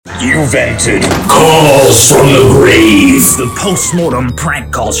You've entered Calls from the Grave, the post-mortem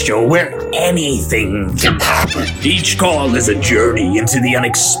prank call show where anything can happen. Each call is a journey into the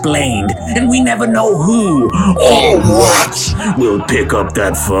unexplained, and we never know who or what will pick up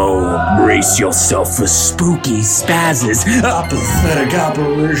that phone. Brace yourself for spooky spazzes, apathetic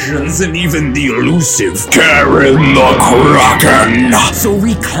apparitions, and even the elusive Karen the Kraken. So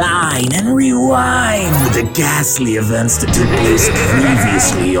recline and rewind with the ghastly events that took place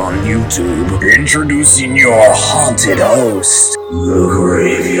previously on YouTube. Introducing your haunted host, the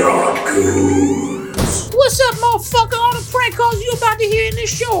Graveyard Goons. What's up, motherfucker? All the prank calls you about to hear in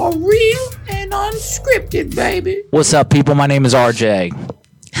this show are real and unscripted, baby. What's up, people? My name is RJ.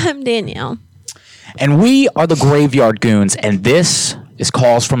 I'm Danielle. And we are the Graveyard Goons, and this is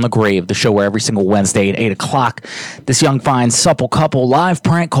Calls from the Grave, the show where every single Wednesday at 8 o'clock, this young, fine, supple couple live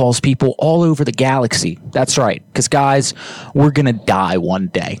prank calls people all over the galaxy. That's right, because, guys, we're going to die one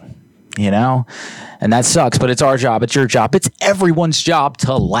day, you know? And that sucks, but it's our job, it's your job, it's everyone's job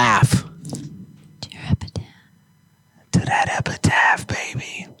to laugh. To your epitaph. To that epitaph,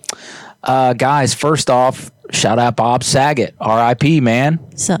 baby. Guys, first off, shout out Bob Saget, R.I.P., man.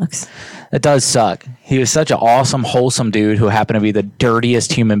 Sucks. It does suck. He was such an awesome, wholesome dude who happened to be the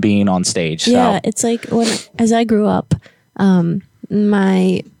dirtiest human being on stage. Yeah, so. it's like as I grew up,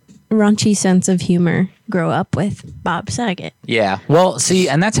 my raunchy sense of humor grew up with Bob Saget. Yeah. Well, see,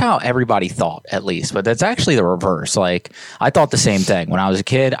 and that's how everybody thought, at least. But that's actually the reverse. Like, I thought the same thing. When I was a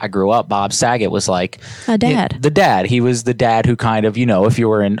kid, I grew up, Bob Saget was like... A dad. The dad. He was the dad who kind of, you know, if you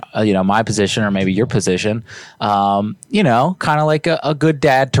were in, my position or maybe your position, kind of like a good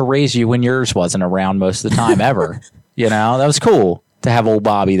dad to raise you when yours wasn't around most of the time ever. That was cool to have old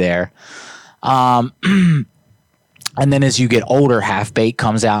Bobby there. And then as you get older, Half Baked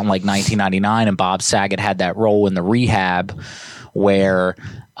comes out in like 1999, and Bob Saget had that role in The Rehab where,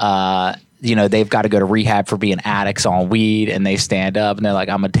 they've got to go to rehab for being addicts on weed, and they stand up and they're like,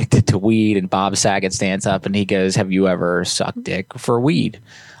 I'm addicted to weed. And Bob Saget stands up and he goes, have you ever sucked dick for weed?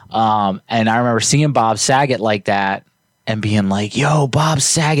 And I remember seeing Bob Saget like that and being like, yo, Bob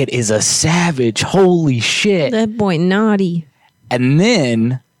Saget is a savage. Holy shit. That boy naughty. And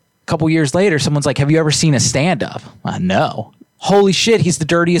then... couple years later, someone's like, have you ever seen a stand-up? No. Holy shit, he's the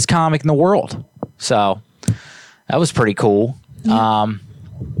dirtiest comic in the world. So that was pretty cool. Yeah.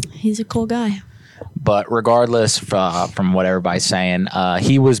 He's a cool guy. But regardless from what everybody's saying,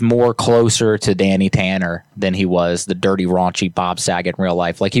 he was more closer to Danny Tanner than he was the dirty, raunchy Bob Saget in real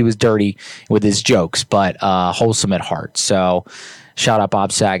life. Like, he was dirty with his jokes, but wholesome at heart. So shout out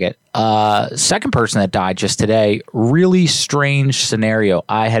Bob Saget. Second person that died just today, really strange scenario.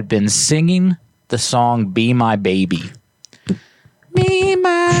 I had been singing the song Be My Baby. Be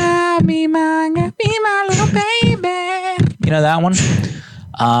my little baby. You know that one?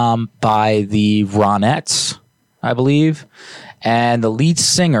 By the Ronettes, I believe. And the lead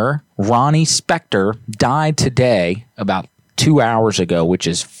singer, Ronnie Spector, died today about 2 hours ago, which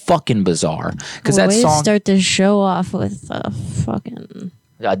is fucking bizarre. Because that song start the show off with a fucking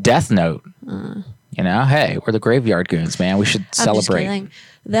Death Note. Hey, we're the Graveyard Goons, man. We should celebrate. I'm just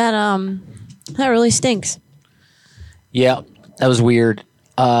kidding. That really stinks. Yeah, that was weird.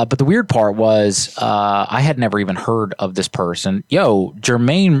 But the weird part was I had never even heard of this person. Yo,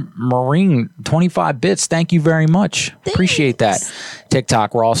 Jermaine Marine, 25 bits. Thank you very much. Thanks. Appreciate that.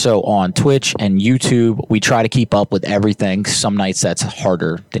 TikTok. We're also on Twitch and YouTube. We try to keep up with everything. Some nights that's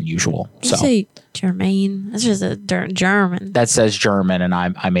harder than usual. You say Jermaine? That's just a German. That says German, and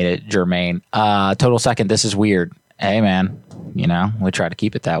I made it Jermaine. Total second. This is weird. Hey, man. We try to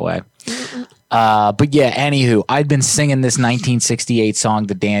keep it that way. But yeah, anywho, I'd been singing this 1968 song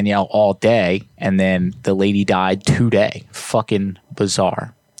to Danielle all day, and then the lady died today. Fucking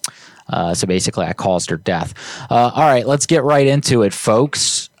bizarre. So basically, I caused her death. All right, let's get right into it,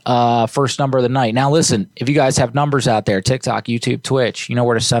 folks. First number of the night. Now, listen, if you guys have numbers out there, TikTok, YouTube, Twitch, you know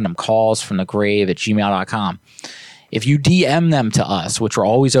where to send them. Calls from the grave at gmail.com. If you DM them to us, which we're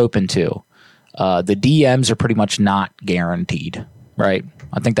always open to, the DMs are pretty much not guaranteed, right?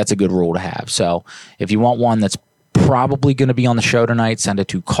 I think that's a good rule to have. So if you want one that's probably going to be on the show tonight, send it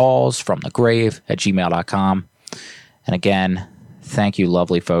to callsfromthegrave at gmail.com. And again, thank you,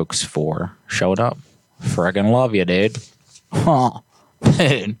 lovely folks, for showing up. Friggin' love you, dude.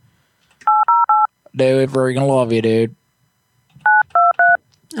 Dude. Dude, friggin' love you, dude.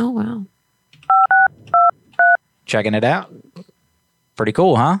 Oh, wow. Checking it out. Pretty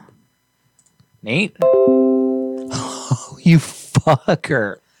cool, huh? Neat. Oh, you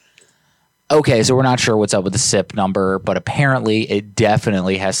fucker. Okay, so we're not sure what's up with the SIP number, but apparently it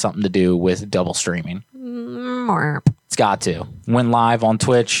definitely has something to do with double streaming. It's got to. Went live on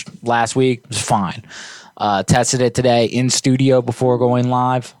Twitch last week. It's fine. Tested it today in studio before going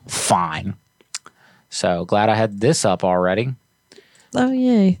live. Fine. So glad I had this up already. Oh,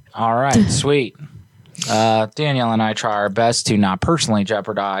 yay. All right, sweet. Danielle and I try our best to not personally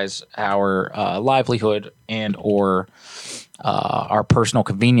jeopardize our livelihood and or our personal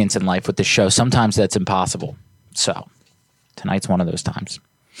convenience in life with this show. Sometimes that's impossible. So tonight's one of those times.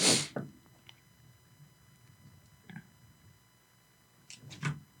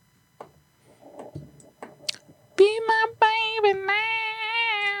 Be my baby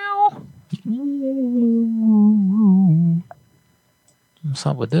now. What's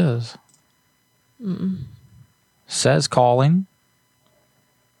up with this? Says calling.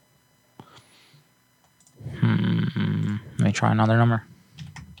 Let me try another number.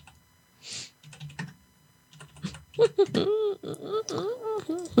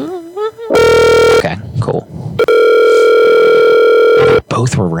 Okay, cool.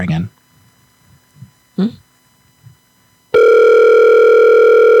 Both were ringing.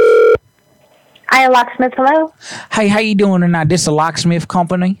 Hi, Locksmith. Hello. Hey, how you doing tonight? This is a locksmith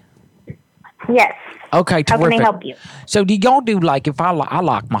company. Yes. Okay, How terrific. can I help you? So, do y'all do like if I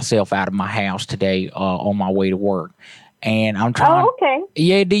lock myself out of my house today on my way to work, and I'm trying? Oh, okay.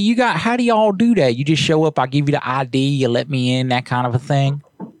 Yeah, how do y'all do that? You just show up, I give you the ID, you let me in, that kind of a thing?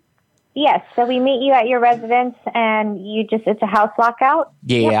 Yes. So we meet you at your residence, and it's a house lockout.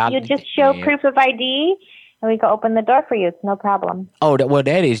 Yeah. Yep, you just show proof of ID, and we can open the door for you. It's no problem. Oh,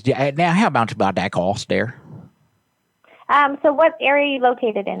 that is. Now, how about that cost there? So what area are you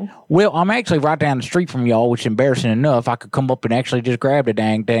located in? Well, I'm actually right down the street from y'all, which is embarrassing enough. I could come up and actually just grab the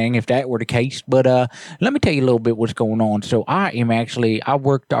dang thing if that were the case. But let me tell you a little bit what's going on. So I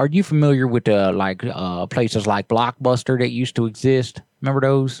worked. Are you familiar with places like Blockbuster that used to exist? Remember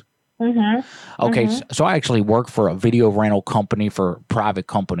those? Mm-hmm. Okay, Mm-hmm. so I actually work for a video rental company for private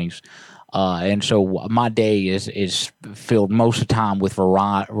companies. And so my day is filled most of the time with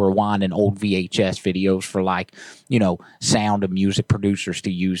rewinding old VHS videos for sound and music producers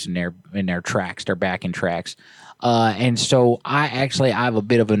to use in their tracks, their backing tracks. And so I have a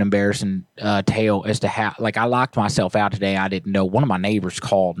bit of an embarrassing tale as to how, I locked myself out today. I didn't know. One of my neighbors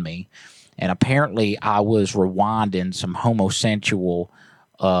called me, and apparently I was rewinding some homosexual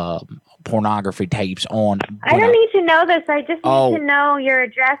pornography tapes on. I don't need to know this. I just need to know your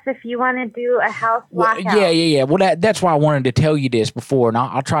address if you want to do a house lockout. Yeah. Well, that's why I wanted to tell you this before, and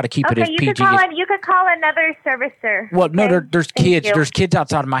I'll try to keep it as PG. You could call another servicer. Well, no, okay? there's kids. There's kids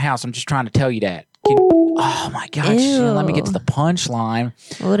outside of my house. I'm just trying to tell you that. Oh my God! Let me get to the punchline.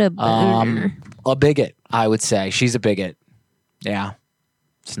 What a burner. A bigot, I would say. She's a bigot. Yeah,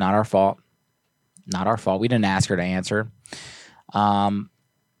 it's not our fault. Not our fault. We didn't ask her to answer.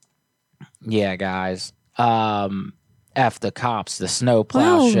 Yeah, guys. F the cops, the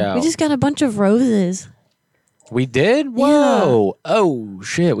snowplow show. We just got a bunch of roses. We did? Whoa. Yeah. Oh,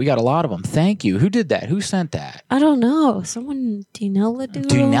 shit. We got a lot of them. Thank you. Who did that? Who sent that? I don't know. Someone, Dinella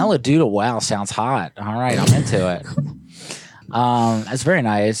Doodle? Dinella Doodle. Wow, sounds hot. All right, I'm into it. That's very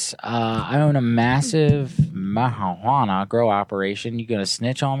nice. I own a massive marijuana grow operation. You gonna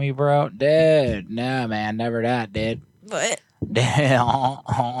snitch on me, bro? Dude, no, man. Never that, dude. What?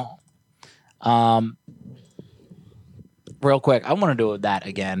 Real quick, I want to do that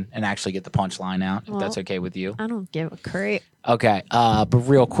again and actually get the punchline out, if that's okay with you. I don't give a crap. Okay, but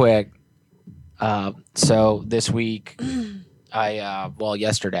real quick, so this week,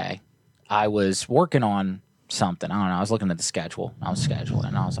 yesterday, I was working on something. I don't know. I was looking at the schedule. I was scheduling,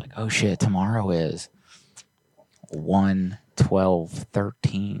 and I was like, oh shit, tomorrow is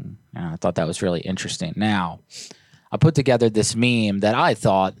 1/12/13. And I thought that was really interesting. Now, I put together this meme that I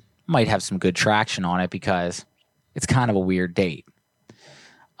thought might have some good traction on it because it's kind of a weird date.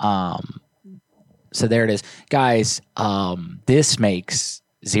 So there it is. Guys, this makes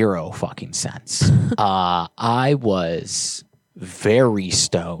zero fucking sense. I was very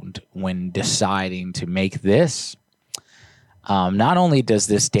stoned when deciding to make this. Not only does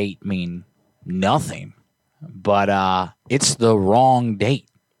this date mean nothing, but it's the wrong date.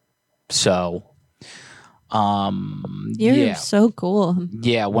 So you're so cool.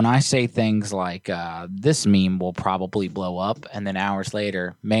 Yeah, when I say things like this meme will probably blow up, and then hours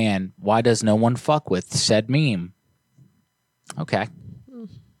later, man, why does no one fuck with said meme? Okay.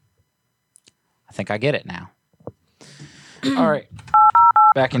 I think I get it now. All right.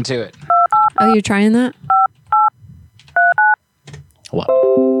 Back into it. Oh, you're trying that? What?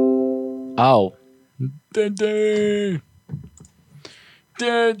 Oh. Dun-dun.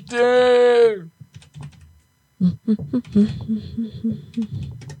 Dun-dun.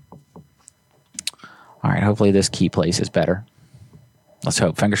 All right, hopefully this key place is better. Let's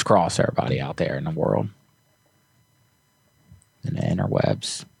hope. Fingers crossed, everybody out there in the world. In the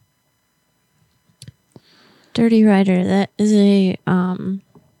interwebs. Dirty Writer, that is a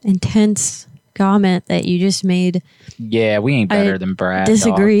intense comment that you just made. Yeah, we ain't better than Brad.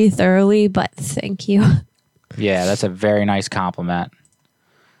 Disagree thoroughly, but thank you. Yeah, that's a very nice compliment.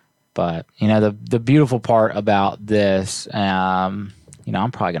 But, you know, the beautiful part about this, you know,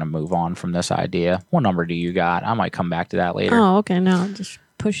 I'm probably going to move on from this idea. What number do you got? I might come back to that later. Oh, okay. Now just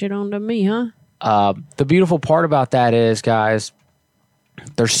push it on to me, huh? The beautiful part about that is, guys,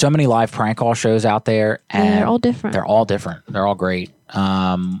 there's so many live prank call shows out there. And they're all different. They're all different. They're all great.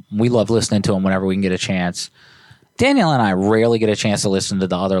 We love listening to them whenever we can get a chance. Danielle and I rarely get a chance to listen to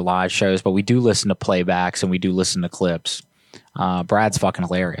the other live shows, but we do listen to playbacks and we do listen to clips. Brad's fucking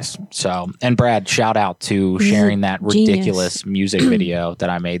hilarious. So, and Brad, shout out to sharing that ridiculous music video that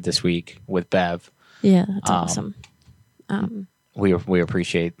I made this week with Bev. Yeah, that's awesome. We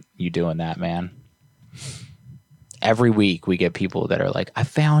appreciate you doing that, man. Every week we get people that are like, I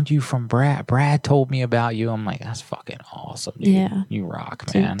found you from Brad. Brad told me about you. I'm like, that's fucking awesome, dude. Yeah. You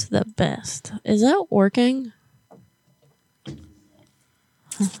rock, man. It's the best. Is that working?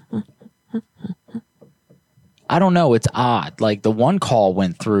 I don't know. It's odd. Like the one call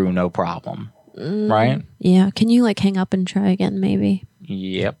went through no problem, right? Yeah. Can you like hang up and try again, maybe?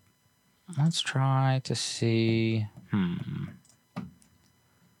 Yep. Let's try to see.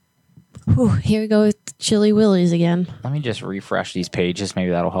 Whew, here we go with Chili Willies again. Let me just refresh these pages.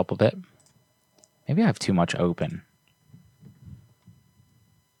 Maybe that'll help a bit. Maybe I have too much open.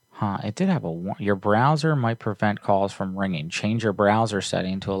 It did have your browser might prevent calls from ringing. Change your browser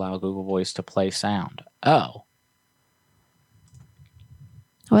setting to allow Google Voice to play sound. Oh.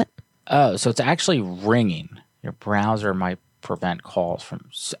 What? Oh, so it's actually ringing. Your browser might prevent calls from...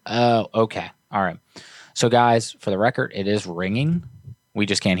 Oh, okay. All right. So, guys, for the record, it is ringing. We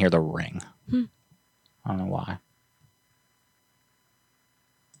just can't hear the ring. I don't know why.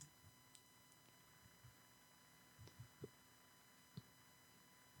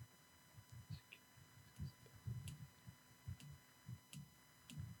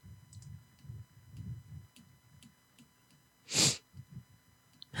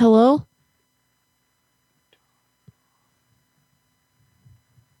 Hello?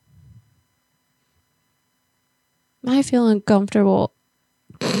 I feel uncomfortable.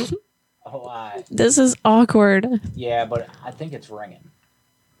 Why? This is awkward. Yeah, but I think it's ringing.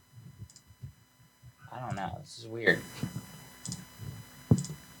 I don't know. This is weird.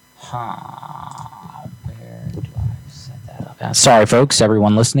 Where do I set that up at? Sorry, folks.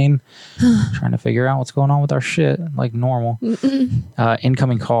 Everyone listening. Trying to figure out what's going on with our shit like normal.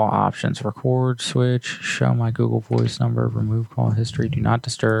 Incoming call options. Record, switch, show my Google Voice number, remove call history, do not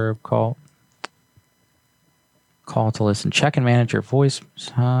disturb, call to listen, check and manage your voice.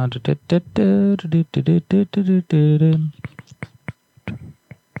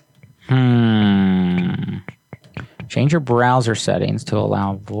 Change your browser settings to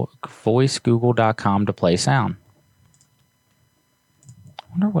allow voicegoogle.com to play sound. I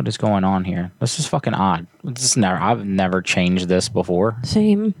wonder what is going on here. This is fucking odd. I've never changed this before.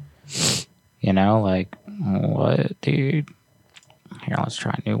 Same. You know, like, what, dude? Here, let's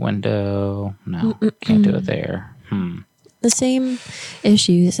try a new window. No, can't do it there. The same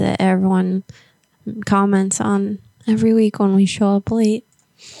issues that everyone comments on every week when we show up late.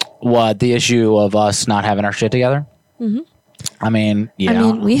 What, the issue of us not having our shit together? I mean, yeah. I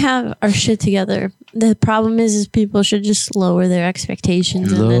mean, we have our shit together. The problem is people should just lower their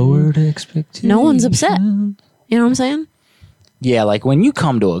expectations. Lowered expectations. No one's upset. You know what I'm saying? Yeah, like when you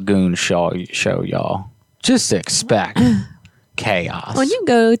come to a goon show, y'all, just expect chaos. When you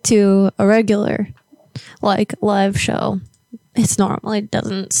go to a regular, like, live show, it's normal. It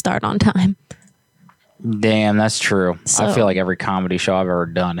doesn't start on time. Damn, that's true. So, I feel like every comedy show I've ever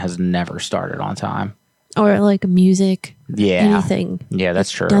done has never started on time. Or like music. Yeah. Anything. Yeah,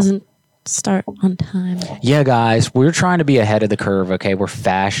 that's true. Doesn't start on time. Yeah, guys, we're trying to be ahead of the curve, okay? We're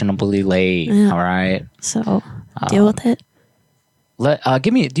fashionably late, all right? So, deal with it.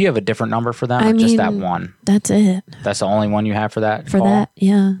 Do you have a different number for them or just that one? That's it. That's the only one you have for that For call? that,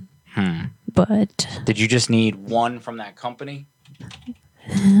 yeah. But did you just need one from that company?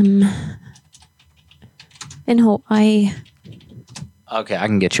 In Hawaii. Okay, I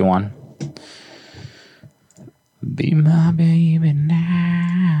can get you one. Be my baby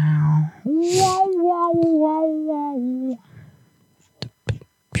now. Whoa, whoa, whoa.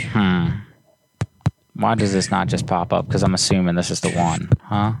 Why does this not just pop up? Because I'm assuming this is the one,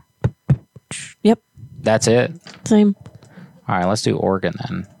 huh? Yep. That's it? Same. All right, let's do Oregon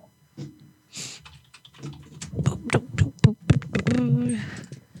then.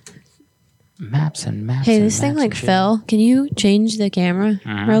 Maps and maps. Hey, and this thing maps like and shit. fell. Can you change the camera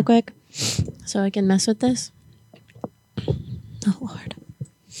real quick so I can mess with this? Oh Lord.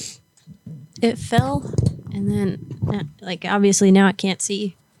 It fell and then like obviously now I can't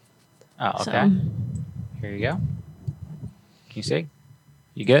see. Oh, okay. So. Here you go. Can you see?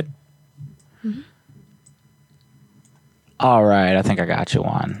 You good? Mm-hmm. All right, I think I got you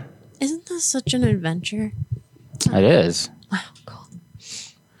one. Isn't this such an adventure? It is. Wow, cool.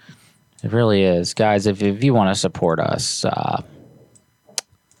 It really is. Guys, if you want to support us, I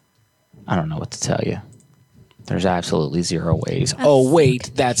don't know what to tell you. There's absolutely zero ways. Oh,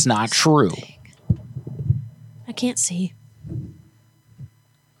 wait, that's not true. I can't see.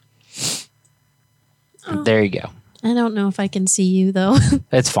 There you go. I don't know if I can see you though.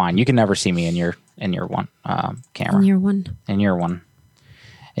 It's fine. You can never see me in your one camera. In your one. In your one.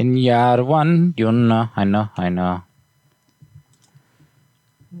 In your one, you know, I know.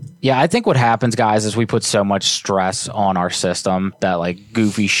 Yeah, I think what happens, guys, is we put so much stress on our system that like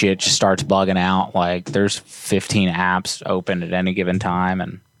goofy shit just starts bugging out. Like there's 15 apps open at any given time,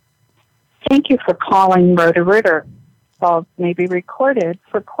 and Thank you for calling Roto-Rooter. Calls may be recorded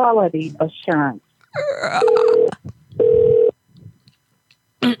for quality assurance.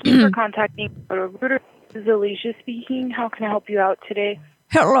 Thank you for contacting Roto-Rooter. This is Alicia speaking. How can I help you out today?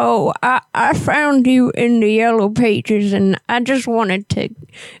 Hello, I found you in the yellow pages and I just wanted to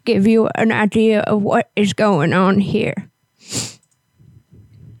give you an idea of what is going on here.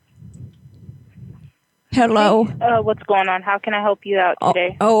 Hello? What's going on? How can I help you out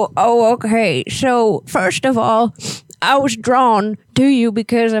today? Okay. So, first of all, I was drawn to you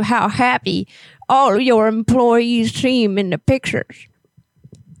because of how happy all your employees seem in the pictures.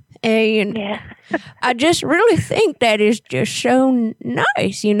 And Yeah. I just really think that is just so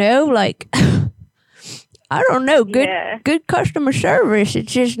nice, you know, like I don't know, good customer service.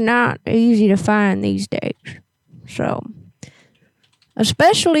 It's just not easy to find these days. So,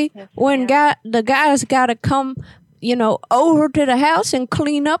 especially when the guys got to come, you know, over to the house and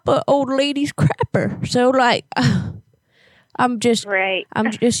clean up an old lady's crapper. So, like, I'm just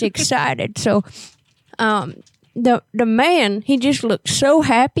excited. So, the man, he just looked so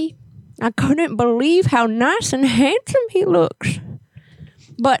happy. I couldn't believe how nice and handsome he looks.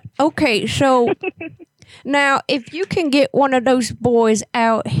 But, okay, so now if you can get one of those boys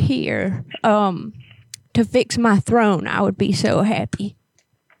out here to fix my throne, I would be so happy.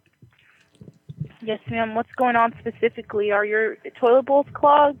 Yes, ma'am. What's going on specifically? Are your toilet bowls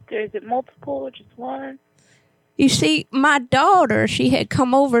clogged? Or is it multiple or just one? You see, my daughter, she had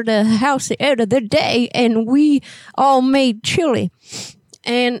come over to the house the other day, and we all made chili.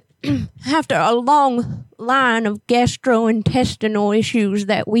 And after a long line of gastrointestinal issues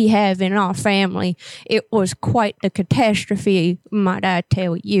that we have in our family, it was quite the catastrophe, might I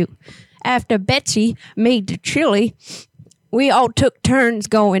tell you. After Betsy made the chili, we all took turns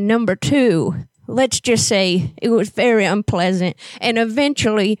going number 2. Let's just say it was very unpleasant. And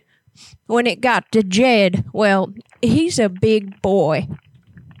eventually, when it got to Jed, well, he's a big boy.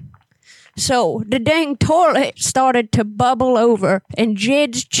 So the dang toilet started to bubble over, and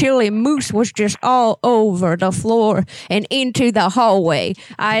Jed's chili mousse was just all over the floor and into the hallway.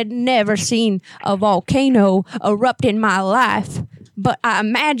 I had never seen a volcano erupt in my life, but I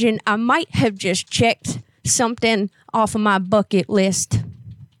imagine I might have just checked something off of my bucket list.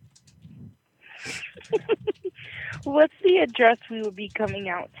 What's the address we will be coming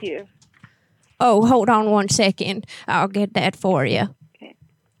out to? Oh, hold on one second. I'll get that for you. Okay.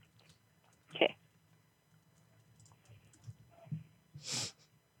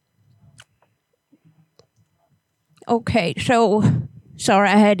 Okay, so sorry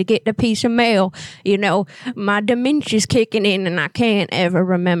I had to get the piece of mail. You know, my dementia's kicking in and I can't ever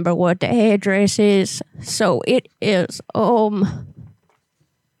remember what the address is. So it is,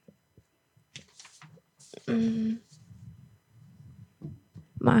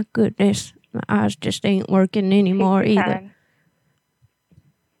 my goodness, my eyes just ain't working anymore either.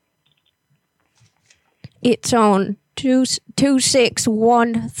 It's on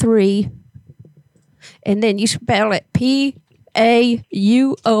 2613. And then you spell it Pauoa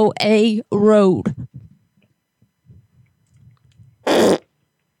Road. And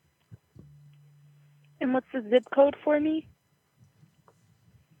what's the zip code for me?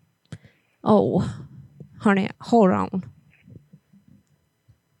 Oh, honey, hold on.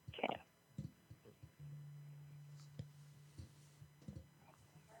 Okay.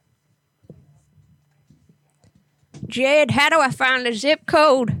 Jed, how do I find the zip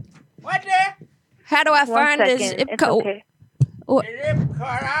code? What there? How do I One find the second. zip It's code? okay. What? The zip code,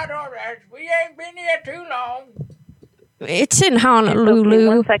 I don't know. We ain't been here too long. It's in Okay, Honolulu.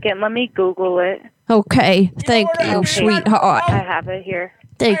 1 second. Let me Google it. Okay, thank you, sweetheart. I have it here.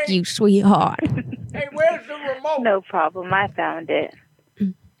 Thank you, sweetheart. Hey, where's the remote? No problem. I found it.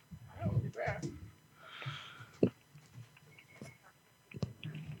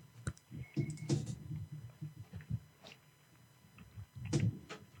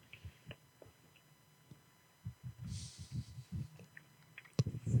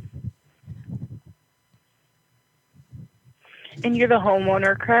 And you're the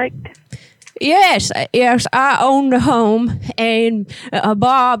homeowner, correct? Yes, I own the home, and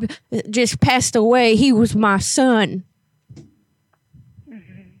Bob just passed away. He was my son.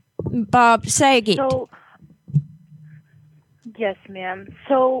 Bob Saget. So, yes, ma'am.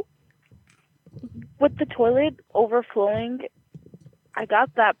 So, with the toilet overflowing, I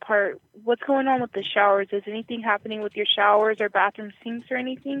got that part. What's going on with the showers? Is anything happening with your showers or bathroom sinks or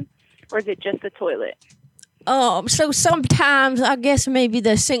anything? Or is it just the toilet? So sometimes I guess maybe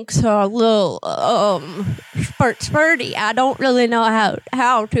the sinks are a little spurty. I don't really know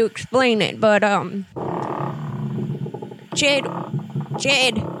how to explain it, but Jed.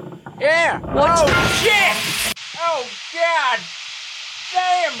 Yeah. What's- Oh, shit. Oh, God.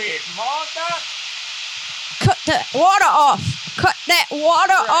 Damn it, Martha. Cut that water off. Cut that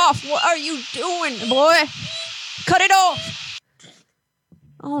water off. What are you doing, boy? Cut it off.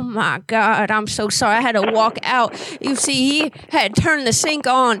 Oh my God, I'm so sorry. I had to walk out. You see, he had turned the sink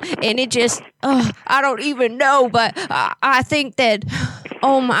on, and it just, I don't even know, but I think that,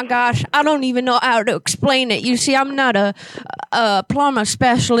 oh my gosh, I don't even know how to explain it. You see, I'm not a plumber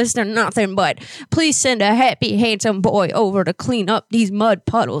specialist or nothing, but please send a happy, handsome boy over to clean up these mud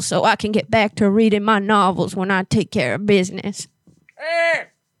puddles so I can get back to reading my novels when I take care of business. Hey.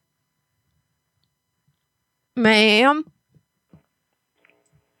 Ma'am?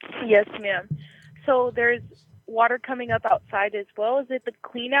 Yes, ma'am. So there's water coming up outside as well. Is it the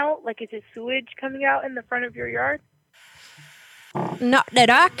clean out? Like, is it sewage coming out in the front of your yard? Not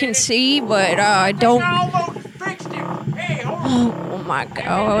that I can see, but I don't. I almost fixed him. Hey, hold on. Oh my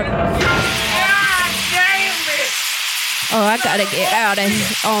God. God damn it. Oh, I gotta get out of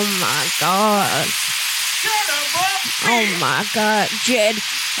here. Oh my God. Shut up, up. Oh my God. Jed.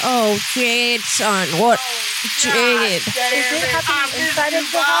 Oh, Jed, son. What? Jed. Is it happening inside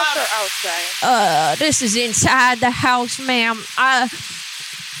of the house or outside? This is inside the house, ma'am. I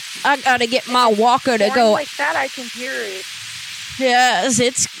gotta get my walker to go. Like that, I can hear it. Yes,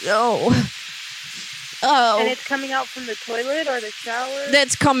 it's. Oh. And it's coming out from the toilet or the shower?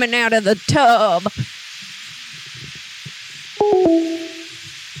 That's coming out of the tub.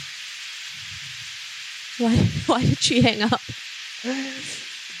 Why did she hang up?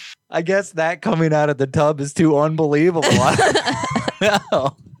 I guess that coming out of the tub is too unbelievable.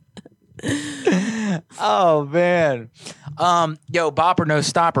 No. Oh man. Yo, Bopper No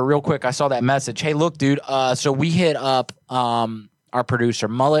Stopper, real quick. I saw that message. Hey, look, dude. So we hit up our producer,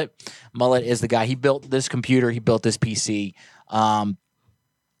 Mullet. Mullet is the guy. He built this computer. He built this PC.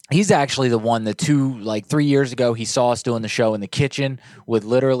 He's actually the one that 3 years ago, he saw us doing the show in the kitchen with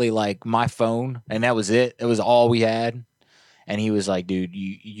literally like my phone, and that was it. It was all we had. And he was like, dude,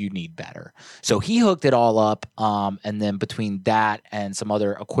 you need better. So he hooked it all up. And then between that and some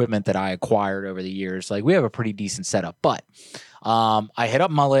other equipment that I acquired over the years, like we have a pretty decent setup. But I hit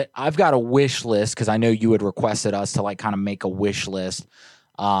up Mullet. I've got a wish list because I know you had requested us to like kind of make a wish list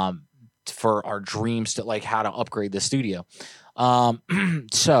for our dreams to like how to upgrade the studio.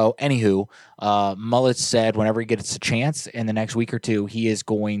 So anywho, Mullet said whenever he gets a chance in the next week or two, he is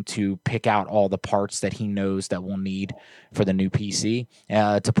going to pick out all the parts that he knows that we'll need for the new PC,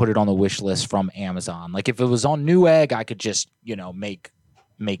 to put it on the wish list from Amazon. Like if it was on Newegg, I could just, make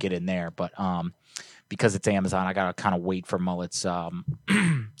it in there. But, because it's Amazon, I got to kind of wait for Mullet's,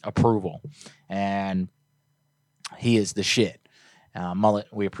 approval, and he is the shit. Mullet,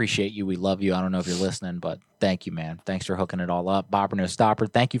 we appreciate you. We love you. I don't know if you're listening, but thank you, man. Thanks for hooking it all up. Bopper No Stopper,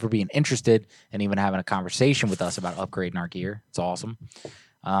 thank you for being interested and even having a conversation with us about upgrading our gear. It's awesome.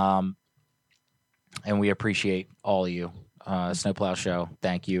 And we appreciate all of you. Snowplow Show,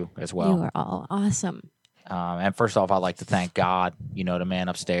 thank you as well. You are all awesome. And first off, I'd like to thank God, the man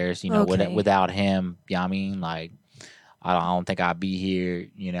upstairs. Okay. Without him, I mean, like, I don't think I'd be here,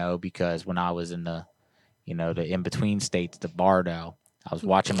 because when I was in the in-between states, the Bardo, I was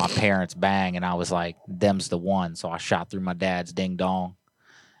watching my parents bang, and I was like, them's the one. So I shot through my dad's ding-dong,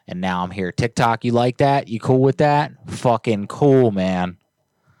 and now I'm here. TikTok, you like that? You cool with that? Fucking cool, man.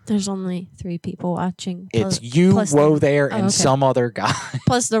 There's only 3 people watching. It's you, Whoa there, and some other guy.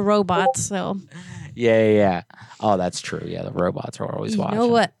 Plus the robots, so. Yeah. Oh, that's true. Yeah, the robots are always watching. You know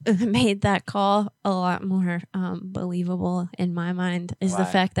what made that call a lot more believable in my mind is the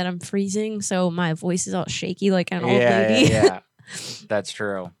fact that I'm freezing, so my voice is all shaky like an old lady. Yeah. That's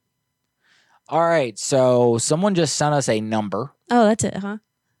true. All right, so someone just sent us a number. Oh, that's it, huh?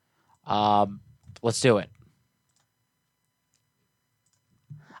 Let's do it.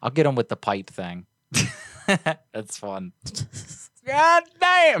 I'll get them with the pipe thing. That's fun. God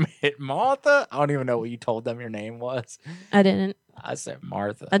damn it, Martha. I don't even know what you told them your name was. I didn't. I said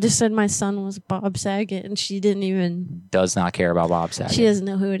Martha. I just said my son was Bob Saget, and she didn't even... Does not care about Bob Saget. She doesn't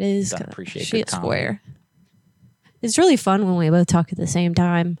know who it is. Doesn't appreciate she good comedy. swear. It's really fun when we both talk at the same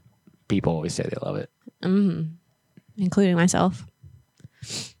time. People always say they love it. Including myself.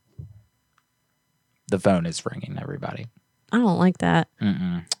 The phone is ringing, everybody. I don't like that.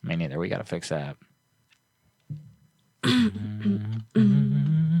 Me neither. We got to fix that.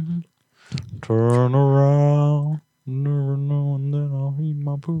 Turn around. Never knowing that I'll eat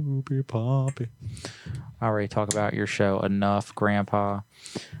my poopy poppy. I already talk about your show enough, Grandpa,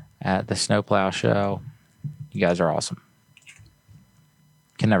 at the Snowplow Show. You guys are awesome.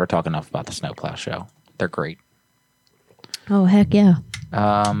 Can never talk enough about the Snowplow Show. They're great. Oh, heck yeah.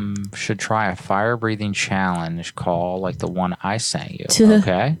 Should try a fire breathing challenge call like the one I sent you.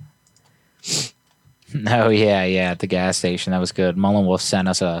 Okay. Oh, yeah, at the gas station. That was good. Mullen Wolf sent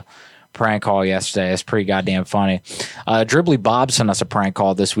us a prank call yesterday. It's pretty goddamn funny. Dribbly Bob sent us a prank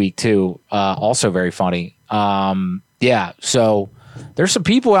call this week, too. Also very funny. Yeah, so there's some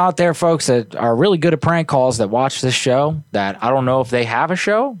people out there, folks, that are really good at prank calls that watch this show that I don't know if they have a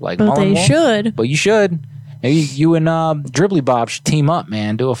show. Like but Mullen they Wolf, should. But you should. Maybe you and Dribbly Bob should team up,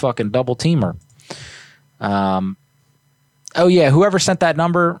 man. Do a fucking double teamer. Oh, yeah, whoever sent that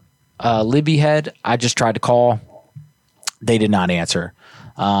number, Libby Head, I just tried to call. They did not answer.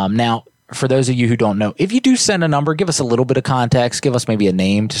 Now, for those of you who don't know, if you do send a number, give us a little bit of context. Give us maybe a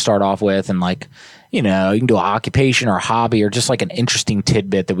name to start off with. And like, you know, you can do an occupation or a hobby or just like an interesting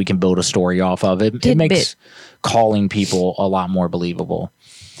tidbit that we can build a story off of. It makes calling people a lot more believable.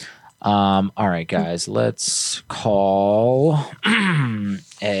 All right, guys, let's call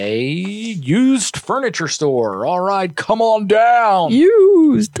a used furniture store. All right, come on down.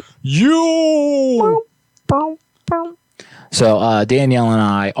 Used. You. So Danielle and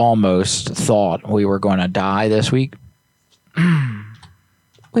I almost thought we were going to die this week.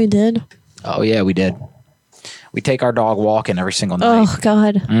 We did. Oh, yeah, we did. We take our dog walking every single night. Oh,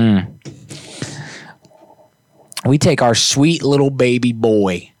 God. We take our sweet little baby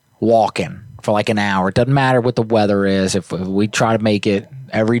boy walking for like an hour. It doesn't matter what the weather is. If we try to make it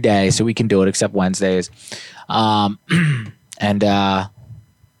every day so we can do it except Wednesdays. And you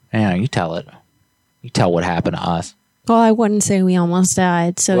tell it. You tell what happened to us. Well, I wouldn't say we almost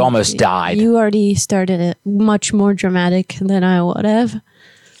died. So we almost died. You already started it much more dramatic than I would have.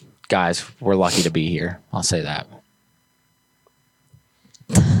 Guys, we're lucky to be here. I'll say that.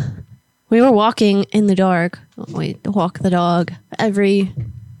 We were walking in the dark. We walk the dog every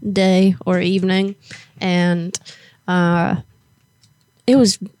day or evening. And it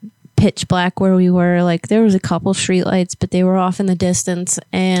was pitch black where we were. Like, there was a couple streetlights, but they were off in the distance.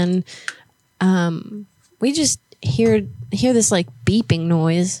 And we just hear this like beeping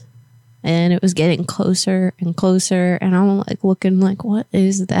noise, and it was getting closer and closer, and I'm like looking like, what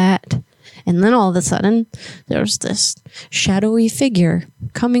is that? And then all of a sudden there was this shadowy figure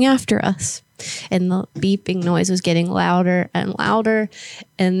coming after us, and the beeping noise was getting louder and louder,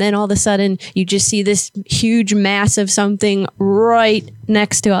 and then all of a sudden you just see this huge mass of something right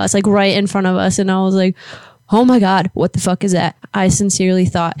next to us, like right in front of us, and I was like, oh my God, what the fuck is that? I sincerely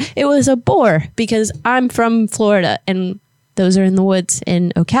thought it was a boar because I'm from Florida and those are in the woods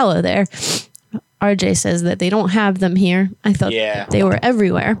in Ocala there. RJ says that they don't have them here. I thought they were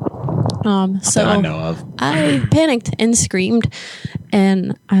everywhere. So I know of. I panicked and screamed,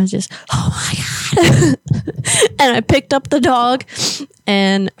 and I was just, oh my God. And I picked up the dog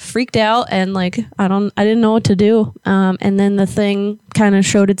and freaked out, and like, I didn't know what to do. And then the thing kind of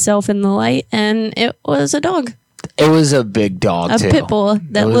showed itself in the light, and it was a dog. It was a big dog, too. A pit bull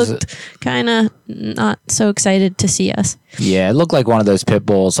that looked kind of not so excited to see us. Yeah, it looked like one of those pit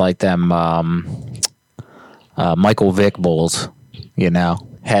bulls, like them Michael Vick bulls, you know,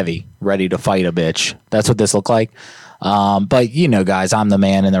 heavy, ready to fight a bitch. That's what this looked like. But, you know, guys, I'm the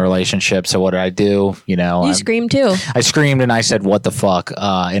man in the relationship, so what did I do? You know, you screamed too. I screamed and I said, what the fuck,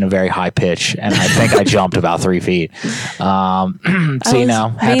 in a very high pitch, and I think I jumped about 3 feet. So, you know,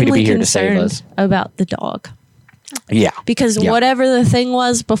 happy to be here to save us. About the dog. Yeah. Because whatever the thing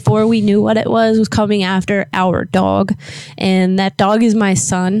was before we knew what it was coming after our dog. And that dog is my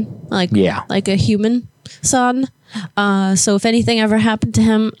son. Like a human son. So if anything ever happened to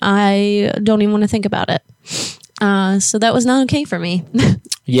him, I don't even want to think about it. So that was not okay for me.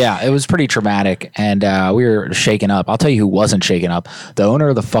 Yeah, it was pretty traumatic, and we were shaken up. I'll tell you who wasn't shaken up: the owner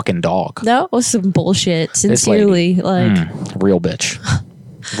of the fucking dog. That was some bullshit. Sincerely, real bitch,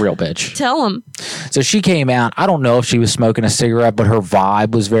 real bitch. Tell him. So she came out. I don't know if she was smoking a cigarette, but her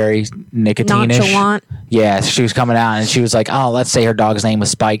vibe was very nicotine-ish. Nonchalant. Yeah, she was coming out, and she was like, "Oh, let's say her dog's name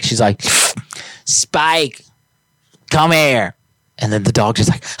was Spike." She's like, "Spike, come here," and then the dog just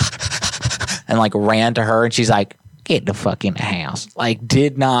like and like ran to her, and she's like, "Get the fuck in the house." Like,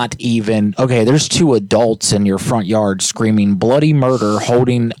 did not even, okay, there's two adults in your front yard screaming bloody murder,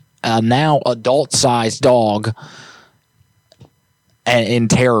 holding a now adult-sized dog and in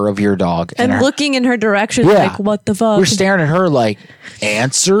terror of your dog. And looking in her direction like, what the fuck? We're staring at her like,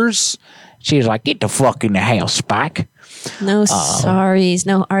 answers? She's like, "Get the fuck in the house, Spike." No sorries,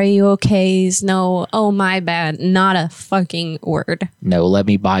 no are you okays, no oh my bad, not a fucking word. No, let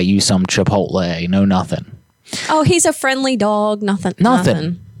me buy you some Chipotle. No, nothing. Oh, he's a friendly dog.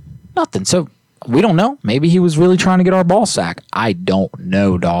 Nothing. So we don't know. Maybe he was really trying to get our ball sack. I don't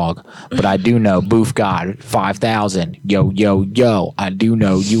know, dog. But I do know Boof God 5,000. Yo, yo, yo. I do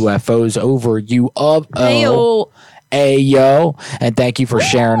know UFOs over you up. Ayo. And thank you for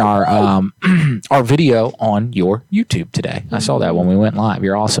sharing our our video on your YouTube today. I saw that when we went live.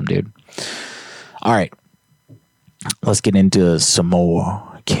 You're awesome, dude. All right. Let's get into some more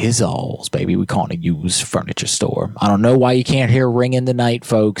Kizzles, baby. We call it a used furniture store. I don't know why you can't hear ringing tonight,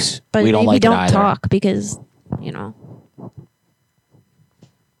 folks. But we don't maybe like don't it either. talk because, you know.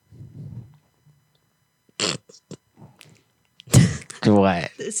 What?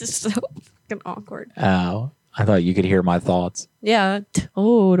 This is so fucking awkward. Oh, I thought you could hear my thoughts. Yeah,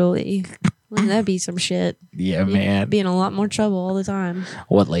 totally. Wouldn't that be some shit? Yeah, man. Be in a lot more trouble all the time.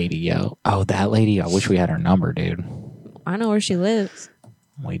 What lady, yo? Oh, that lady. I wish we had her number, dude. I know where she lives.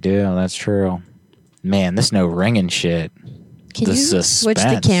 We do. That's true. Man, this no ringing shit. Can the you suspense. switch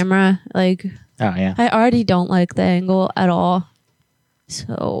the camera? Like, oh yeah. I already don't like the angle at all.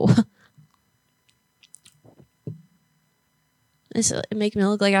 So it make me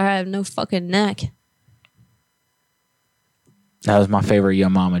look like I have no fucking neck. That was my favorite Yo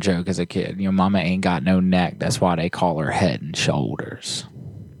Mama joke as a kid. Your mama ain't got no neck. That's why they call her Head and Shoulders.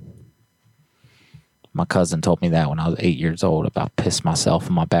 My cousin told me that when I was 8 years old. About pissed myself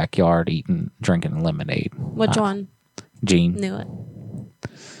in my backyard drinking lemonade. Which one? Gene. Knew it.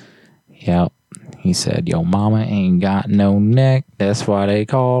 Yep. He said, "Yo mama ain't got no neck. That's why they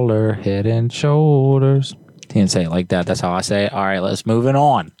call her Head and Shoulders." He didn't say it like that. That's how I say it. All right, let's move it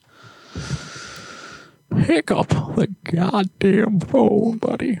on. Pick up the goddamn phone,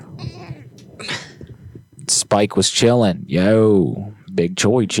 buddy. Spike was chilling. Yo, Big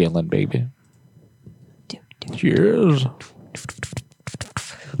Choi chilling, baby. Cheers.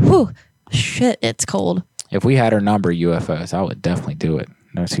 Whew. Shit, it's cold. If we had her number, UFOs, I would definitely do it.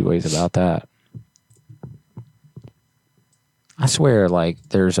 No two ways about that. I swear, like,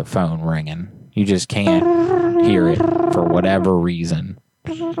 there's a phone ringing. You just can't hear it for whatever reason.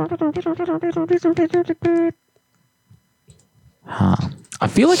 Huh. I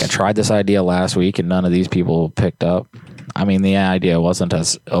feel like I tried this idea last week and none of these people picked up. I mean, the idea wasn't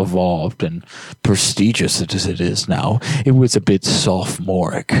as evolved and prestigious as it is now. It was a bit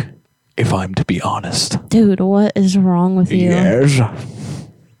sophomoric, if I'm to be honest. Dude, what is wrong with you? Yes.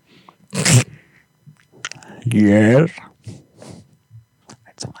 Yes.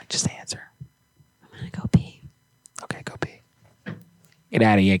 Somebody just answer. I'm gonna go pee. Okay, go pee. Get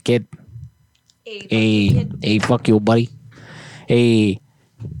out of here, kid. Hey, fuck you, buddy. Hey,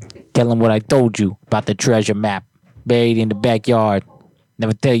 tell him what I told you about the treasure map buried in the backyard.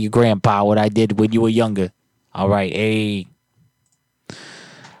 Never tell your grandpa what I did when you were younger. All right, hey.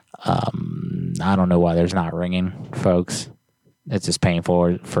 I don't know why there's not ringing, folks. It's as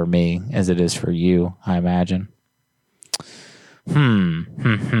painful for me as it is for you, I imagine.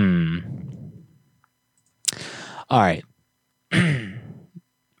 All right.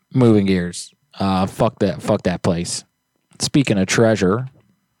 Moving gears. Fuck that place. Speaking of treasure,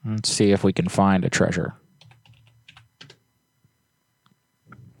 let's see if we can find a treasure.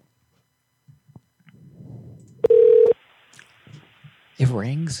 It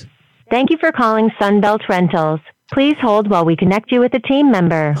rings. Thank you for calling Sunbelt Rentals. Please hold while we connect you with a team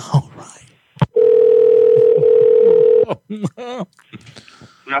member. All right.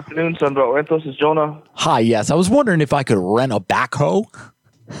 Good afternoon, Sunbelt Rentals. This is Jonah. Hi, yes. I was wondering if I could rent a backhoe.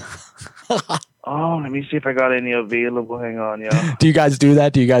 Oh, let me see if I got any available. Hang on, yeah. Do you guys do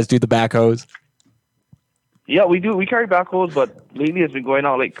that? Do you guys do the backhoes? Yeah, we do. We carry backhoes, but lately it's been going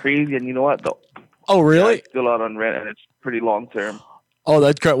out like crazy. And you know what? Oh, really? It's still out on rent, and it's pretty long term. Oh,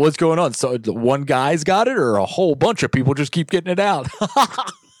 that's correct. What's going on? So one guy's got it, or a whole bunch of people just keep getting it out?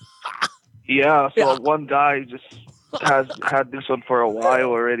 Yeah, so one guy just has had this one for a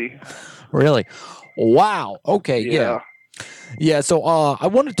while already. Really? Wow. Okay. Yeah. So I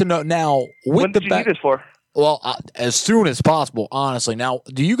wanted to know now. When did you need this for? Well, as soon as possible, honestly. Now,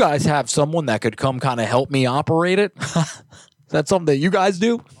 do you guys have someone that could come kind of help me operate it? Is that something that you guys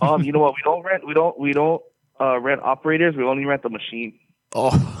do? You know what? We don't rent operators. We only rent the machine.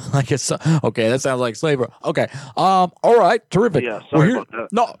 Oh, I guess so. Okay, that sounds like slavery. Okay. All right. Terrific. Yeah. Sorry about that.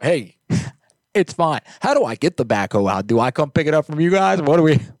 No. Hey, it's fine. How do I get the backhoe out? Do I come pick it up from you guys? What do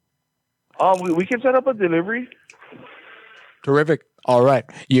we? We can set up a delivery. Terrific. All right.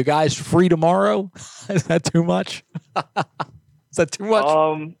 You guys free tomorrow? Is that too much? Is that too much?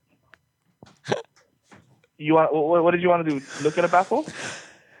 You want? What did you want to do? Look at a backhoe?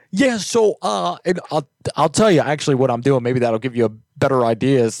 Yeah. So, and I'll tell you actually what I'm doing. Maybe that'll give you a better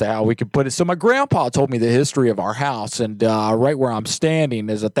idea as to how we can put it. So, my grandpa told me the history of our house, and right where I'm standing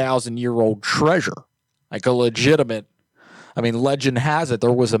is 1,000-year-old treasure, like a legitimate. I mean, legend has it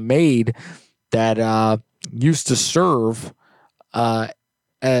there was a maid that used to serve in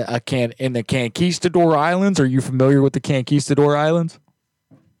the Conquistador Islands. Are you familiar with the Conquistador Islands?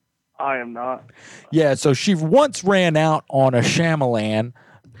 I am not. Yeah, so she once ran out on a Shyamalan,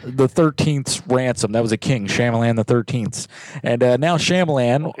 the 13th's ransom. That was a king, Shyamalan the 13th. And now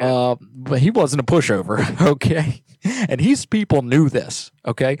Shyamalan, but he wasn't a pushover, okay? And his people knew this,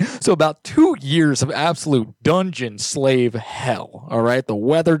 okay? So about 2 years of absolute dungeon slave hell, all right? The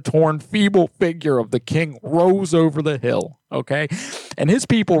weather-torn, feeble figure of the king rose over the hill, okay? And his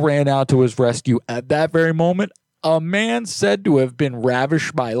people ran out to his rescue at that very moment. A man said to have been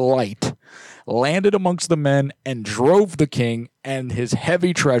ravished by light landed amongst the men and drove the king and his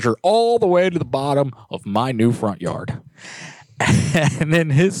heavy treasure all the way to the bottom of my new front yard. And then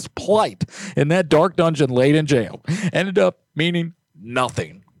his plight in that dark dungeon laid in jail ended up meaning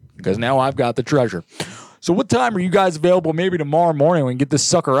nothing because now I've got the treasure. So what time are you guys available? Maybe tomorrow morning we can get this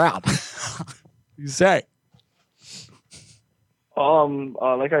sucker out. You say?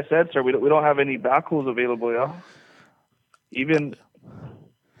 Like I said, sir, we don't have any backhoes available, yeah. Even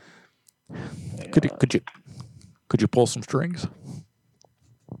could you pull some strings?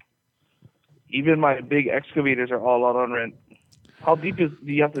 Even my big excavators are all out on rent. How deep do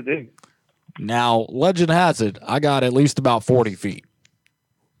you have to dig? Now, legend has it, I got at least about 40 feet.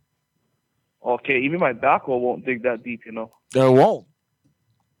 Okay, even my backhoe won't dig that deep, you know. It won't.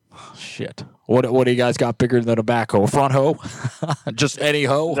 Shit. What do you guys got bigger than a backhoe? A front hoe? Just any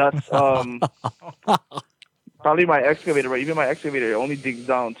hoe? That's probably my excavator, but even my excavator only digs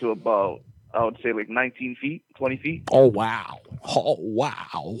down to about, I would say, like 19 feet, 20 feet. Oh, wow. Oh,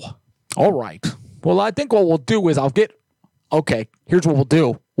 wow. All right. Well, I think what we'll do is here's what we'll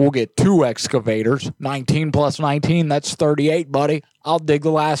do. We'll get 2 excavators. 19 plus 19, that's 38, buddy. I'll dig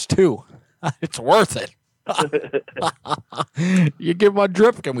the last 2. It's worth it. You get my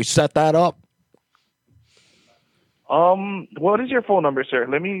drift. Can we set that up? What is your phone number, sir?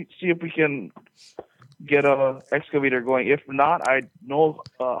 Let me see if we can get a excavator going. If not, I know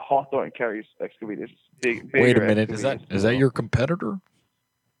Hawthorne carries excavators. Wait a minute. Is that your competitor?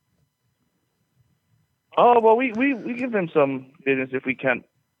 Oh, well, we give them some business if we can't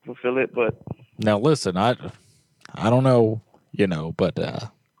fulfill it, but now listen, I don't know, but I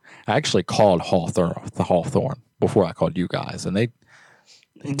actually called Hawthorne before I called you guys, and they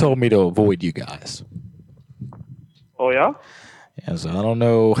told me to avoid you guys. Oh yeah? Yeah, so I don't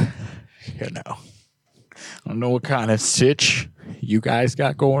know, I don't know what kind of sitch you guys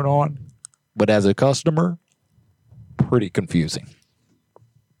got going on, but as a customer, pretty confusing.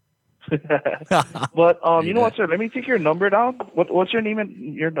 But you know what, sir? Let me take your number down. What's your name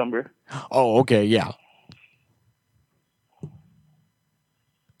and your number? Oh, okay, yeah.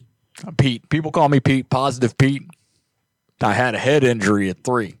 Pete. People call me Pete. Positive Pete. I had a head injury at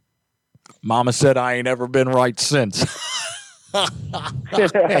 3. Mama said I ain't ever been right since.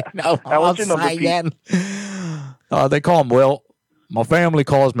 What's your number, Pete? They call him, well, my family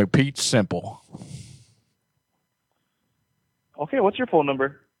calls me Pete Simple. Okay, what's your phone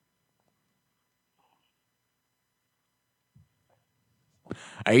number?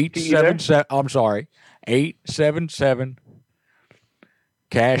 877. I'm sorry. 877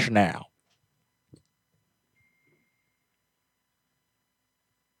 cash now.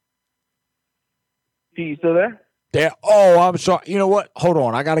 Pete, you still there? Oh, I'm sorry. You know what? Hold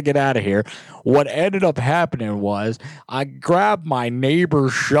on. I got to get out of here. What ended up happening was I grabbed my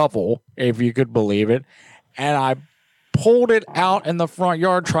neighbor's shovel, if you could believe it, and I pulled it out in the front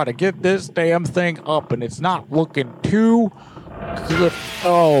yard, try to get this damn thing up, and it's not looking too good.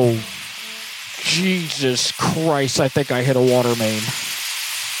 Oh, Jesus Christ. I think I hit a water main.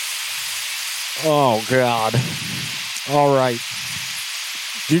 Oh, God. All right.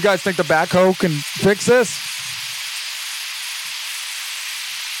 Do you guys think the backhoe can fix this?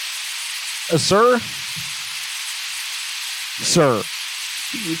 Sir? Sir.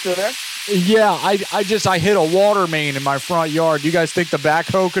 You still there? Yeah, I hit a water main in my front yard. Do you guys think the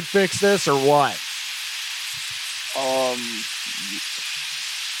backhoe could fix this or what?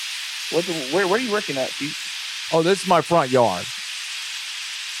 Where are you working at, Pete? Oh, this is my front yard.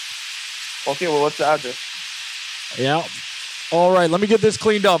 Okay, well, what's the address? Yeah. All right, let me get this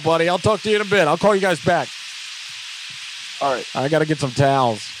cleaned up, buddy. I'll talk to you in a bit. I'll call you guys back. All right. I got to get some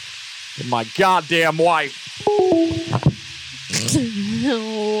towels. And my goddamn wife.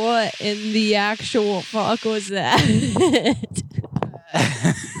 What in the actual fuck was that?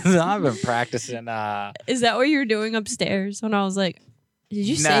 I've been practicing. Is that what you were doing upstairs? When I was like, did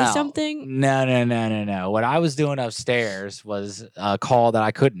you say something? No. What I was doing upstairs was a call that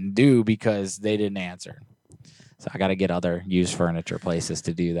I couldn't do because they didn't answer. So I got to get other used furniture places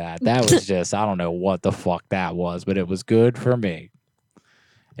to do that. That was just, I don't know what the fuck that was, but it was good for me.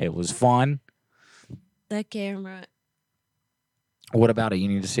 It was fun. That camera. What about it? You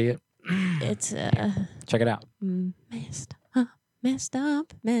need to see it? It's check it out. Messed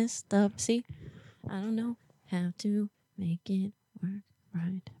up. See, I don't know how to make it work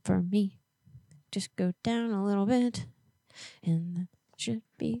right for me. Just go down a little bit, and that should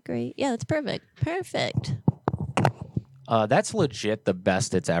be great. Yeah, that's perfect. Perfect. That's legit the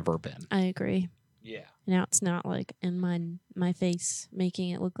best it's ever been. I agree. Yeah. Now it's not like in my face, making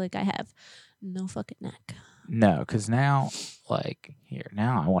it look like I have no fucking neck. No, because now,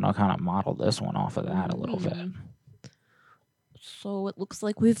 now I want to kind of model this one off of that a little bit. So it looks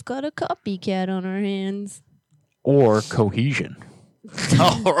like we've got a copycat on our hands. Or cohesion.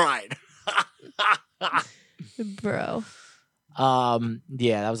 All right. Bro.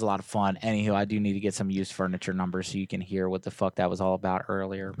 Yeah, that was a lot of fun. Anywho, I do need to get some used furniture numbers so you can hear what the fuck that was all about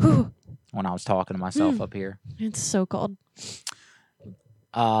earlier when I was talking to myself up here. It's so cold.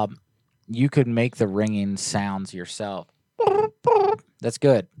 You could make the ringing sounds yourself. That's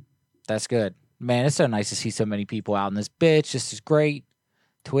good. That's good. Man, it's so nice to see so many people out in this bitch. This is great.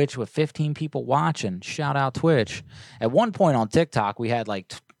 Twitch with 15 people watching. Shout out Twitch. At one point on TikTok, we had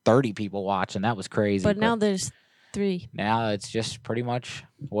like 30 people watching. That was crazy. But now there's 3. Now it's just pretty much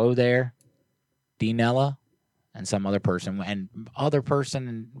Whoa there, Dinella, and some other person. And other person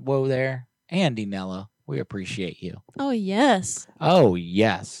and Whoa there and Dinella. We appreciate you. Oh, yes. Oh,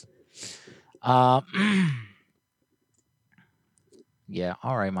 yes. Yeah,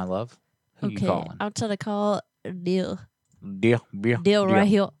 all right, my love. Who you calling? I'll try to call Deal. Deal right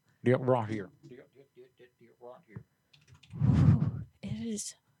here. Deal right here. It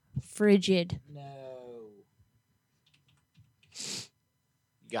is frigid. No.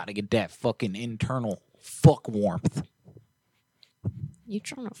 You gotta get that fucking internal fuck warmth. You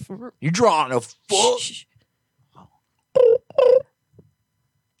trying to You drawing a fuck? Shh.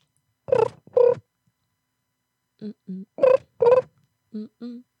 Mm-mm.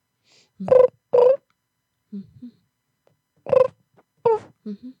 Mm-mm.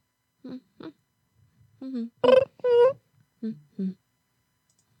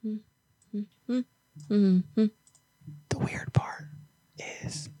 The weird part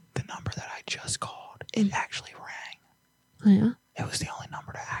is the number that I just called. It actually rang. Oh, yeah? It was the only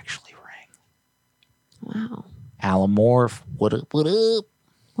number to actually ring. Wow. Alamorph, what up, what up?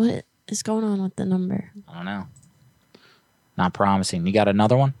 What is going on with the number? I don't know. Not promising. You got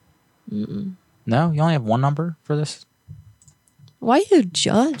another one? Mm-mm. No? You only have one number for this? Why are you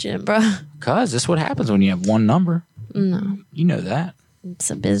judging, bro? Because this is what happens when you have one number. No. You know that.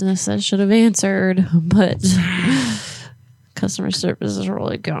 It's a business that should have answered, but customer service has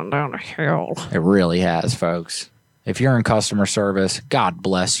really gone down the hill. It really has, folks. If you're in customer service, God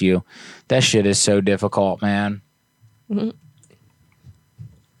bless you. That shit is so difficult, man. Mm-hmm.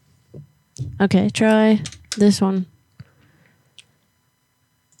 Okay, try this one.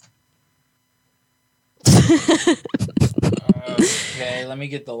 Okay, let me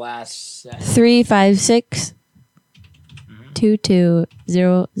get the last set. 356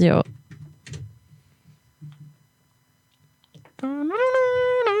 2200.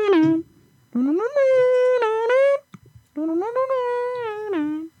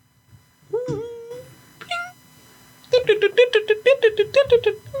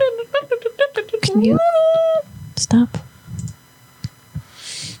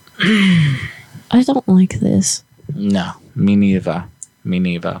 I don't like this. No, me neither. Me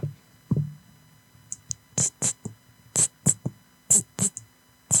neither.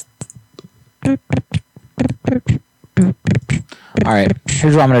 All right,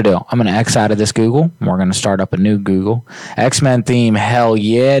 here's what I'm going to do. I'm going to X out of this Google. And we're going to start up a new Google. X-Men theme, hell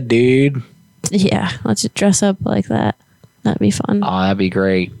yeah, dude. Yeah, let's dress up like that. That'd be fun. Oh, that'd be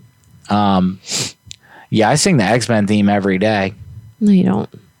great. Yeah, I sing the X-Men theme every day. No, you don't.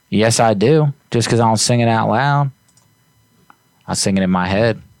 Yes, I do. Just because I don't sing it out loud. I sing it in my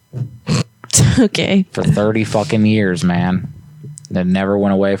head. Okay. For 30 fucking years, man. That never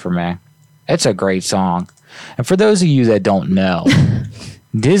went away from me. It's a great song. And for those of you that don't know,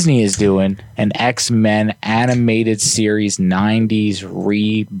 Disney is doing an X-Men animated series 90s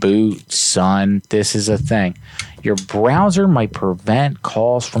reboot, son. This is a thing. Your browser might prevent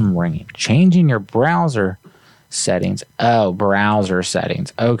calls from ringing. Changing your browser settings. Oh, browser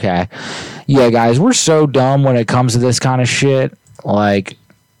settings. Okay. Yeah, guys, we're so dumb when it comes to this kind of shit. Like,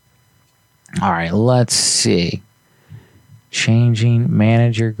 all right, let's see.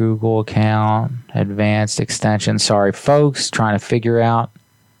 Manage your Google account, advanced extension. Sorry, folks, trying to figure out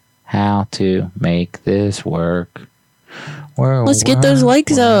how to make this work. Let's get those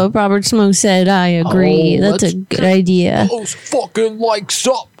likes up. Robert Smoke said, I agree. That's a good idea. Those fucking likes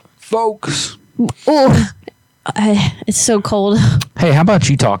up, folks. Oh, it's so cold. Hey, how about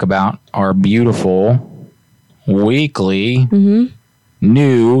you talk about our beautiful weekly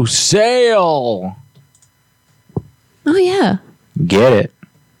new sale? Oh, yeah. Get it.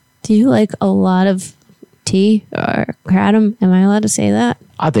 Do you like a lot of tea or kratom? Am I allowed to say that?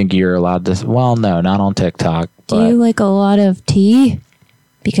 I think you're allowed to. Well, no, not on TikTok. Do you like a lot of tea?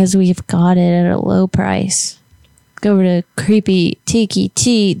 Because we've got it at a low price. Go over to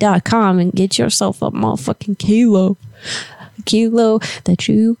creepytikitea.com and get yourself a motherfucking kilo. A kilo that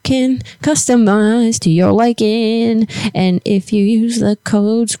you can customize to your liking. And if you use the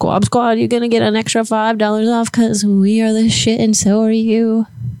code Squab Squad, you're going to get an extra $5 off because we are the shit and so are you.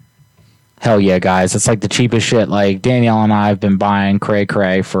 Hell yeah, guys. It's like the cheapest shit. Like, Danielle and I have been buying Cray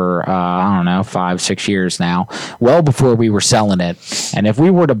Cray for, I don't know, 5-6 years now. Well before we were selling it. And if we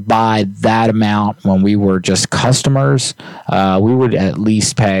were to buy that amount when we were just customers, we would at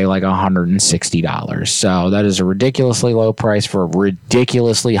least pay like $160. So that is a ridiculously low price for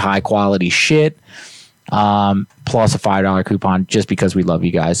ridiculously high quality shit. Plus a $5 coupon just because we love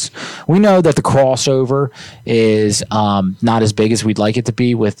you guys. We know that the crossover is not as big as we'd like it to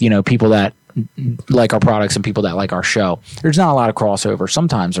be with, people that like our products and people that like our show. There's not a lot of crossover.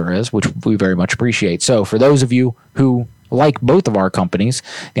 Sometimes there is, which we very much appreciate. So for those of you who like both of our companies,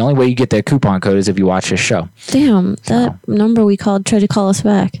 the only way you get the coupon code is if you watch this show. Damn, that number we called tried to call us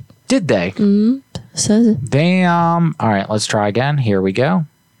back. Did they? Says it. Damn. All right, let's try again. Here we go.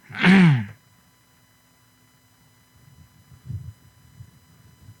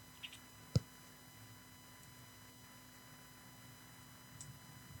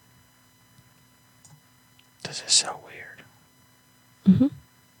 This is so weird.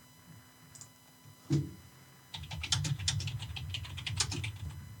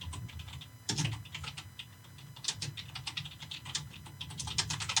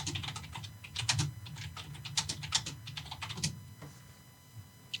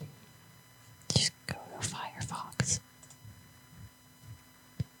 Just go to Firefox.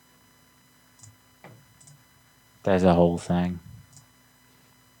 That's a whole thing.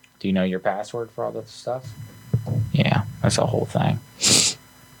 Do you know your password for all this stuff? Yeah, that's a whole thing.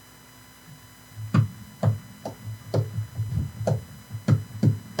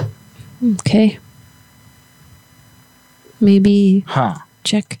 Okay. Maybe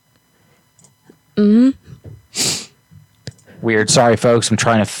check. Weird. Sorry, folks. I'm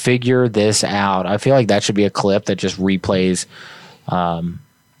trying to figure this out. I feel like that should be a clip that just replays all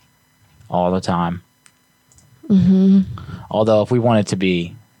the time. Although, if we want it to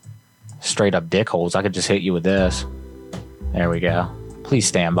be straight up dick holes, I could just hit you with this. There we go. Please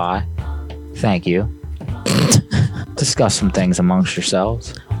stand by. Thank you. Discuss some things amongst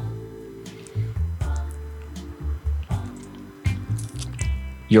yourselves.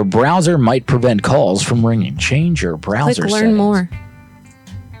 Your browser might prevent calls from ringing. Change your browser Click learn settings. more.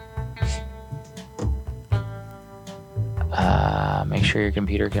 Make sure your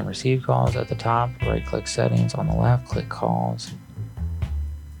computer can receive calls at the top. Right-click settings on the left. Click calls.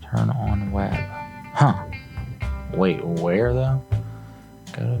 Turn on web. Wait, where though?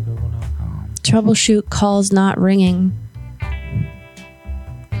 Go to google.com. Troubleshoot calls not ringing.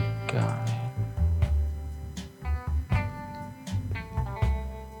 Got it.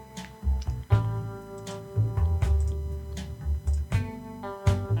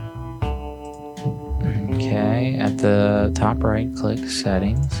 the top right, click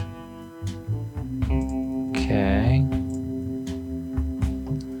settings. Okay.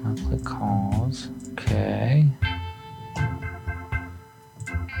 I'll click calls. Okay.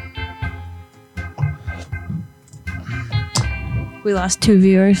 We lost 2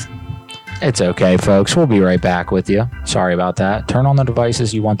 viewers. It's okay, folks. We'll be right back with you. Sorry about that. Turn on the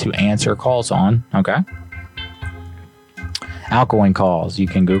devices you want to answer calls on. Okay. Outgoing calls. You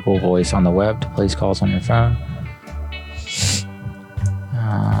can Google Voice on the web to place calls on your phone.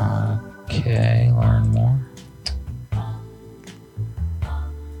 Okay. Learn more.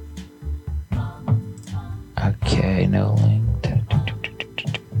 Okay. No link.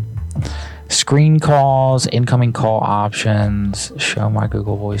 Screen calls, incoming call options, show my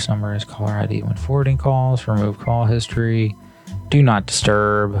Google Voice numbers, caller ID when forwarding calls, remove call history, do not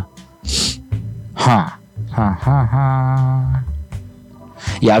disturb. Yeah,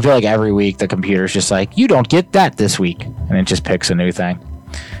 I feel like every week the computer's just like, you don't get that this week. And it just picks a new thing.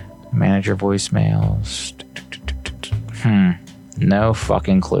 Manage your voicemails. No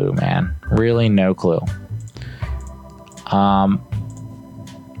fucking clue, man. Really no clue.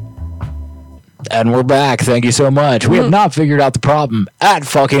 And we're back. Thank you so much. We have not figured out the problem at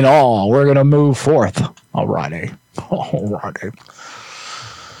fucking all. We're going to move forth. Alrighty.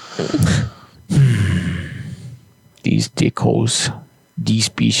 These dickholes. These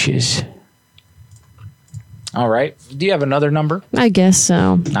bitches. All right. Do you have another number? I guess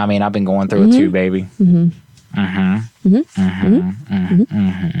so. I mean, I've been going through it too, baby.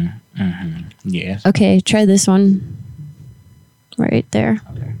 Yes. Okay, try this one. Right there.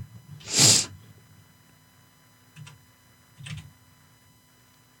 Okay.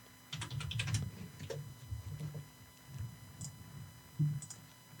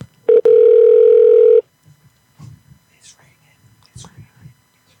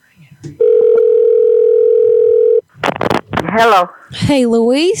 Hello. Hey,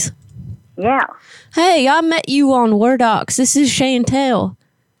 Louise. Yeah. Hey, I met you on Wordox. This is Chantel.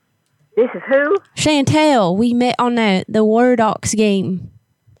 This is who? Chantel. We met on the Wordox game.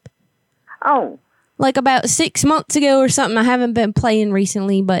 Oh. Like about 6 months ago or something. I haven't been playing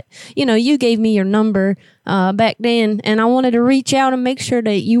recently, but, you gave me your number back then, and I wanted to reach out and make sure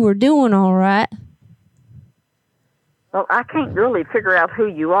that you were doing all right. Well, I can't really figure out who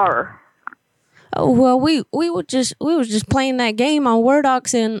you are. Oh, well, we were just playing that game on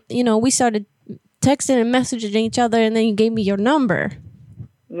Wordox, and we started texting and messaging each other, and then you gave me your number.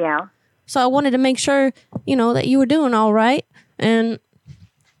 Yeah. So I wanted to make sure that you were doing all right, and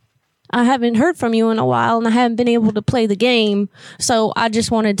I haven't heard from you in a while, and I haven't been able to play the game. So I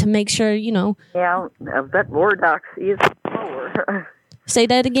just wanted to make sure. Yeah, that Wordox is slower. Say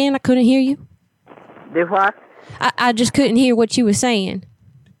that again. I couldn't hear you. Do what? I just couldn't hear what you were saying.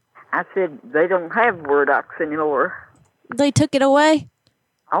 I said they don't have Wordox anymore. They took it away?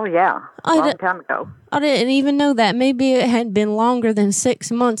 Oh, yeah. A long time ago. I didn't even know that. Maybe it had been longer than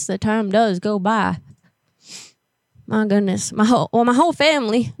 6 months. The time does go by. My goodness. My whole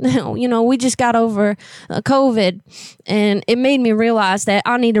family, we just got over COVID, and it made me realize that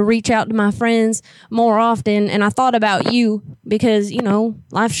I need to reach out to my friends more often, and I thought about you because,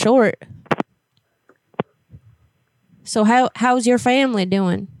 life's short. So how's your family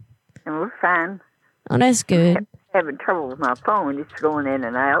doing? And we're fine. Oh, that's good. Having trouble with my phone. It's going in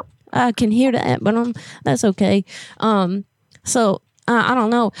and out. I can hear that, but that's okay. So I don't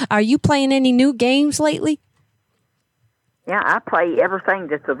know. Are you playing any new games lately? Yeah, I play everything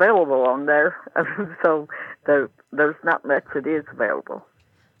that's available on there. So there's not much that is available.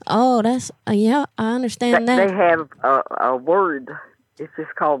 Oh, that's yeah. I understand that. They have a Word. It's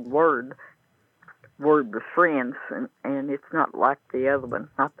just called Word. Word with friends, and it's not like the other one,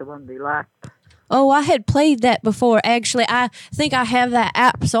 not the one we liked. Oh, I had played that before. Actually, I think I have that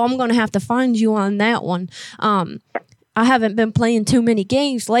app, so I'm going to have to find you on that one. I haven't been playing too many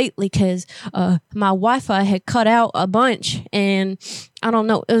games lately because my Wi-Fi had cut out a bunch, and I don't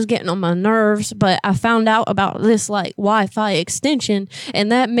know, it was getting on my nerves, but I found out about this Wi-Fi extension,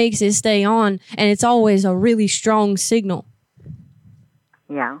 and that makes it stay on, and it's always a really strong signal.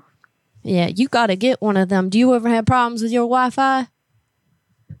 Yeah. Yeah, you got to get one of them. Do you ever have problems with your Wi-Fi?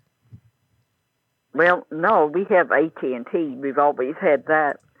 Well, no, we have AT&T. We've always had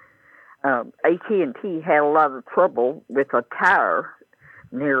that. AT&T had a lot of trouble with a tower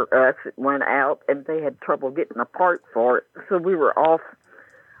near us. It went out, and they had trouble getting a part for it. So we were off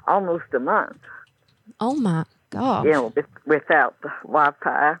almost a month. Oh, my gosh. Without the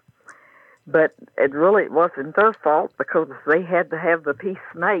Wi-Fi. But it really wasn't their fault because they had to have the piece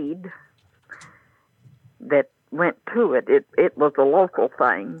made that went to it. It was a local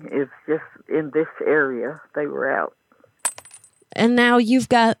thing. It's just in this area they were out. And now you've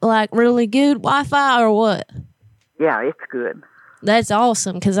got like really good Wi-Fi or what? Yeah, it's good. That's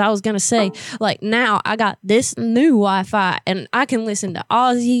awesome, because I was going to say, like, now I got this new Wi-Fi, and I can listen to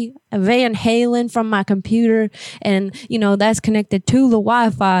Ozzy Van Halen from my computer, and, you know, that's connected to the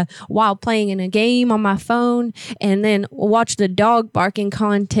Wi-Fi while playing in a game on my phone, and then watch the dog barking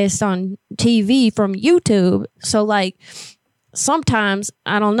contest on TV from YouTube. So, like, sometimes,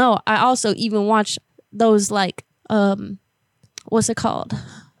 I don't know, I also even watch those, like, what's it called?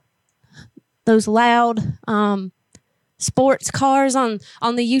 Those loud, sports cars on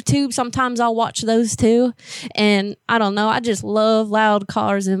the YouTube. Sometimes I'll watch those too. And I don't know, I just love loud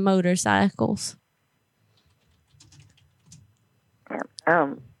cars and motorcycles.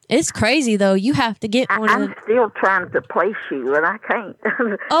 It's crazy though. You have to get one I'm still trying to place you and I can't.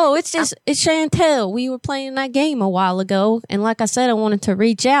 Oh, it's Chantel. We were playing that game a while ago, and like I said, I wanted to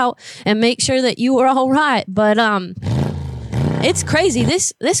reach out and make sure that you were all right. But it's crazy.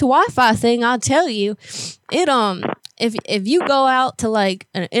 This Wi-Fi thing, I'll tell you, it if you go out to like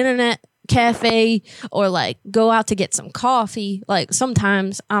an internet cafe or like go out to get some coffee, like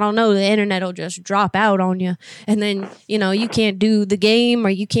sometimes, I don't know, the internet will just drop out on you, and then, you know, you can't do the game or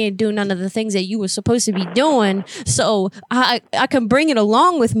you can't do none of the things that you were supposed to be doing. So I can bring it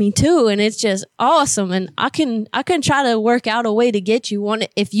along with me too, and it's just awesome. And I can try to work out a way to get you one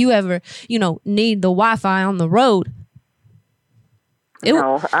if you ever, you know, need the Wi-Fi on the road.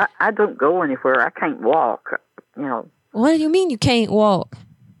 No, I don't go anywhere. I can't walk, you know. What do you mean you can't walk?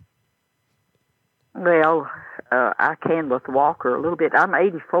 Well, I can with a walker a little bit. I'm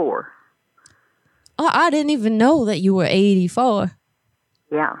 84. Oh, I didn't even know that you were 84.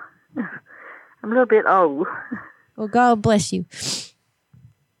 Yeah. I'm a little bit old. Well, God bless you.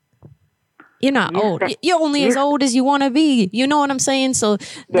 You're not old. You're only as old as you want to be. You know what I'm saying? So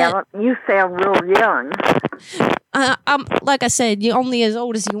yeah, you sound real young. I'm like I said, you're only as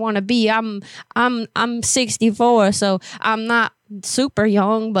old as you want to be. I'm 64, so I'm not super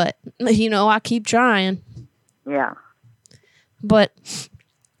young, but you know, I keep trying. Yeah. But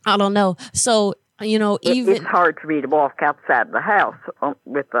I don't know. So, you know, even it's hard for me to walk outside the house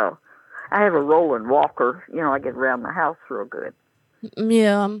with I have a rolling walker. You know, I get around the house real good.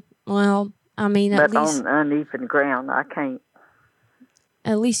 Yeah. Well, I mean, but on uneven ground, I can't.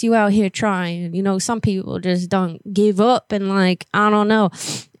 At least you out here trying. You know, some people just don't give up, and like, I don't know.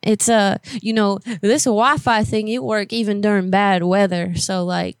 It's you know, this Wi-Fi thing, it work even during bad weather. So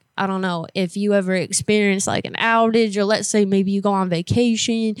like, I don't know, if you ever experience like an outage, or let's say maybe you go on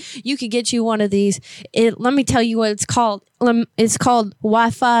vacation, you could get you one of these. Let me tell you what it's called. It's called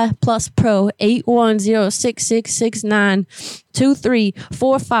Wi-Fi Plus Pro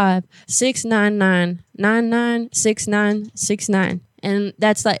 810-6669-2345-699-996969. And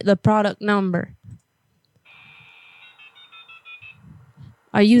that's like the product number.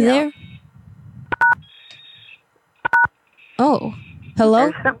 Are you there? Oh,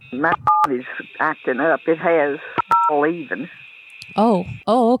 hello? My body's acting up. It has all even. Oh,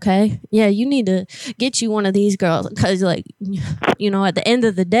 okay. Yeah, you need to get you one of these girls, because, like, you know, at the end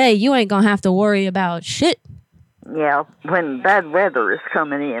of the day, you ain't going to have to worry about shit. Yeah, when bad weather is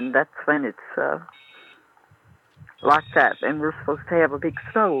coming in, that's when it's like that. And we're supposed to have a big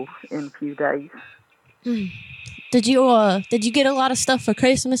snow in a few days. Did you get a lot of stuff for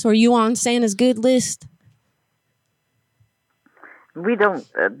Christmas? Were you on Santa's good list? We don't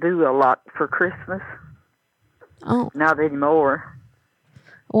do a lot for Christmas. Oh. Not anymore.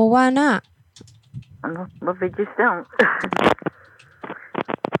 Well, why not? Well, we just don't.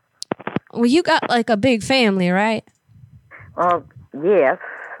 Well, you got like a big family, right? Yes.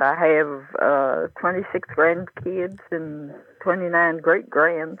 I have 26 grandkids and 29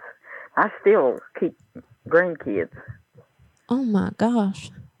 great-grands. I still keep grandkids. Oh, my gosh.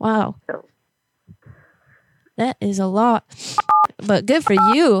 Wow. That is a lot. But good for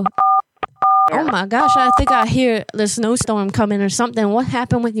you. Yeah. Oh, my gosh. I think I hear the snowstorm coming or something. What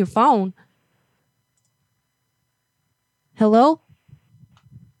happened with your phone? Hello?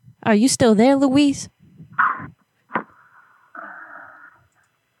 Are you still there, Louise?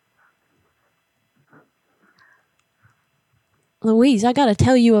 Louise, I gotta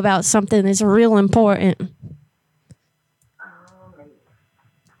tell you about something that's real important.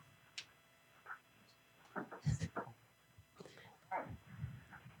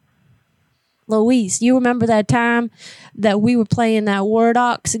 Louise, you remember that time that we were playing that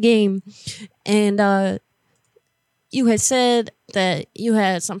Wordox game, and you had said that you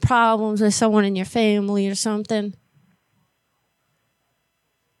had some problems with someone in your family or something?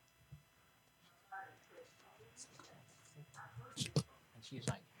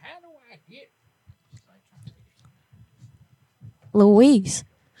 Louise,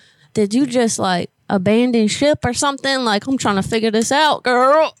 did you just like abandon ship or something? Like, I'm trying to figure this out,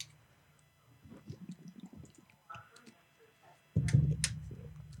 girl.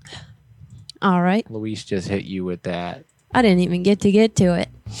 All right. Luis just hit you with that I didn't even get to it.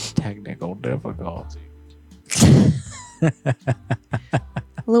 technical difficulty.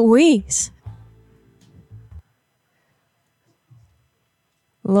 Louise.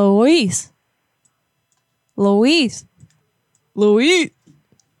 Louise. Louise. Louise.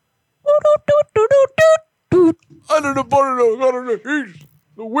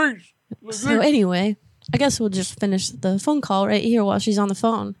 So anyway, I guess we'll just finish the phone call right here while she's on the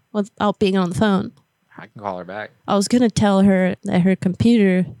phone without being on the phone. I can call her back. I was going to tell her that her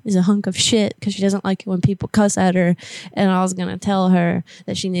computer is a hunk of shit because she doesn't like it when people cuss at her. And I was going to tell her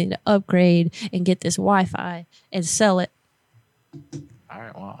that she needed to upgrade and get this Wi-Fi and sell it. All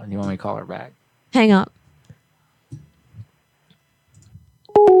right, well, you want me to call her back? Hang up.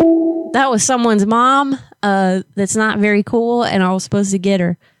 That was someone's mom that's not very cool, and I was supposed to get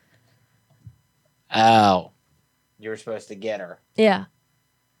her. Oh. You were supposed to get her. Yeah.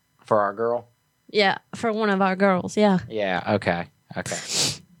 For our girl? Yeah, for one of our girls, yeah. Yeah, okay.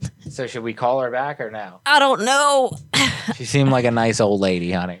 So should we call her back or no? I don't know. She seemed like a nice old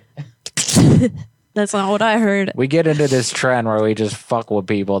lady, honey. That's not what I heard. We get into this trend where we just fuck with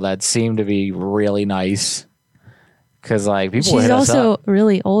people that seem to be really nice. Because, like, people She's hit us also up.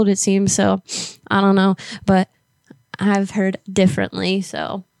 really old, it seems, so I don't know. But I've heard differently,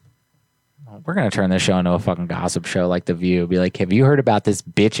 so. We're going to turn this show into a fucking gossip show like The View. Be like, have you heard about this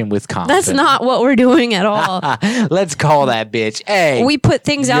bitch in Wisconsin? That's not what we're doing at all. Let's call that bitch. Hey, We put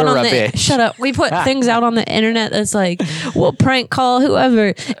things out you're on a the bitch. shut up. We put things out on the internet that's like, we'll prank call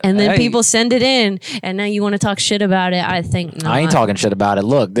whoever, and then Hey. people send it in, and now you want to talk shit about it. I think not. I ain't talking shit about it.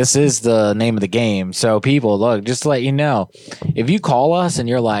 Look, this is the name of the game. So, people, look, just to let you know, if you call us and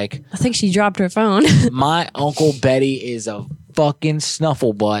you're like, I think she dropped her phone. my Uncle Betty is a fucking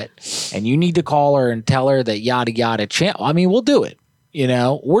snuffle butt, and you need to call her and tell her that yada yada. I mean, we'll do it. You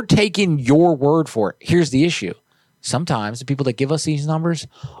know, we're taking your word for it. Here's the issue. Sometimes the people that give us these numbers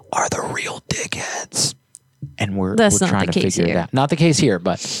are the real dickheads. And we're That's not trying the to case figure it here. out. Not the case here,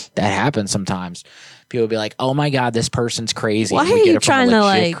 but that happens sometimes. People be like, "Oh my god, this person's crazy." Why And we are get you it from a trying to,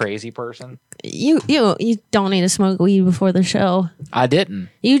 legit like- crazy person? You don't need to smoke weed before the show. I didn't.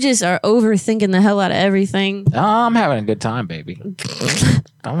 You just are overthinking the hell out of everything. No, I'm having a good time, baby.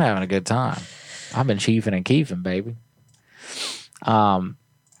 I'm having a good time. I've been chiefing and keefing, baby.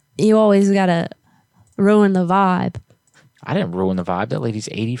 You always gotta ruin the vibe. I didn't ruin the vibe. That lady's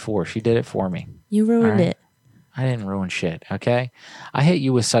 84. She did it for me. You ruined All right. it. I didn't ruin shit. Okay, I hit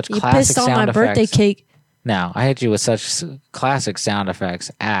you with such You classic pissed on sound my effects. birthday cake. No, I hit you with such classic sound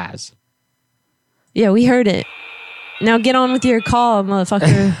effects as. Yeah, we heard it. Now get on with your call,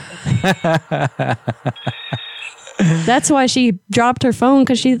 motherfucker. That's why she dropped her phone,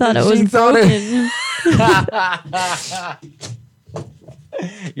 because she thought it was broken.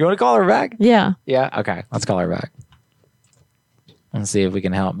 You want to call her back? Yeah. Yeah. Okay. Let's call her back. Let's see if we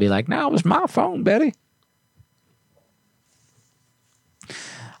can help. Be like, no, it was my phone, Betty.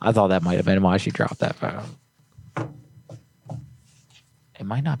 I thought that might have been why she dropped that phone. It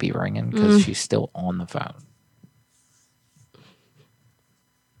might not be ringing because she's still on the phone.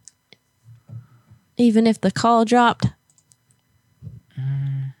 Even if the call dropped.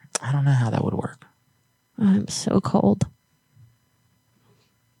 I don't know how that would work. I'm so cold.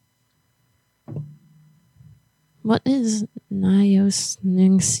 What is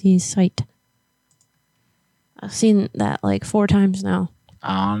Nyosningsi site? I've seen that like 4 times now.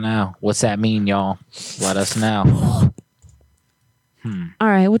 I don't know. What's that mean, y'all? Let us know. All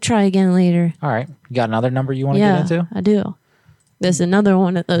right, we'll try again later. All right. You got another number you want to Yeah, get into? I do. There's another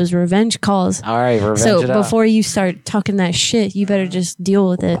one of those revenge calls. All right. Revenge So it up. before you start talking that shit, you better just deal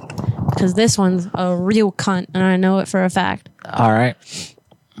with it. Because this one's a real cunt, and I know it for a fact. All right.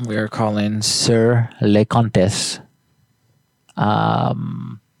 We are calling Sir Le Comtesse. Last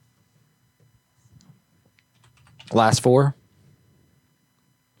 4.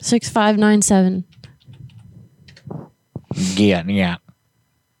 6597. Yeah.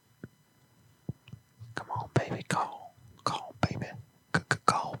 Come on, baby. Call. Call, baby.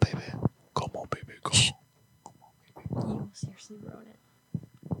 Call, baby. Come on, baby. Call. You seriously wrote it.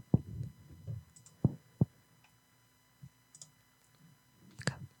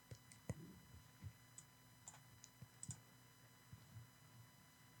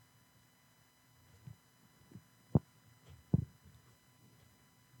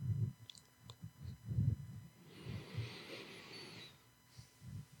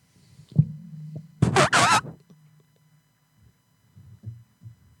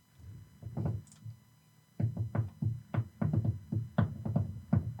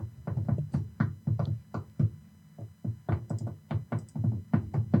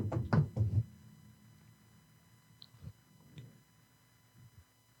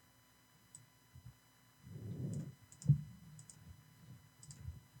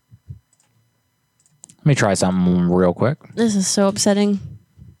 Let me try something real quick. This is so upsetting.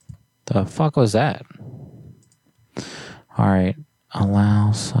 The fuck was that? All right.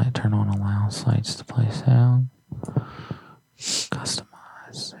 Allow site. Turn on allow sites to play sound. Customize.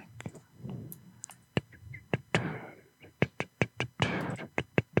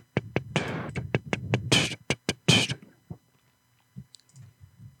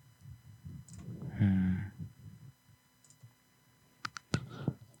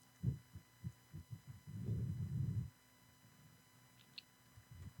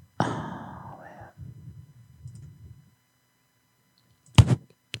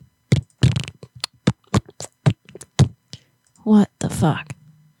 What the fuck?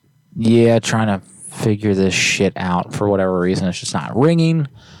 Yeah, trying to figure this shit out for whatever reason. It's just not ringing.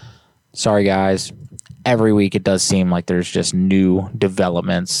 Sorry, guys. Every week it does seem like there's just new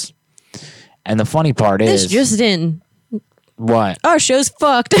developments. And the funny part is... This just in. What? Our show's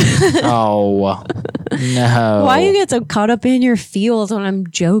fucked. Oh, no. Why you get so caught up in your feels when I'm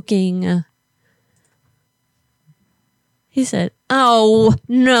joking? He said, oh,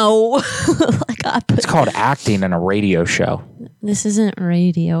 no. It's called acting in a radio show. This isn't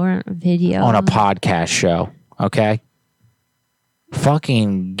radio or video. On a podcast show, okay?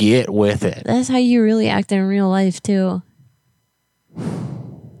 Fucking get with it. That's how you really act in real life, too.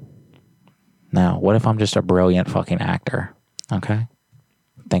 Now, what if I'm just a brilliant fucking actor? Okay?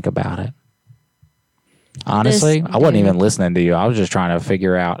 Think about it. Honestly, I wasn't even listening to you. I was just trying to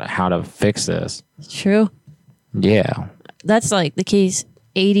figure out how to fix this. True. Yeah. That's like the case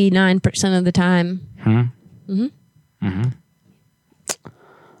 89% of the time.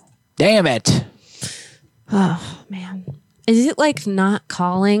 Damn it. Oh, man. Is it like not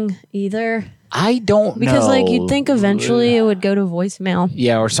calling either? I don't know. Because like you'd think eventually it would go to voicemail.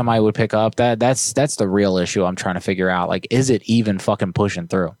 Yeah, or somebody would pick up. That's the real issue I'm trying to figure out. Like, is it even fucking pushing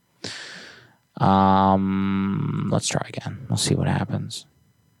through? Let's try again. We'll see what happens.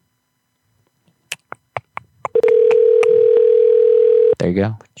 There you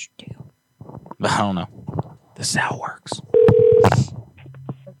go. I don't know. This is how it works.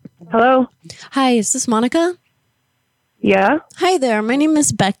 Hello. Hi, is this Monica? Yeah. Hi there. My name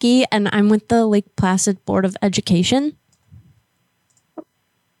is Becky, and I'm with the Lake Placid Board of Education.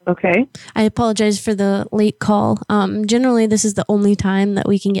 Okay. I apologize for the late call. Generally, this is the only time that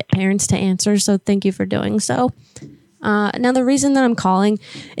we can get parents to answer, so thank you for doing so. Now, the reason that I'm calling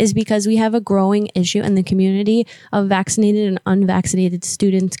is because we have a growing issue in the community of vaccinated and unvaccinated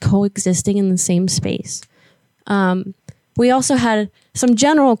students coexisting in the same space. We also had some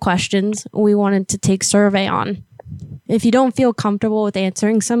general questions we wanted to take survey on. If you don't feel comfortable with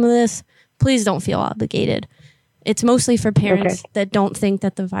answering some of this, please don't feel obligated. It's mostly for parents that don't think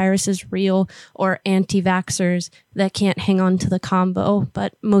that the virus is real or anti-vaxxers that can't hang on to the combo,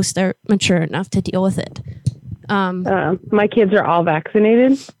 but most are mature enough to deal with it. My kids are all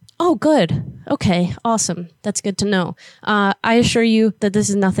vaccinated. Oh, good. Okay, awesome. That's good to know. I assure you that this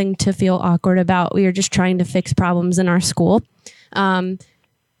is nothing to feel awkward about. We are just trying to fix problems in our school.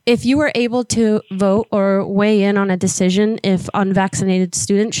 If you were able to vote or weigh in on a decision if unvaccinated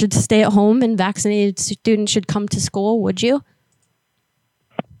students should stay at home and vaccinated students should come to school, would you?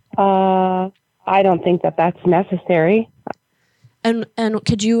 I don't think that that's necessary. And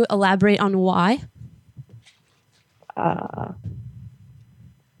could you elaborate on why?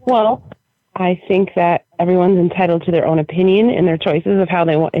 Well, I think that everyone's entitled to their own opinion and their choices of how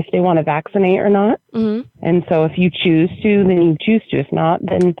they want, if they want to vaccinate or not. Mm-hmm. And so if you choose to, then you choose to. If not,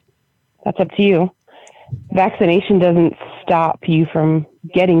 then that's up to you. Vaccination doesn't stop you from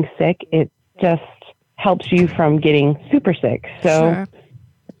getting sick. It just helps you from getting super sick. So Sure.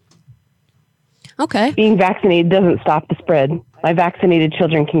 Okay. being vaccinated doesn't stop the spread. My vaccinated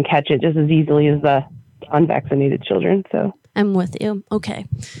children can catch it just as easily as the unvaccinated children. So I'm with you. Okay.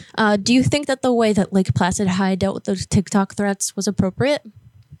 Do you think that the way that Lake Placid High dealt with those TikTok threats was appropriate?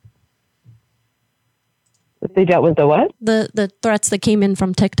 They dealt with the what? The threats that came in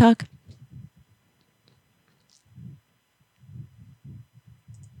from TikTok?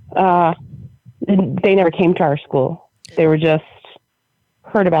 They never came to our school. They were just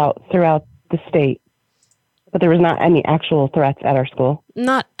heard about throughout the state. But there was not any actual threats at our school.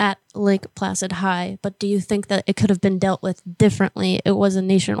 Not at Lake Placid High, but do you think that it could have been dealt with differently? It was a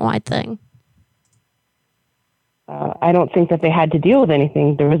nationwide thing. I don't think that they had to deal with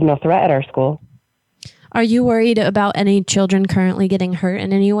anything. There was no threat at our school. Are you worried about any children currently getting hurt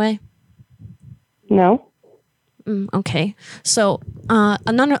in any way? No. Okay. So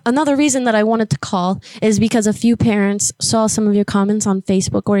another reason that I wanted to call is because a few parents saw some of your comments on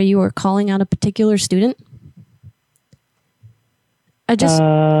Facebook where you were calling out a particular student.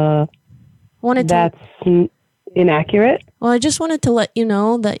 That's inaccurate. Well, I just wanted to let you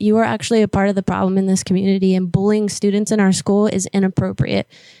know that you are actually a part of the problem in this community, and bullying students in our school is inappropriate.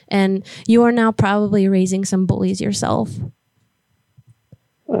 And you are now probably raising some bullies yourself.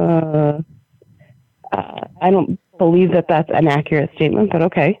 I don't believe that that's an accurate statement, but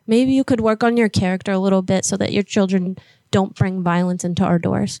okay. Maybe you could work on your character a little bit so that your children don't bring violence into our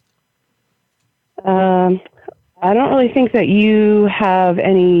doors. I don't really think that you have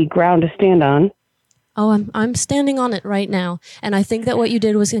any ground to stand on. Oh, I'm standing on it right now, and I think that what you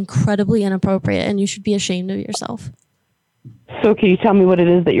did was incredibly inappropriate, and you should be ashamed of yourself. So can you tell me what it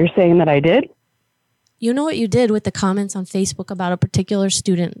is that you're saying that I did? You know what you did with the comments on Facebook about a particular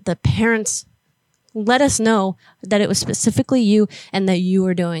student. The parents let us know that it was specifically you and that you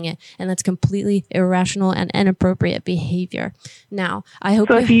were doing it, and that's completely irrational and inappropriate behavior. Now, I hope.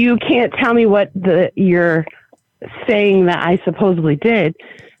 So if you can't tell me what you're saying that I supposedly did,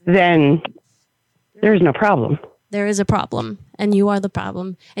 then there's no problem. There is a problem, and you are the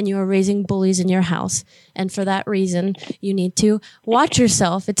problem, and you are raising bullies in your house. And for that reason, you need to watch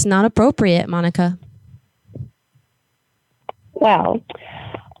yourself. It's not appropriate, Monica. Well,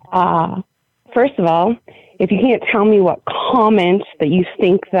 first of all, if you can't tell me what comment that you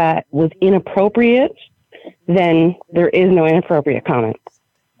think that was inappropriate, then there is no inappropriate comment.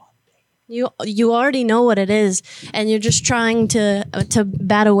 You already know what it is, and you're just trying to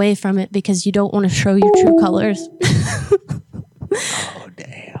bat away from it because you don't want to show your true colors. Oh,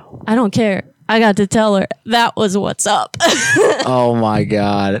 damn. I don't care. I got to tell her that was what's up. Oh my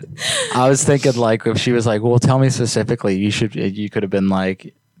God. I was thinking like if she was like, well, tell me specifically, you could have been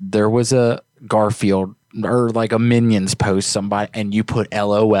like, there was a Garfield or like a Minions post somebody and you put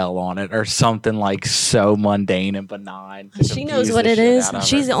LOL on it or something like so mundane and benign. She knows what it is.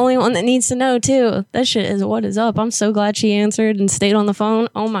 She's the only one that needs to know too. That shit is what is up. I'm so glad she answered and stayed on the phone.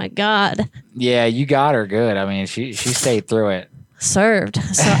 Oh my God. Yeah, you got her good. I mean, she stayed through it. Served.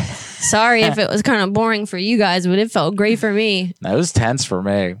 Sorry if it was kind of boring for you guys, but it felt great for me. That was tense for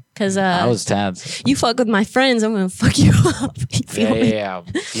me. Because I was tense. You fuck with my friends, I'm going to fuck you up. You feel me? Yeah.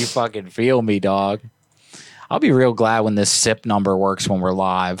 You fucking feel me, dog. I'll be real glad when this SIP number works when we're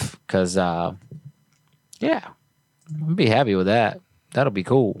live. Because, yeah. I'll be happy with that. That'll be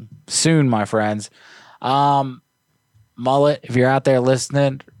cool. Soon, my friends. Mullet, if you're out there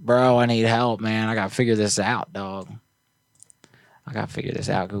listening, bro, I need help, man. I got to figure this out, dog. I got to figure this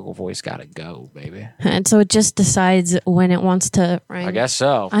out. Google Voice got to go, baby. And so it just decides when it wants to ring. I guess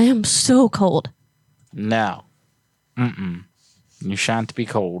so. I am so cold. No. Mm-mm. You shan't to be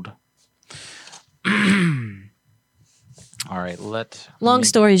cold. All right, Long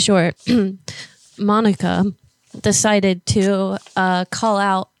story short, Monica decided to call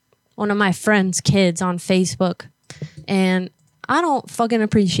out one of my friend's kids on Facebook. And I don't fucking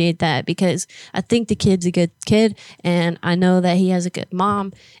appreciate that because I think the kid's a good kid and I know that he has a good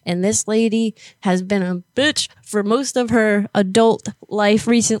mom. And this lady has been a bitch for most of her adult life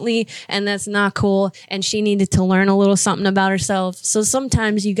recently, and that's not cool. And she needed to learn a little something about herself. So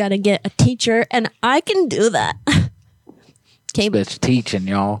sometimes you got to get a teacher, and I can do that. Okay, bitch teaching,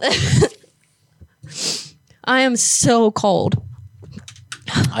 y'all. I am so cold.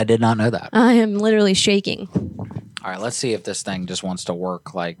 I did not know that. I am literally shaking. All right, let's see if this thing just wants to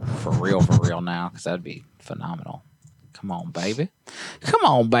work like for real now, because that'd be phenomenal. Come on, baby. Come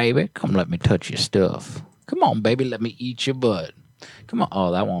on, baby. Come let me touch your stuff. Come on, baby. Let me eat your butt. Come on.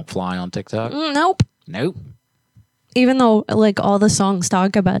 Oh, that won't fly on TikTok? Nope. Nope. Even though, like, all the songs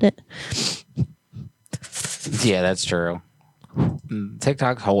talk about it. Yeah, that's true.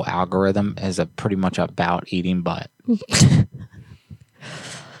 TikTok's whole algorithm is pretty much about eating butt.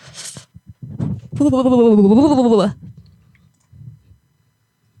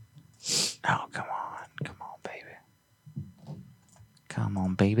 Oh, come on, baby. Come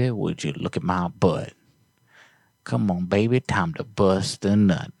on, baby. Would you look at my butt? Come on, baby. Time to bust a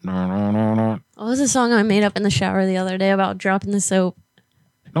nut. What was the song I made up in the shower the other day about dropping the soap?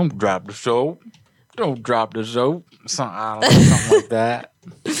 Don't drop the soap. Don't drop the soap. Something like that.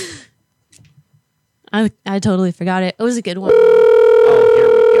 I totally forgot it. It was a good one. Oh, here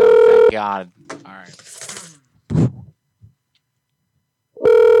we go. Thank God. All right.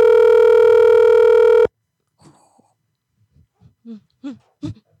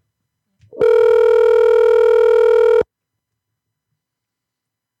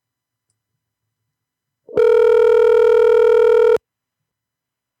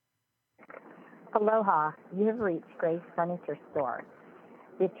 Aloha, you have reached Grace Furniture Store.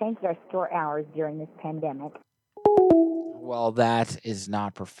 We've changed our store hours during this pandemic. Well, that is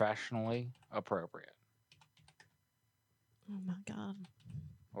not professionally appropriate. Oh my God.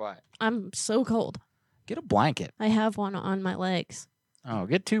 What? I'm so cold. Get a blanket. I have one on my legs. Oh,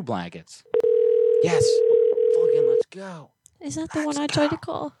 get 2 blankets. Yes. Fucking let's go. Is that the one I tried to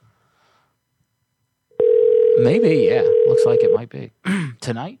call? Maybe, yeah. Looks like it might be.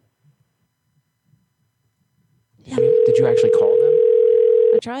 Tonight? Yeah. Did you actually call them?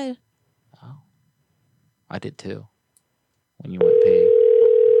 I tried. I did too. When you went pee.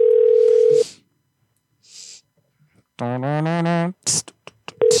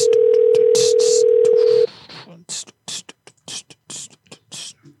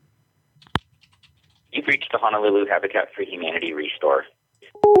 You've reached the Honolulu Habitat for Humanity Restore.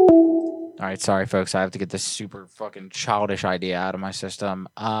 All right, sorry, folks. I have to get this super fucking childish idea out of my system.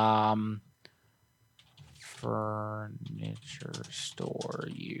 Furniture store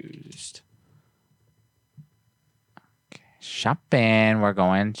used. Okay, shopping. We're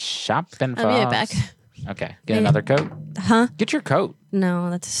going shopping, folks. I'll be right back. Okay, get another coat. Huh? Get your coat. No,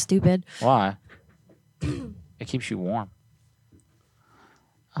 that's stupid. Why? It keeps you warm.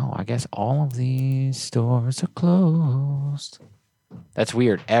 Oh, I guess all of these stores are closed. That's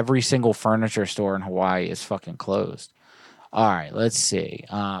weird. Every single furniture store in Hawaii is fucking closed. All right, let's see.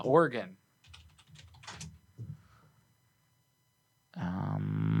 Oregon.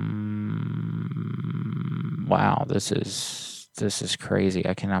 Wow, this is crazy.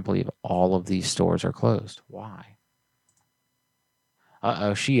 I cannot believe all of these stores are closed. Why?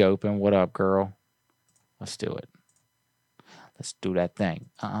 Uh-oh, she open. What up, girl? Let's do it. Let's do that thing.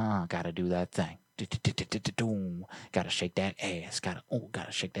 Gotta do that thing. Gotta shake that ass. Gotta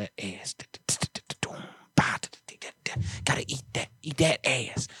shake that ass. Gotta eat that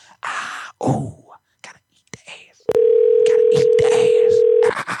ass. Gotta eat the ass. Gotta eat the ass.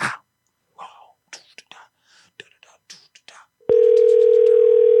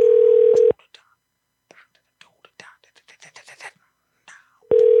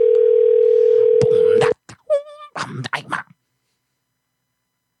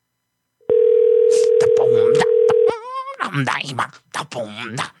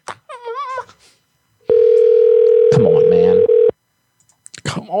 Come on, man.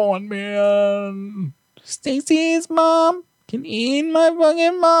 Come on, man. Stacy's mom can eat my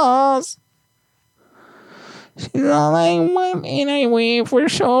fucking balls. She's all like, why ain't I waiting for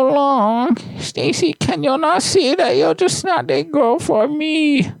so long? Stacy, can you not see that you're just not the girl for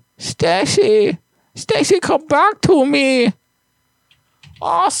me? Stacy, come back to me.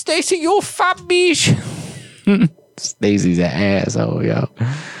 Oh, Stacy, you fat bitch. Stacy's an asshole, yo.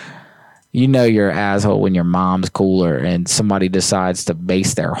 You know you're an asshole when your mom's cooler and somebody decides to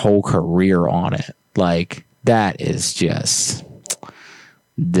base their whole career on it. Like, that is just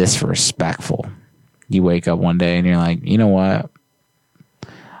disrespectful. You wake up one day and you're like, you know what?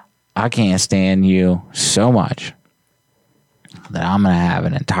 I can't stand you so much that I'm going to have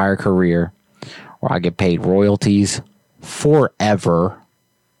an entire career where I get paid royalties forever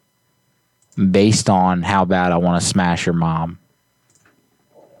based on how bad I want to smash your mom.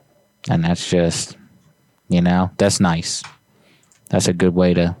 And that's just, that's nice. That's a good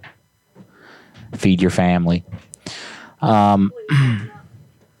way to feed your family.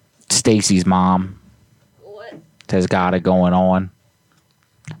 Stacy's mom has got it going on.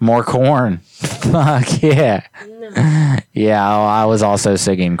 More corn. Fuck yeah. No. Yeah, I was also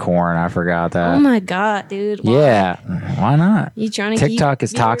singing corn. I forgot that. Oh my God, dude. Why? Yeah, why not? You trying to TikTok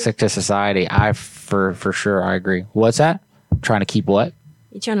is toxic to society. For sure, I agree. What's that? Trying to keep what?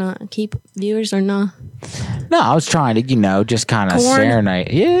 You trying to keep viewers or not? No, I was trying to, just kind of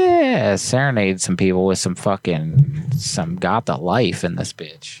serenade. Yeah, serenade some people with some got the life in this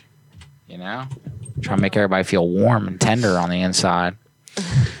bitch. Try to make everybody feel warm and tender on the inside.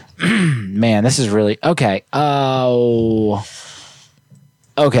 Man, this is really okay. Oh,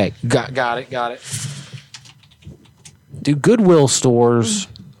 okay. Got it. Do Goodwill stores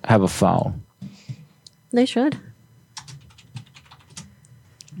have a phone? They should.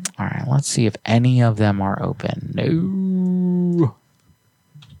 All right, let's see if any of them are open. No.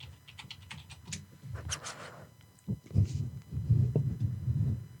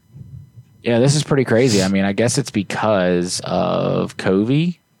 Yeah, this is pretty crazy. I mean, I guess it's because of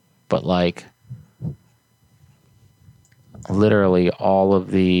COVID, but literally all of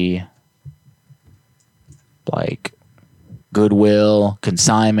the Goodwill,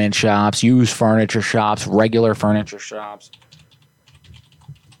 consignment shops, used furniture shops, regular furniture shops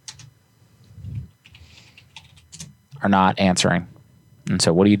are not answering. And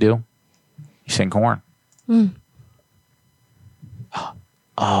so what do? You sing corn.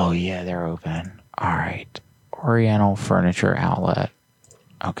 Oh, yeah, they're open. All right. Oriental Furniture Outlet.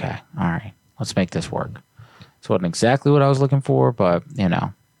 Okay. All right. Let's make this work. This wasn't exactly what I was looking for, but,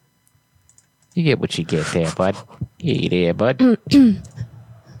 You get what you get there, bud. Yeah, there, bud.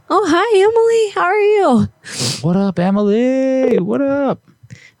 Oh, hi, Emily. How are you? What up, Emily? What up?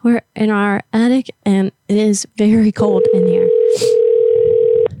 We're in our attic, and it is very cold in here.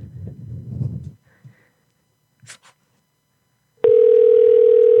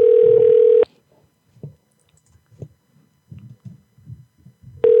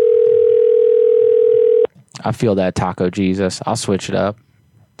 I feel that Taco Jesus. I'll switch it up.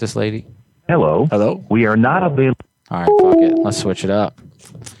 This lady. Hello. Hello. We are not available. All right, fuck it. Let's switch it up.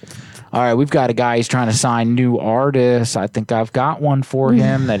 All right, we've got a guy who's trying to sign new artists. I think I've got one for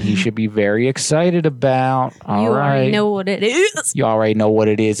him that he should be very excited about. All You right. already know what it is. You already know what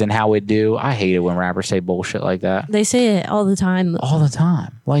it is and how it do. I hate it when rappers say bullshit like that. They say it all the time. All the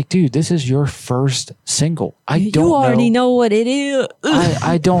time. Like, dude, this is your first single. I don't You already know what it is.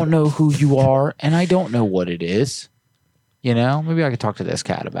 I don't know who you are, and I don't know what it is. You know? Maybe I could talk to this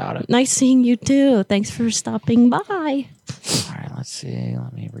cat about it. Nice seeing you too. Thanks for stopping by. All right, let's see.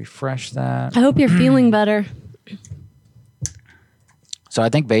 Let me refresh that. I hope you're feeling better. So I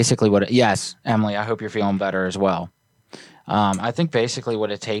think basically yes, Emily, I hope you're feeling better as well. I think basically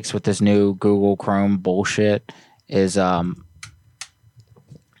what it takes with this new Google Chrome bullshit is I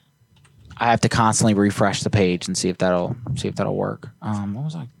have to constantly refresh the page and see if that'll work. What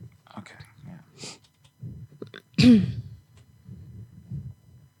was I? Okay. Yeah.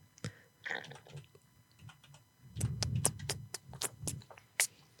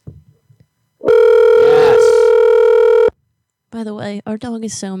 By the way, our dog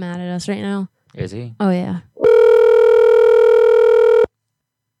is so mad at us right now. Is he? Oh, yeah.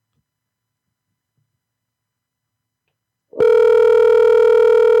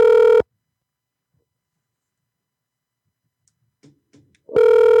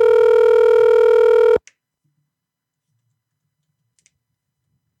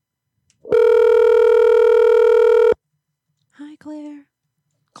 Hi, Claire.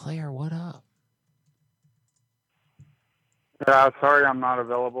 Claire, what up? Yeah, sorry I'm not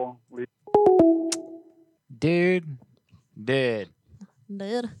available. Dude.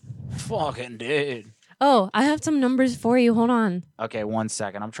 Fucking dude. Oh, I have some numbers for you. Hold on. Okay, 1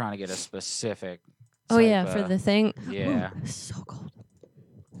 second. I'm trying to get a specific. Oh, yeah, for the thing. Yeah. Ooh, so cold.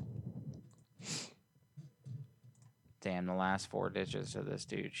 Damn, the last 4 digits of this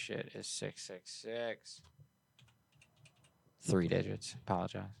dude's shit is 666. 3 digits.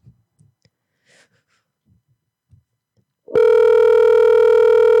 Apologize.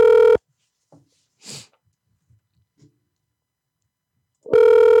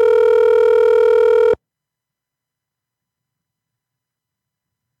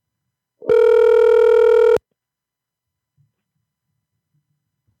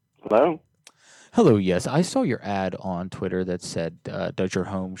 Hello? Hello, yes. I saw your ad on Twitter that said, does your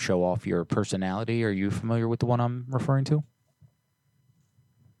home show off your personality? Are you familiar with the one I'm referring to?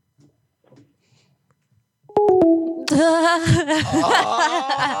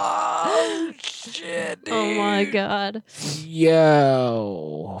 Oh, shit, dude. Oh, my God.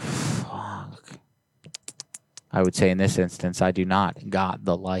 Yo. Fuck. I would say in this instance, I do not got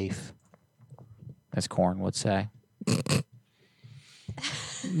the life, as Korn would say.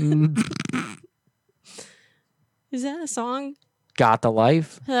 Is that a song? Got the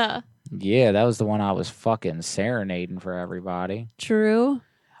life? Yeah. Yeah, that was the one I was fucking serenading for everybody. True.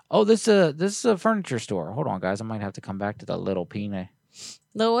 Oh, this is a furniture store. Hold on, guys. I might have to come back to the little peony.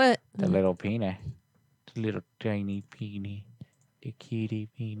 The what? The little peony. The little tiny peony. The kitty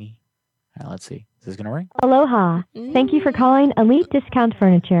peony. All right, let's see. Is this going to ring? Aloha. Thank you for calling Elite Discount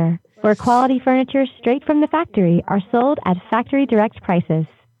Furniture, where quality furniture straight from the factory are sold at factory direct prices.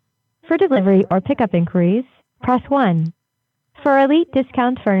 For delivery or pickup inquiries, press 1. For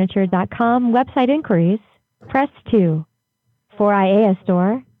EliteDiscountFurniture.com website inquiries, press 2. For IAA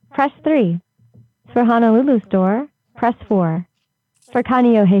store, press 3. For Honolulu store, press 4. For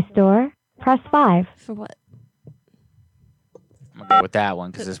Kaneohe store, press 5. For what? I'm going to go with that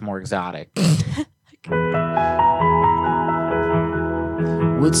one because it's more exotic.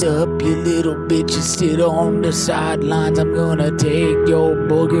 What's up, you little bitches? Sit on the sidelines. I'm gonna take your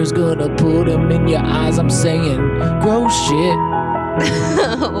boogers, gonna put them in your eyes. I'm saying gross shit.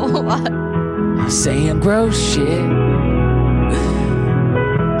 What? I'm saying gross shit.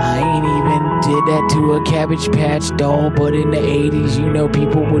 I ain't even did that to a Cabbage Patch doll, but in the 80s, you know,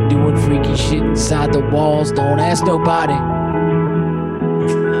 people were doing freaky shit inside the walls. Don't ask nobody.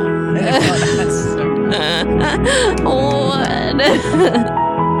 What?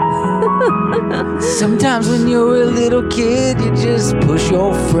 Sometimes when you're a little kid, you just push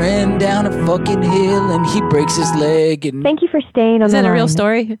your friend down a fucking hill and he breaks his leg. And Thank you for staying on Is the that line. a real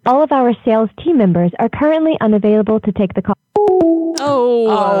story? All of our sales team members are currently unavailable to take the call.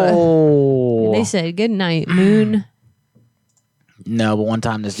 Oh. They said good night, Moon. No, but one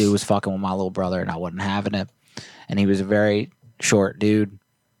time this dude was fucking with my little brother and I wasn't having it. And he was a very short dude.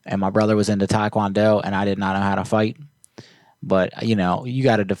 And my brother was into Taekwondo and I did not know how to fight. But, you know, you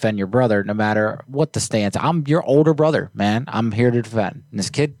got to defend your brother no matter what the stance. I'm your older brother, man. I'm here to defend. And this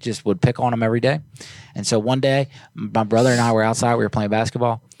kid just would pick on him every day. And so one day, my brother and I were outside. We were playing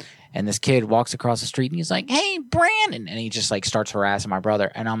basketball. And this kid walks across the street and he's like, hey, Brandon. And he just like starts harassing my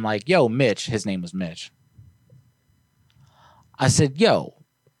brother. And I'm like, yo, Mitch. His name was Mitch. I said, yo,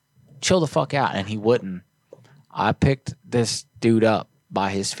 chill the fuck out. And he wouldn't. I picked this dude up by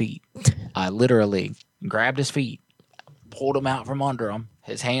his feet. I literally grabbed his feet, pulled him out from under him.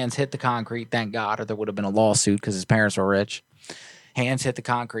 His hands hit the concrete, thank God, or there would have been a lawsuit because his parents were rich. Hands hit the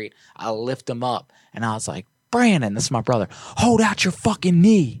concrete. I lift him up, and I was like, Brandon, this is my brother, hold out your fucking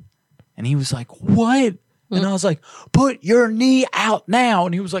knee. And he was like, what? And I was like, put your knee out now.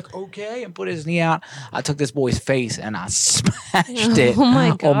 And he was like, okay, and put his knee out. I took this boy's face, and I smashed it Oh my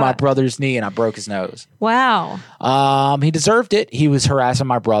God. on my brother's knee, and I broke his nose. Wow. He deserved it. He was harassing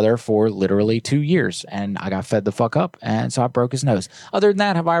my brother for literally 2 years, and I got fed the fuck up, and so I broke his nose. Other than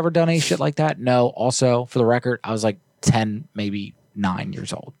that, have I ever done any shit like that? No. Also, for the record, I was like 10, maybe 9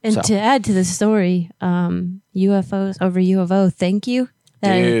 years old. And So, to add to the story, UFOs over U of O, thank you.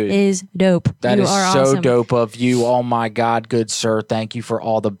 That is Dude. dope. that You is are so awesome. dope of you. Oh my God, good sir. Thank you for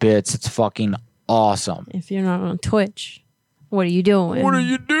all the bits. It's fucking awesome. If you're not on Twitch, what are you doing? What are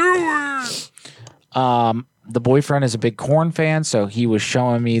you doing? The boyfriend is a big Korn fan, so he was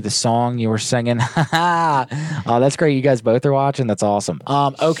showing me the song you were singing. Oh, that's great. You guys both are watching. That's awesome.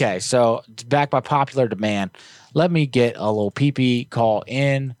 Okay, so back by popular demand. Let me get a little pee-pee call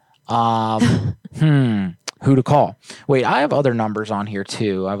in. Who to call? Wait, I have other numbers on here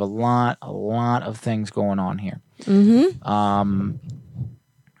too. I have a lot of things going on here. Mm-hmm.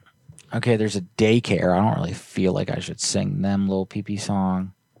 Okay, there's a daycare. I don't really feel like I should sing them little pee-pee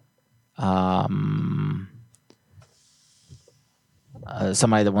song.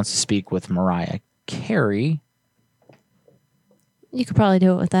 Somebody that wants to speak with Mariah Carey. You could probably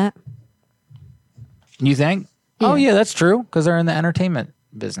do it with that. You think? Yeah. Oh, yeah, that's true, because they're in the entertainment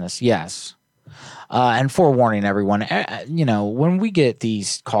business. Yes. And forewarning everyone, you know, when we get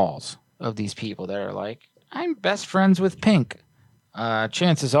these calls of these people that are like, I'm best friends with Pink,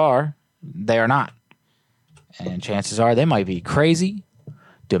 chances are they are not. And chances are they might be crazy,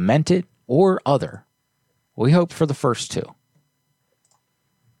 demented, or other. We hope for the first two.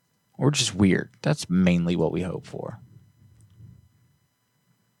 Or just weird. That's mainly what we hope for.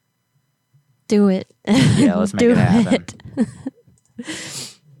 Do it. Yeah, let's make Do it happen.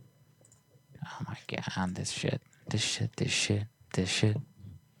 it. Oh my God, this shit.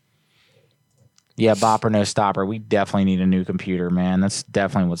 Yeah, bopper, no stopper. We definitely need a new computer, man. That's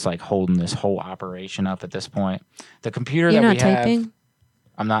definitely what's like holding this whole operation up at this point. The computer You're that not we have. typing?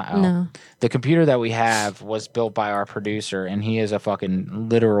 I'm not. Oh. No. The computer that we have was built by our producer, and he is a fucking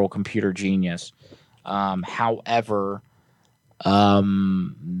literal computer genius. However,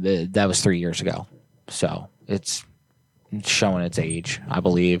 that was 3 years ago, so it's showing its age, I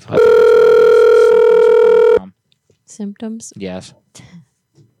believe. I think that's where all these symptoms are coming from. Symptoms? Yes.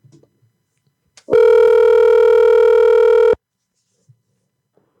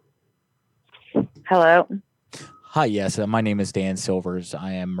 Hello. Hi, yes. My name is Dan Silvers.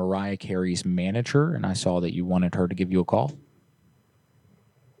 I am Mariah Carey's manager, and I saw that you wanted her to give you a call.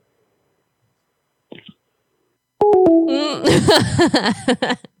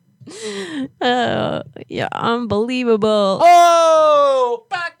 Yeah, unbelievable. Oh,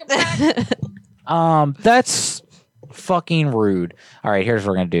 that's fucking rude. All right, here's what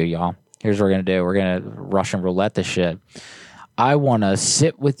we're gonna do, y'all. Here's what we're gonna do. We're gonna Russian roulette this shit. I want to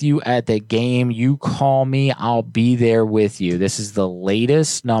sit with you at the game. You call me, I'll be there with you. This is the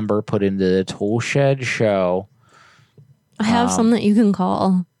latest number put into the Toolshed show. I have some that you can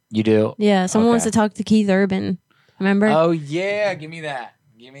call. You do? Yeah, someone wants to talk to Keith Urban. Remember? Oh yeah, give me that.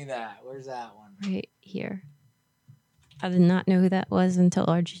 Give me that. Where's that one? Right here. I did not know who that was until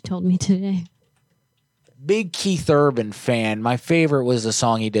RG told me today. Big Keith Urban fan. My favorite was the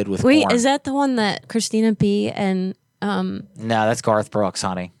song he did with Wait, Korn. is that the one that Christina P. and No, that's Garth Brooks,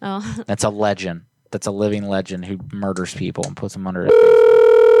 honey. Oh. That's a legend. That's a living legend who murders people and puts them under.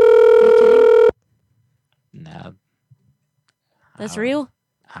 No. That's real?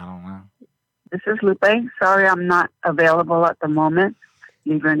 I don't know. This is Lupe. Sorry I'm not available at the moment.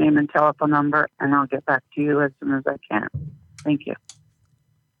 leave your name and telephone number, and I'll get back to you as soon as I can. Thank you.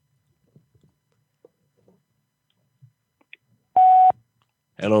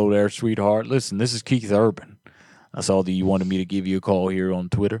 Hello there, sweetheart. Listen, this is Keith Urban. I saw that you wanted me to give you a call here on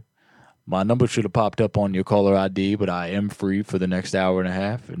Twitter. My number should have popped up on your caller ID, but I am free for the next hour and a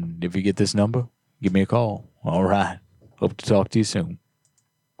half. And if you get this number, give me a call. All right. Hope to talk to you soon.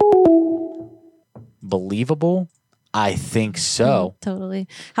 Believable? I think so. Totally.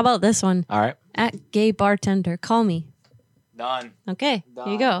 How about this one? All right. At gay bartender, call me. Done. Okay, Done.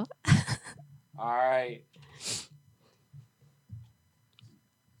 here you go. All right.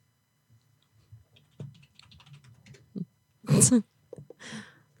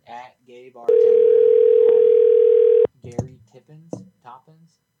 At gay bartender, Gary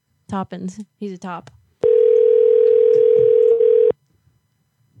Toppins. Toppins. He's a top.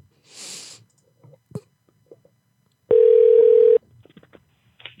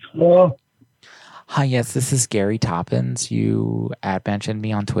 Hello? Hi, yes, this is Gary Toppins. You mentioned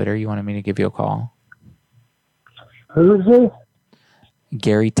me on Twitter. You wanted me to give you a call. Who is this?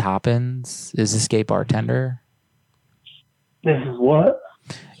 Gary Toppins. Is this gay bartender? This is what?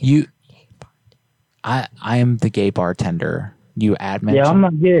 I am the gay bartender. You mentioned. Yeah, I'm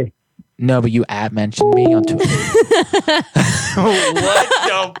not gay. No, but you mentioned me on Twitter. What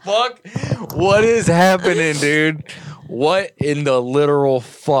the fuck? What is happening, dude? What in the literal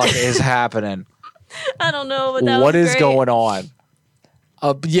fuck is happening? I don't know, but that What was is great. going on?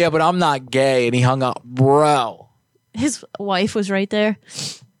 Yeah, but I'm not gay. And he hung up, bro. His wife was right there.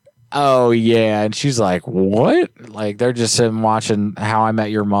 Oh, yeah. And she's like, what? Like, they're just sitting watching How I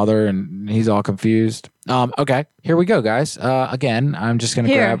Met Your Mother, and he's all confused. Okay, here we go, guys. Again, I'm just going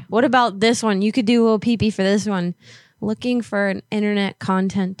to Here, grab. what about this one? You could do a little pee-pee for this one. Looking for an internet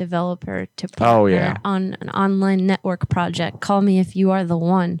content developer to partner on an online network project. Call me if you are the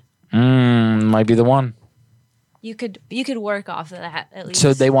one. Might be the one. You could work off of that at least.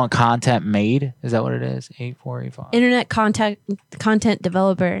 So they want content made? Is that what it is? 8485. Internet content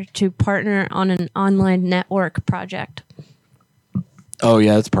developer to partner on an online network project. Oh,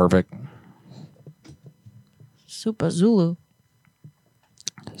 yeah, that's perfect. Super Zulu.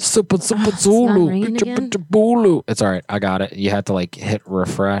 Super It's not Zulu. ringing again? It's all right. I got it. You had to like hit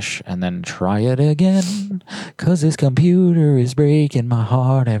refresh and then try it again. Cause this computer is breaking my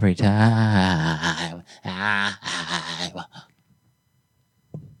heart every time.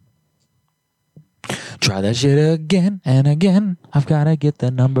 Try that shit again and again. I've gotta get the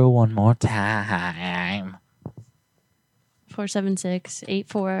number one more time.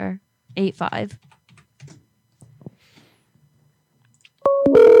 476-8485.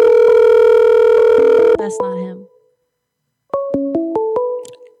 That's not him.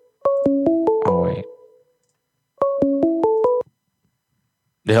 Oh, wait.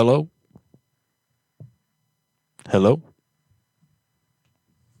 Hello? Hello?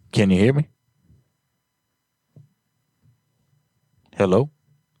 Can you hear me? Hello?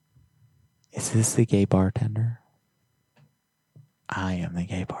 Is this the gay bartender? I am the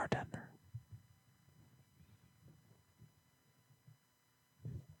gay bartender.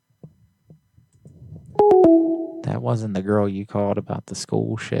 That wasn't the girl you called about the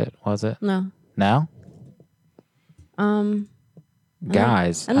school shit, was it? No. No?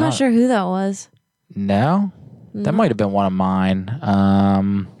 Guys. I'm not sure who that was. No? That No. might have been one of mine.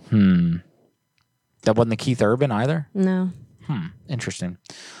 That wasn't the Keith Urban either? No. Interesting.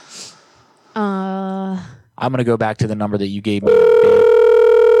 Uh, I'm going to go back to the number that you gave me. I'm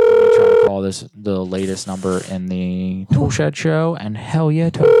going to try to call this the latest number in the Toolshed show. And hell yeah,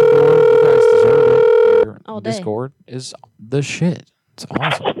 Token Board, you guys deserve it. Your All day. Discord is the shit. It's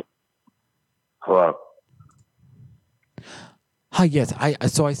awesome. Hello. Hi, yes. I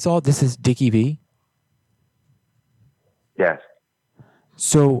saw this is Dickie V. Yes.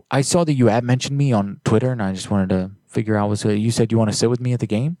 So I saw that you had mentioned me on Twitter, and I just wanted to figure out you said you want to sit with me at the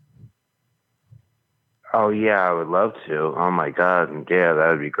game? Oh yeah, I would love to. Oh my god, yeah, that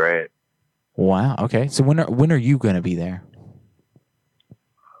would be great. Wow. Okay. So when are you going to be there?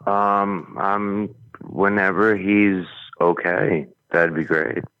 I'm whenever he's okay. That'd be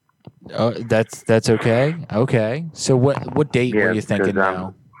great. Oh, that's okay. Okay. So what date were you thinking because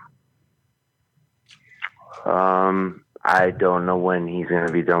now? I don't know when he's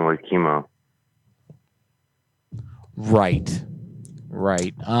gonna be done with chemo. Right.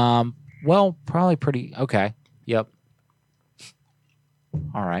 Well, probably pretty okay. Yep.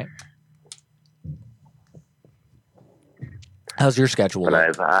 All right. How's your schedule?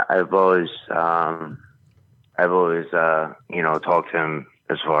 But I've always talked to him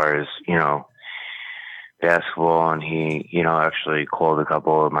as far as basketball, and he, actually called a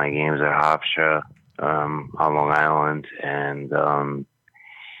couple of my games at Hofstra on Long Island, and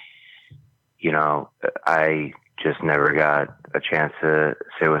I just never got a chance to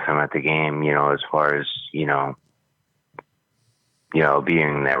sit with him at the game. As far as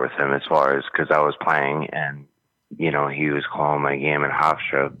being there with him, as far as because I was playing, and he was calling my game at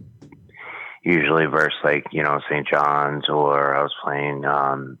Hofstra. Usually versus St. John's, or I was playing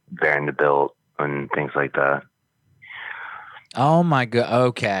Vanderbilt and things like that. Oh my god.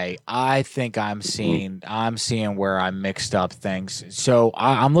 Okay, I think I'm seeing where I mixed up things. So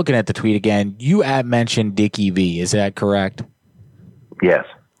I'm looking at the tweet again. You mentioned Dickie V. Is that correct? Yes.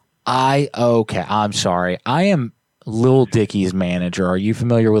 Okay. I'm sorry. I am Lil Dicky's manager. Are you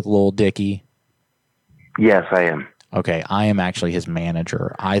familiar with Lil Dicky? Yes, I am. Okay, I am actually his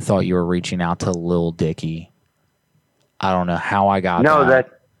manager. I thought you were reaching out to Lil Dicky. I don't know how I got that. No, that.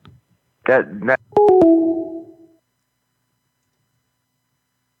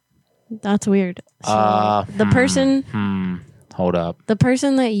 That's weird. So the person. Hold up. The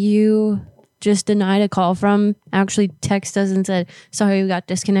person that you just denied a call from actually texted us and said, "Sorry, we got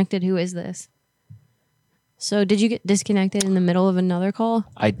disconnected. Who is this?" So did you get disconnected in the middle of another call?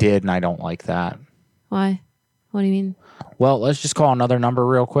 I did, and I don't like that. Why? What do you mean? Well, let's just call another number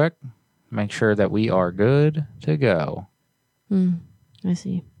real quick. Make sure that we are good to go. I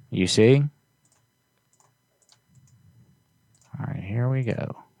see. You see? All right, here we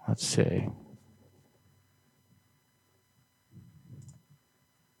go. Let's see.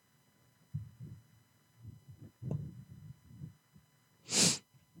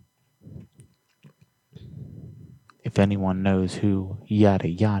 If anyone knows who Yada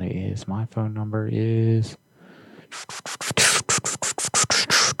Yada is, my phone number is...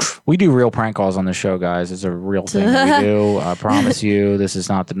 We do real prank calls on the show, guys. It's a real thing that we do. I promise you, this is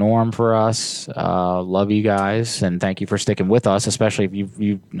not the norm for us. Love you guys, and thank you for sticking with us, especially if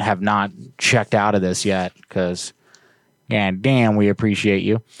you have not checked out of this yet, because, god damn, we appreciate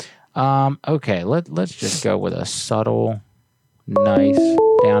you. Okay, let's just go with a subtle, nice,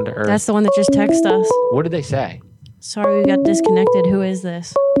 down to earth. That's the one that just texted us. What did they say? Sorry, we got disconnected. Who is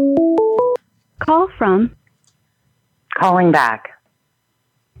this? Call from. Calling back.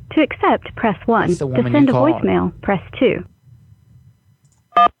 To accept, press 1. That's the To woman send you a called. voicemail, press 2.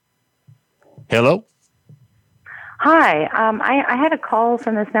 Hello? Hi. I had a call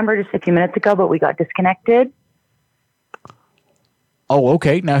from this number just a few minutes ago, but we got disconnected. Oh,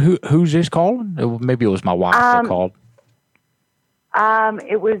 okay. Now, who's this calling? Maybe it was my wife that called.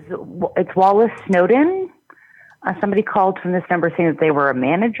 It's Wallace Snowden. Somebody called from this number saying that they were a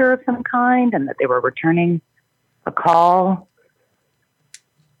manager of some kind and that they were returning a call.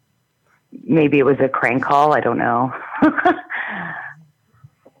 Maybe it was a crank call. I don't know.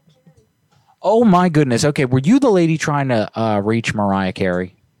 Oh, my goodness. Okay, were you the lady trying to reach Mariah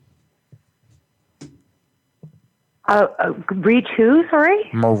Carey? Reach who, sorry?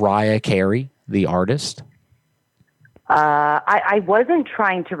 Mariah Carey, the artist? I wasn't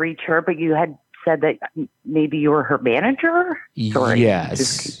trying to reach her, but you had said that maybe you were her manager? Sorry.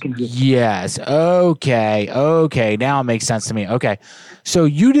 Yes. Yes. Okay. Now it makes sense to me. Okay. So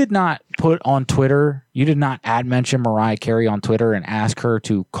you did not put on Twitter, you did not mention Mariah Carey on Twitter and ask her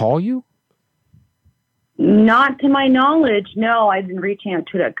to call you? Not to my knowledge. No, I've been reaching out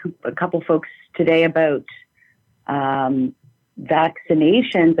to a couple folks today about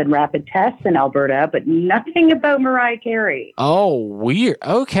vaccinations and rapid tests in Alberta, but nothing about Mariah Carey. Oh, weird.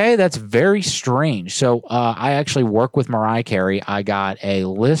 Okay, that's very strange. So I actually work with Mariah Carey. I got a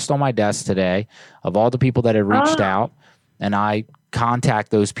list on my desk today of all the people that had reached out, and I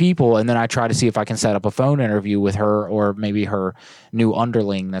contact those people, and then I try to see if I can set up a phone interview with her or maybe her new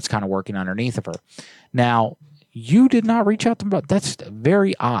underling that's kind of working underneath of her. Now, you did not reach out to them. That's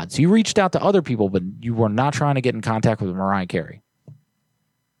very odd. So you reached out to other people, but you were not trying to get in contact with Mariah Carey.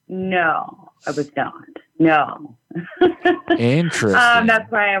 No, I was not. No. Interesting. That's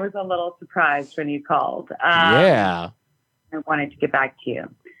why I was a little surprised when you called. Yeah. I wanted to get back to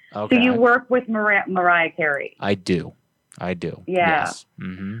you. Okay. So you work with Mariah Carey? I do. Yeah. Yes.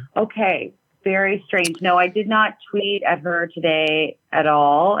 Mm-hmm. Okay. Very strange. No, I did not tweet at her today at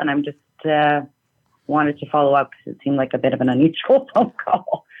all, and I'm just wanted to follow up because it seemed like a bit of an unusual phone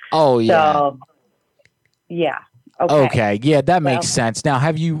call. Oh, yeah. So, yeah. Okay. Yeah, that makes sense. Now,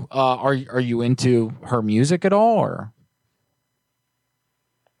 have you are you into her music at all, or?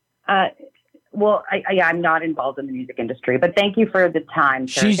 Well, I'm not involved in the music industry, but thank you for the time,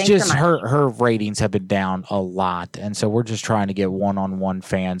 sir. She's Thanks just so much. her ratings have been down a lot, and so we're just trying to get one-on-one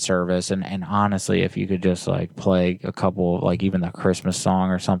fan service. And honestly, if you could just like play a couple, like even the Christmas song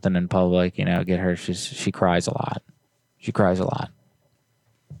or something in public, get her. She cries a lot. She cries a lot.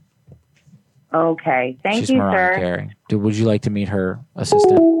 Okay, thank She's you, Mariah sir. Carey. Dude, would you like to meet her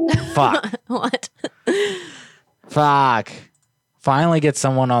assistant? Fuck. What? Fuck. Finally get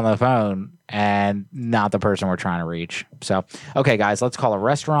someone on the phone and not the person we're trying to reach. So, okay, guys, let's call a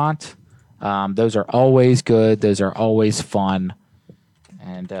restaurant. Those are always good. Those are always fun.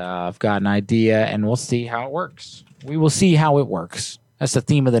 And I've got an idea, and we'll see how it works. We will see how it works. That's the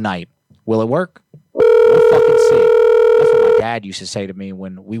theme of the night. Will it work? We'll fucking see. That's what my dad used to say to me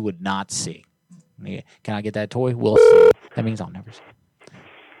when we would not see. Can I get that toy? We'll see. That means I'll never see.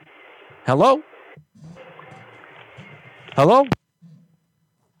 Hello? Hello?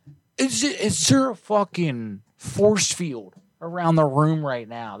 Is there a fucking force field around the room right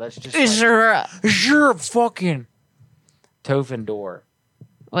now? That's just Is there a fucking Tophen door?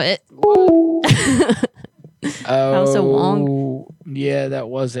 What? Oh, That was a Wong. Yeah, that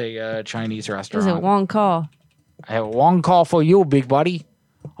was a Chinese Is restaurant. it Wong call? I have one call for you, big buddy.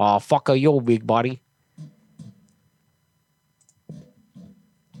 Oh, fuck you, big buddy.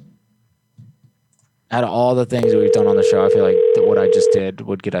 Out of all the things that we've done on the show, I feel like what I just did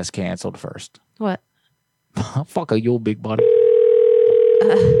would get us canceled first. What? Fuck you, big buddy.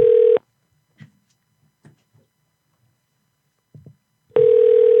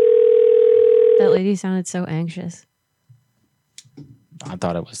 That lady sounded so anxious. I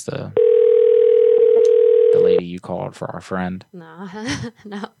thought it was the lady you called for our friend. No.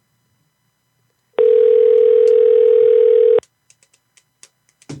 No.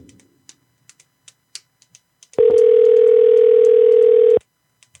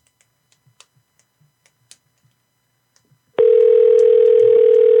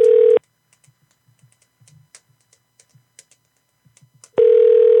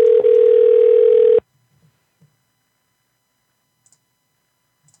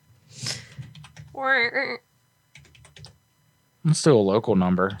 Let's do a local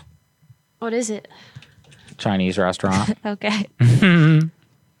number. What is it? Chinese restaurant. Okay. They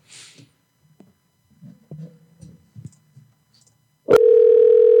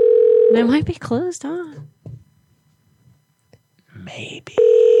might be closed, huh? Maybe.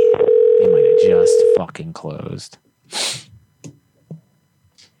 They might have just fucking closed.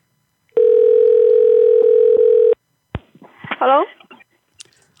 Hello?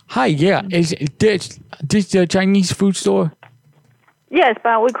 Hi, yeah. Is this the Chinese food store? Yes,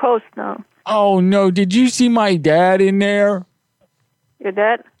 but we closed now. Oh, no. Did you see my dad in there? Your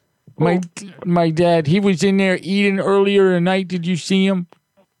dad? My dad, he was in there eating earlier tonight. Did you see him?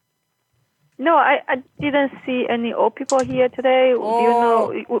 No, I didn't see any old people here today. Do you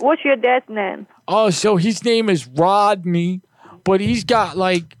know, what's your dad's name? Oh, so his name is Rodney, but he's got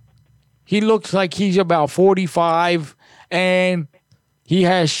he looks like he's about 45, and he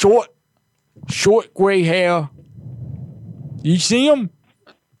has short gray hair. You see him?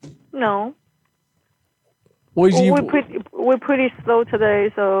 No. Was he? We're pretty slow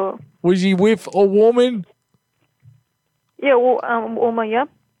today, so. Was he with a woman? Yeah, woman, yeah.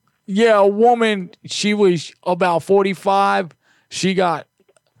 Yeah, a woman. She was about 45. She got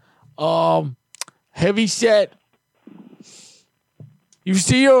heavy set. You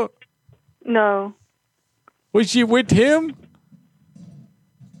see her? No. Was she with him?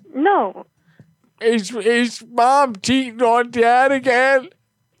 No. Is mom cheating on dad again?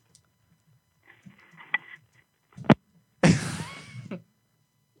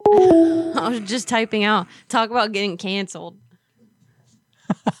 I was just typing out. Talk about getting canceled.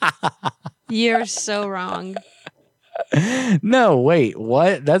 You're so wrong. No, wait,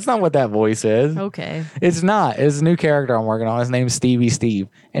 what? That's not what that voice is. Okay. It's not. It's a new character I'm working on. His name's Stevie Steve,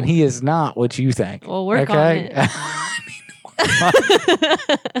 and he is not what you think. Well, work on it.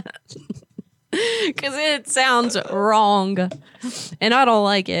 Because it sounds wrong. And I don't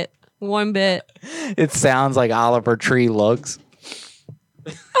like it one bit. It sounds like Oliver Tree looks.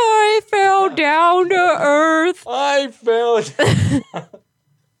 I fell down to earth. I fell.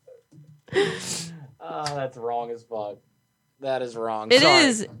 Oh, that's wrong as fuck. That is wrong. It Sorry.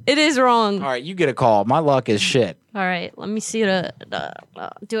 is. It is wrong. All right, you get a call. My luck is shit. All right. Let me see do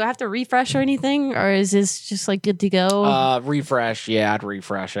I have to refresh or anything? Or is this just good to go? Refresh. Yeah, I'd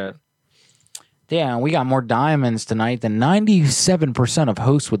refresh it. Damn, we got more diamonds tonight than 97% of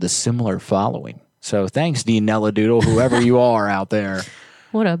hosts with a similar following. So thanks, Nella Doodle, whoever you are out there.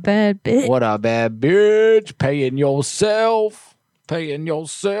 What a bad bitch. What a bad bitch. Paying yourself.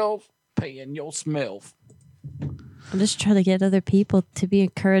 paying your smilf. I'm just trying to get other people to be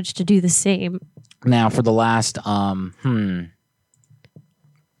encouraged to do the same. Now, for the last 3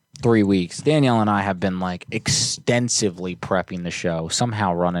 weeks, Danielle and I have been like extensively prepping the show.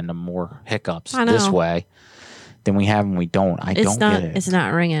 Somehow run into more hiccups this way than we have when we don't. I don't get it. It's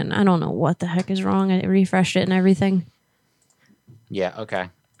not ringing. I don't know what the heck is wrong. I refreshed it and everything. Yeah, okay.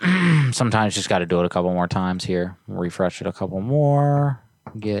 Sometimes just got to do it a couple more times here. Refresh it a couple more.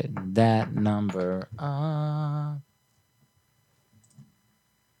 Get that number up.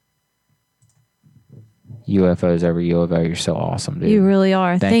 UFOs every UFO. You're so awesome, dude. You really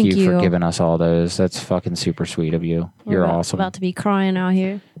are. Thank you you for giving us all those. That's fucking super sweet of you. You're awesome. About to be crying out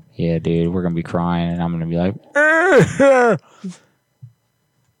here. Yeah, dude. We're going to be crying, and I'm going to be like,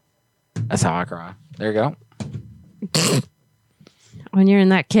 that's how I cry. There you go. When you're in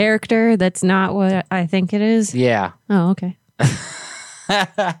that character, that's not what I think it is? Yeah. Oh, okay.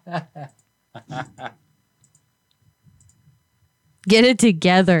 Get it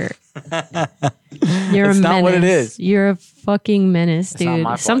together. You're It's a menace. not what it is. You're a fucking menace, It's not dude.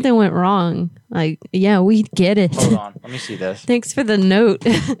 my fault. Something went wrong. Like, yeah, we get it. Hold on. Let me see this. Thanks for the note.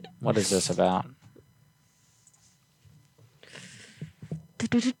 What is this about?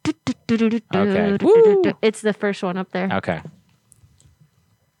 Okay. Woo! It's the first one up there. Okay.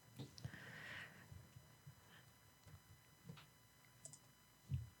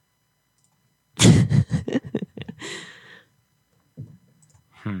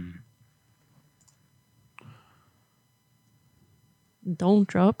 Don't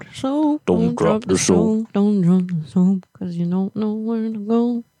drop the soap. Don't drop the soap. Don't drop the soap, because you don't know where to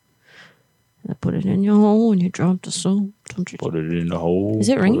go. I put it in your hole and you drop the soap. Don't you Put it in the hole. Is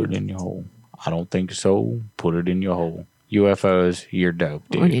it ringing? Put it in your hole. I don't think so. Put it in your hole. UFOs, you're dope,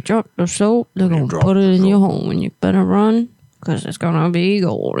 dude. When you drop the soap, they're going to put it in your hole and you better run, because it's going to be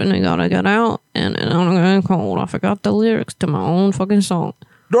gold and they got to get out and it's not going to cold. I forgot the lyrics to my own fucking song.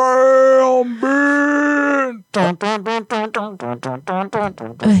 Damn, man. You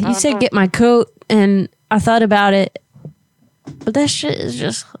said get my coat, and I thought about it, but that shit is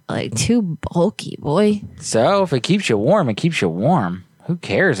just like too bulky, boy. So if it keeps you warm, it keeps you warm. Who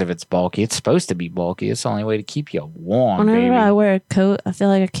cares if it's bulky? It's supposed to be bulky. It's the only way to keep you warm, Whenever baby. I wear a coat, I feel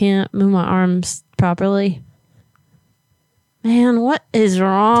like I can't move my arms properly. Man, what is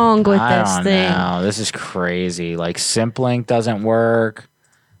wrong with I this don't thing? know. This is crazy. Like Simplink doesn't work.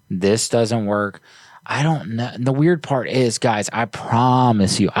 This doesn't work. I don't know. And the weird part is, guys, I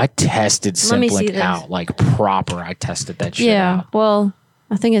promise you, I tested Let me see Simplink this. out like proper. I tested that shit Yeah, out. well,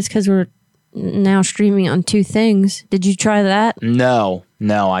 I think it's because we're now streaming on two things. Did you try that? No,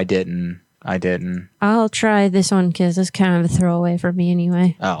 I didn't. I'll try this one because it's kind of a throwaway for me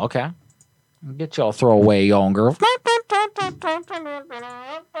anyway. Oh, okay. Get y'all throwaway, young girl.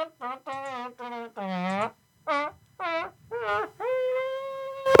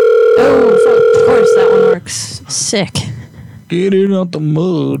 Oh, of course that one works. Sick. Get it out the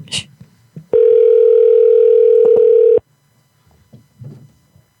mud.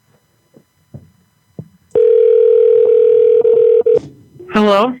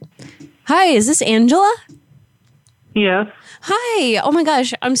 Hello? Hi, is this Angela? Yes. Hi. Oh my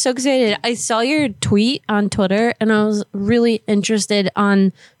gosh, I'm so excited. I saw your tweet on Twitter and I was really interested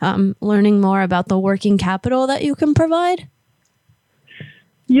on learning more about the working capital that you can provide.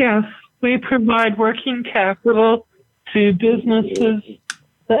 Yes, we provide working capital to businesses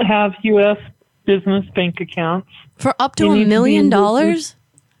that have U.S. business bank accounts. For up to You need $1 to be million? in business.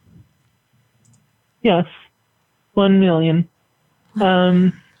 Yes, 1 million.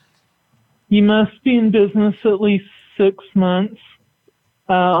 You must be in business at least 6 months.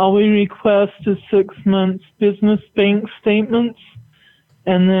 All we request is 6 months business bank statements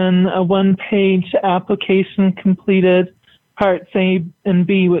and then a one-page application completed, parts A and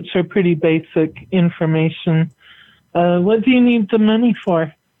B, which are pretty basic information. What do you need the money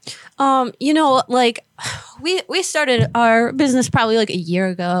for? Like we started our business probably like a year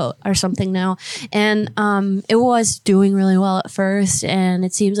ago or something now, and it was doing really well at first, and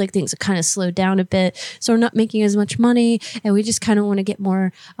it seems like things have kind of slowed down a bit, so we're not making as much money, and we just kind of want to get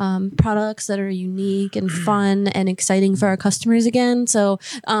more products that are unique and fun and exciting for our customers again. So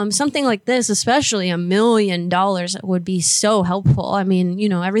something like this, especially $1 million, would be so helpful. I mean,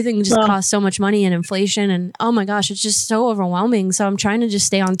 everything just costs so much money and inflation, and oh my gosh, it's just so overwhelming. So I'm trying to just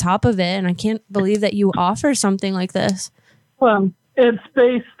stay on top of it, and I can't believe that you offer something like this. Well, it's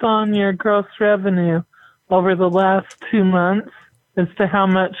based on your gross revenue over the last 2 months as to how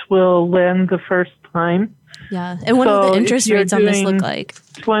much will lend the first time. Yeah. And what do the interest rates on this look like?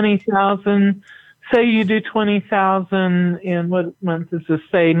 20,000, say you do 20,000 in, what month is this?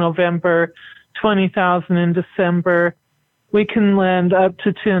 Say November, 20,000 in December. We can lend up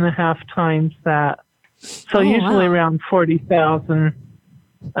to 2.5 times that. So usually around 40,000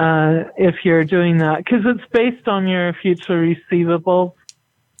 if you're doing that, because it's based on your future receivables.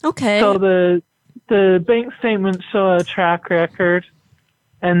 Okay. So the bank statements show a track record,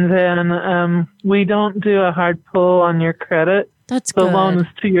 and then we don't do a hard pull on your credit. That's the good. loan is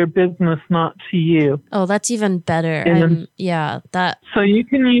to your business, not to you. Oh, that's even better. And that. So you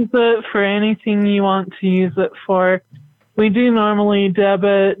can use it for anything you want to use it for. We do normally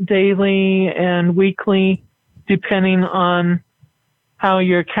debit daily and weekly, depending on how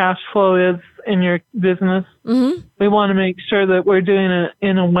your cash flow is in your business. Mm-hmm. We want to make sure that we're doing it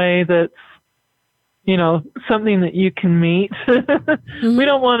in a way that's, something that you can meet. Mm-hmm. We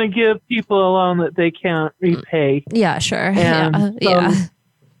don't want to give people a loan that they can't repay. Yeah, sure. And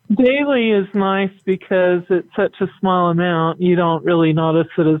daily is nice because it's such a small amount, you don't really notice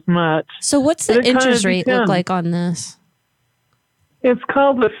it as much. So what's the interest rate look like on this? It's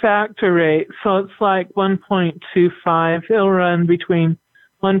called the factor rate, so it's like 1.25. It'll run between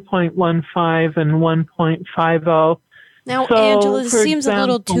 1.15 and 1.50. Now, So, Angela, this for seems a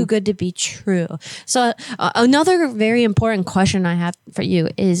little example- too good to be true. So another very important question I have for you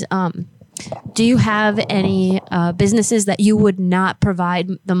is, do you have any businesses that you would not provide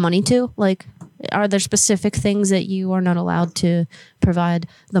the money to? Like, are there specific things that you are not allowed to provide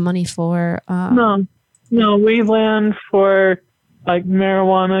the money for? No, we lend for like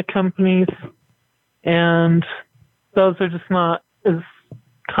marijuana companies, and those are just not as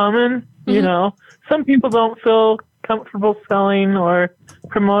common. You know, some people don't feel comfortable selling or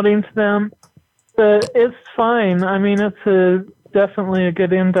promoting to them, but it's fine. I mean, it's definitely a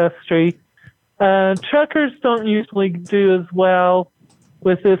good industry. Truckers don't usually do as well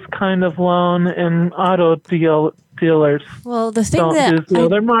with this kind of loan, and auto dealers. Well, the thing don't that do as well.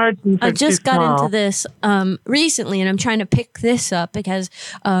 Their margins I are just too got small. into this recently, and I'm trying to pick this up because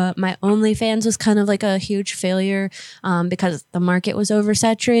my OnlyFans was kind of like a huge failure because the market was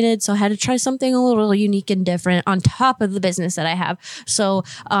oversaturated. So I had to try something a little unique and different on top of the business that I have. So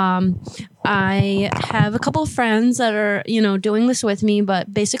I have a couple of friends that are, doing this with me,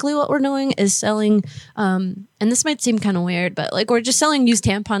 but basically what we're doing is selling, and this might seem kind of weird, but like we're just selling used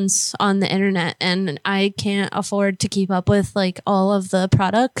tampons on the internet, and I can't afford to keep up with like all of the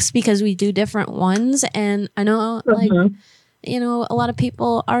products because we do different ones. And I know a lot of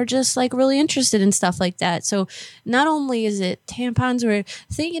people are just like really interested in stuff like that. So not only is it tampons, we're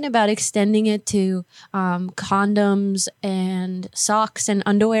thinking about extending it to condoms and socks and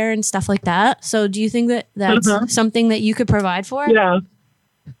underwear and stuff like that. So do you think that that's something that you could provide for? Yeah,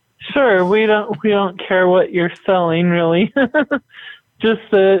 sure. We don't care what you're selling, really. Just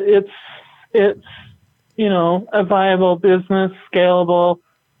that it's a viable business, scalable.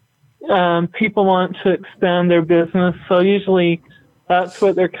 People want to expand their business, so usually that's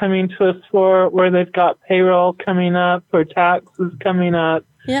what they're coming to us for, where they've got payroll coming up or taxes coming up,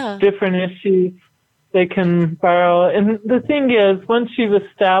 different issues they can borrow. And the thing is, once you've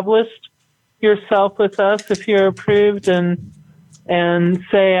established yourself with us, if you're approved and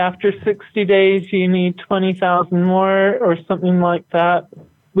say after 60 days you need 20,000 more or something like that,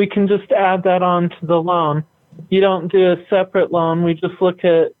 we can just add that on to the loan. You don't do a separate loan. We just look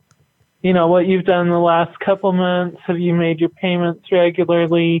at what you've done the last couple months. Have you made your payments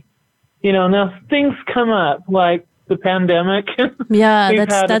regularly? Now things come up like the pandemic. Yeah,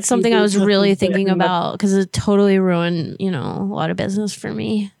 that's something I was really thinking about because it totally ruined, a lot of business for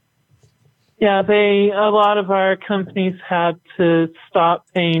me. Yeah, a lot of our companies had to stop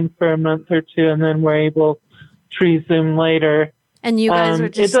paying for a month or two, and then were able to resume later. And you guys were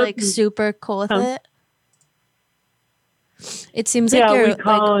just like super cool with it. It seems like you're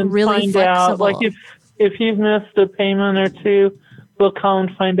like really flexible. Out. Like if you've missed a payment or two, we'll call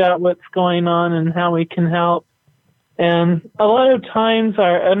and find out what's going on and how we can help. And a lot of times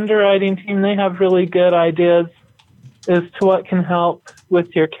our underwriting team, they have really good ideas as to what can help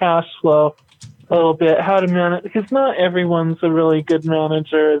with your cash flow a little bit, how to manage, because not everyone's a really good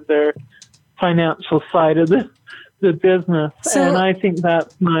manager of their financial side of the business. And I think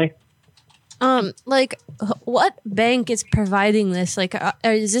that's nice. Like, what bank is providing this? Like,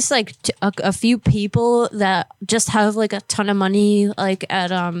 is this like a few people that just have like a ton of money, like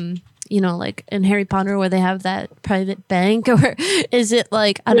at like in Harry Potter where they have that private bank, or is it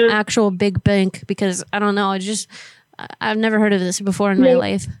like an actual big bank? Because I don't know, I've never heard of this before in my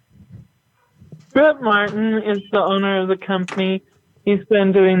life. Brett Martin is the owner of the company. He's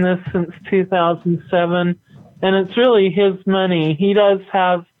been doing this since 2007, and it's really his money. He does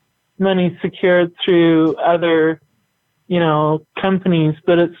have money secured through other, companies,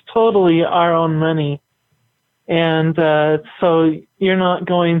 but it's totally our own money. And so you're not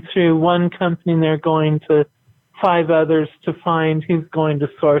going through one company, they're going to 5 others to find who's going to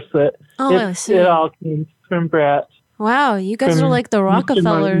source it. Oh, I see. It all came from Brett. Wow, you guys are like the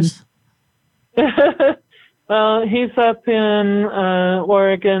Rockefellers. Well, he's up in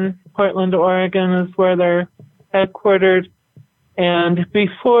Oregon. Portland, Oregon is where they're headquartered. And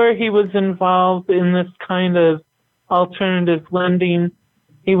before he was involved in this kind of alternative lending,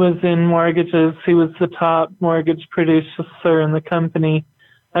 he was in mortgages. He was the top mortgage producer in the company.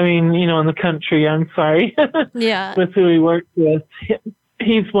 I mean, in the country, I'm sorry. Yeah. With who he worked with.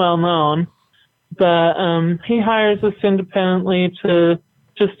 He's well known. But he hires us independently to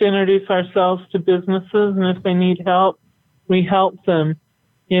just introduce ourselves to businesses, and if they need help, we help them.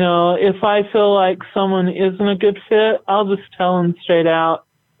 If I feel like someone isn't a good fit, I'll just tell them straight out.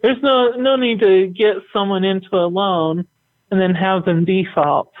 There's no need to get someone into a loan and then have them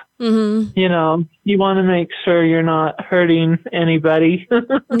default. Mm-hmm. You want to make sure you're not hurting anybody.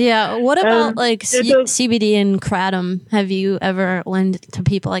 Yeah. What about CBD and Kratom? Have you ever lent to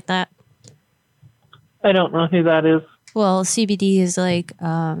people like that? I don't know who that is. Well, CBD is like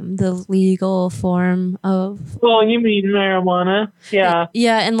the legal form of. Well, you mean marijuana? Yeah.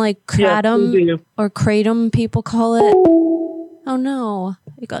 Yeah, and like Kratom or Kratom, people call it. Oh no,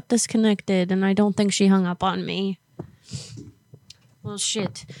 it got disconnected, and I don't think she hung up on me. Well,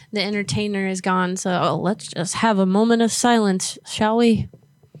 shit, the entertainer is gone, so let's just have a moment of silence, shall we?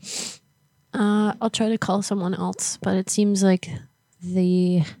 I'll try to call someone else, but it seems like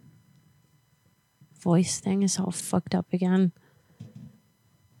the voice thing is all fucked up again.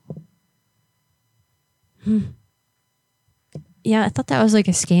 Yeah, I thought that was like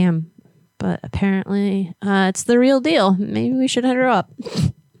a scam, but apparently it's the real deal. Maybe we should hit her up.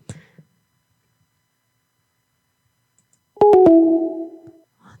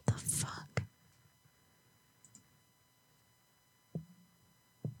 What the fuck?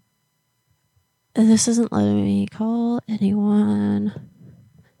 This isn't letting me call anyone.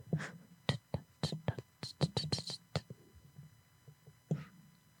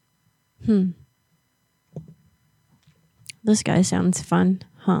 This guy sounds fun.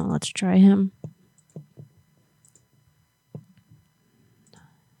 Let's try him.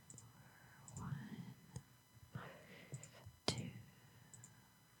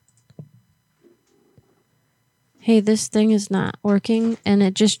 Hey, this thing is not working, and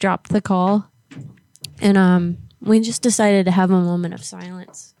it just dropped the call. And we just decided to have a moment of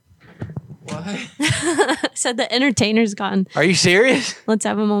silence. What? Said the entertainer's gone. Are you serious? Let's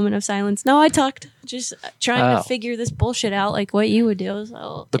have a moment of silence. No, I talked. Just trying to figure this bullshit out like what you would do.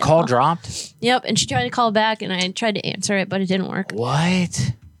 So the call dropped? Yep, and she tried to call back, and I tried to answer it, but it didn't work.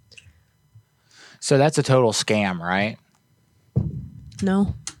 What? So that's a total scam, right?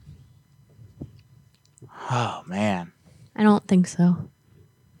 No. Oh, man. I don't think so.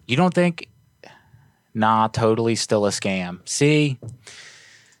 You don't think? Nah, totally still a scam. See?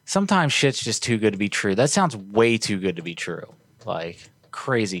 Sometimes shit's just too good to be true. That sounds way too good to be true. Like,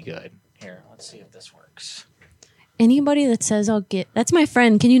 crazy good. Here, let's see if this works. Anybody that says I'll get... That's my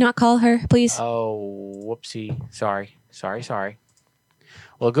friend. Can you not call her, please? Oh, whoopsie. Sorry.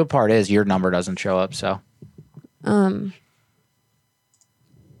 Well, the good part is your number doesn't show up, so...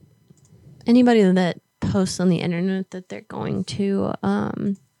 Anybody that posts on the internet that they're going to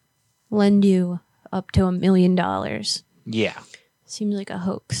lend you up to $1 million. Yeah. Seems like a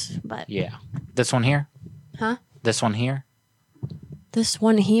hoax, but... Yeah. This one here? Huh? This one here? This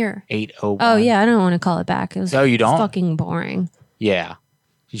one here. 801. Oh, yeah, I don't want to call it back. It was you don't? fucking boring. Yeah.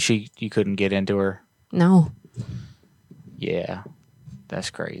 You couldn't get into her? No. Yeah. That's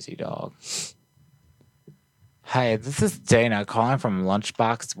crazy, dog. Hey, this is Dana calling from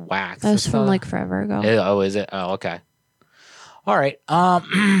Lunchbox Wax. That was from like forever ago. Is it? Oh, okay. All right.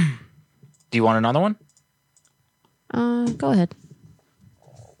 Do you want another one? Go ahead.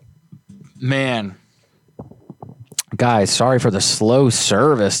 Man. Guys, sorry for the slow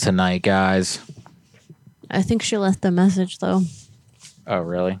service tonight, guys. I think she left the message, though. Oh,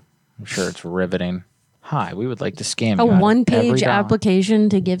 really? I'm sure it's riveting. Hi, we would like to scam A you. one-page application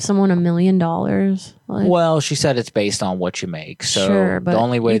to give someone $1 million. Like, well, she said it's based on what you make. So sure, but the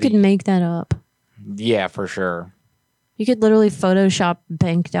only way you could make that up. Yeah, for sure. You could literally Photoshop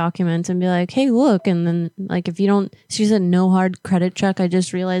bank documents and be like, hey, look. And then, like, if you don't, she said no hard credit check. I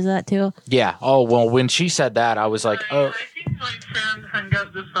just realized that too. Yeah. Oh, well, when she said that, I was like, oh. I think my friend hung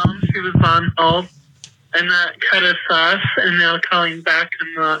up the phone. She was on hold, and that cut us off, and now calling back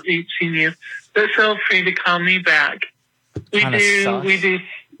and not reaching you. But feel free to call me back. We do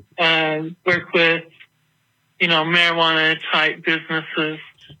work with, marijuana type businesses.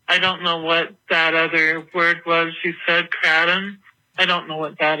 I don't know what that other word was you said, kratom. I don't know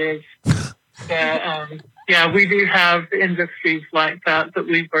what that is. But, we do have industries like that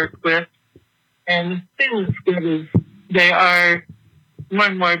we work with. And the thing that's good is more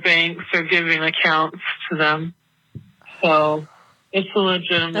and more banks are giving accounts to them. So it's a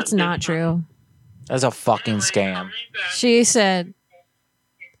legitimate That's not true. That's a fucking scam. She said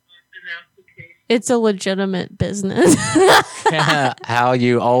it's a legitimate business. How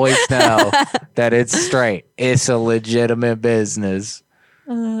you always know that it's straight. It's a legitimate business.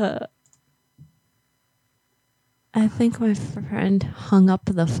 I think my friend hung up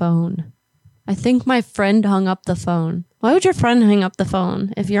the phone. Why would your friend hang up the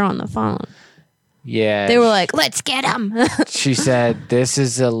phone if you're on the phone? Yeah. They were like, let's get him. She said, this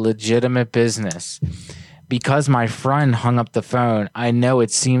is a legitimate business. Because my friend hung up the phone, I know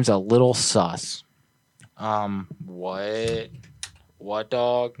it seems a little sus. What? What,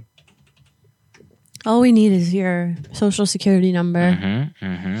 dog? All we need is your social security number.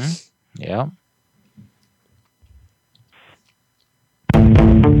 Yep.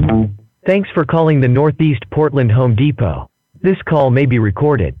 Thanks for calling the Northeast Portland Home Depot. This call may be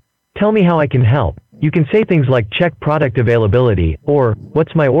recorded. Tell me how I can help. You can say things like check product availability or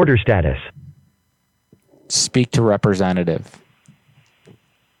what's my order status. Speak to representative.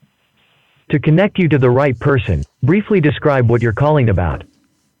 To connect you to the right person, briefly describe what you're calling about.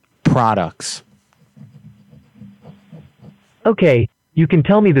 Products. Okay, you can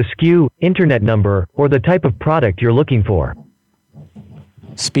tell me the SKU, internet number, or the type of product you're looking for.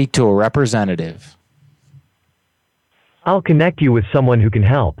 Speak to a representative. I'll connect you with someone who can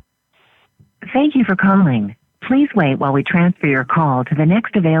help. Thank you for calling. Please wait while we transfer your call to the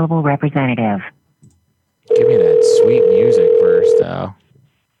next available representative. Give me that sweet music first, though.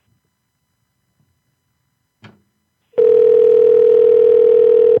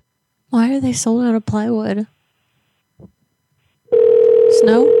 Why are they sold out of plywood?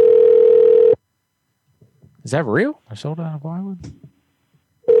 Snow? Is that real? They're sold out of plywood?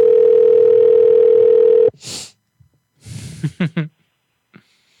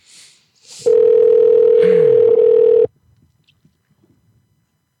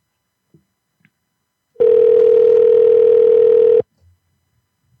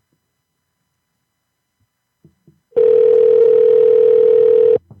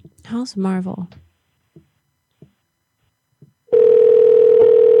 How's Marvel?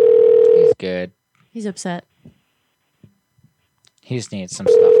 He's good. He's upset. He just needs some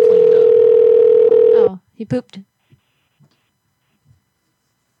stuff cleaned up. Oh, he pooped.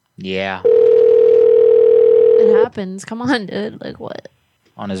 Yeah. It happens. Come on, dude. Like what?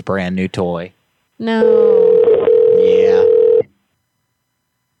 On his brand new toy. No. Yeah.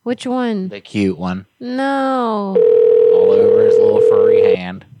 Which one? The cute one. No. All over his little furry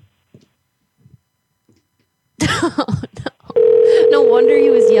hand. No wonder he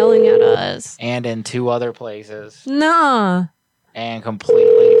was yelling at us. And in 2 other places. Nah. And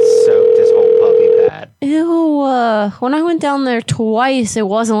completely soaked his whole puppy pad. Ew. When I went down there twice, it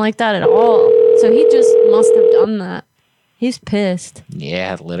wasn't like that at all. So he just must have done that. He's pissed.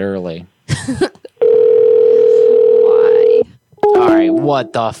 Yeah, literally. Why? All right,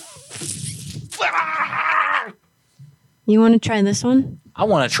 what the You want to try this one? I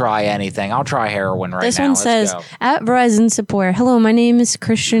want to try anything. I'll try heroin right This now. one Let's says, go. at Verizon support, hello, my name is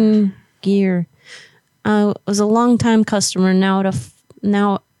Christian Gear. I was a long-time customer,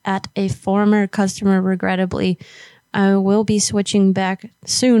 now at a former customer, regrettably. I will be switching back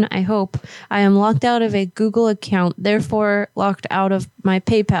soon, I hope. I am locked out of a Google account, therefore locked out of my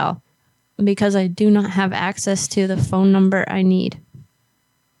PayPal, because I do not have access to the phone number I need.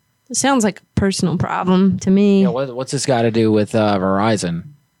 It sounds like a personal problem to me. Yeah, what's this got to do with Verizon?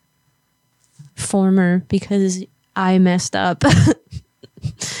 Former, because I messed up.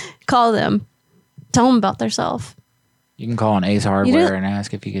 Call them. Tell them about themselves. You can call an Ace Hardware and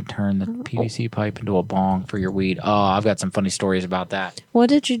ask if you could turn the PVC pipe into a bong for your weed. Oh, I've got some funny stories about that. What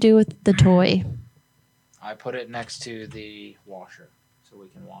did you do with the toy? I put it next to the washer so we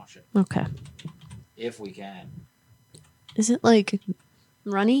can wash it. Okay. If we can. Is it like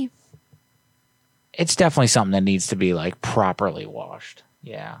runny? It's definitely something that needs to be like properly washed.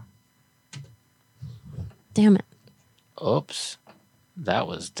 Yeah. Damn it. Oops. That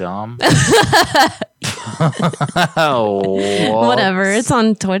was dumb. Whatever. It's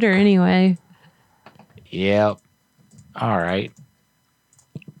on Twitter anyway. Yep. All right.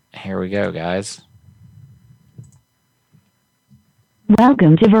 Here we go, guys.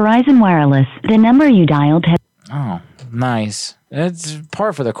 Welcome to Verizon Wireless. The number you dialed has... Oh, nice. It's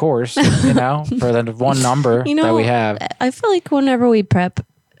par for the course, you know, for the one number that we have. I feel like whenever we prep,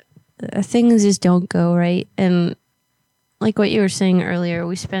 things just don't go right. And like what you were saying earlier,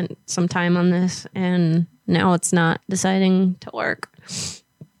 we spent some time on this and now it's not deciding to work.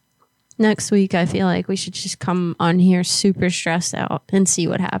 Next week, I feel like we should just come on here super stressed out and see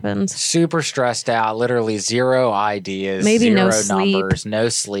what happens. Super stressed out, literally zero ideas, Maybe zero no sleep. numbers, no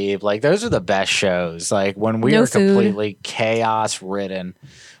sleep. Like those are the best shows. Like when we No are food. completely chaos ridden.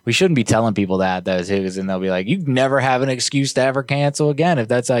 We shouldn't be telling people that though, too, because then they'll be like, "You never have an excuse to ever cancel again if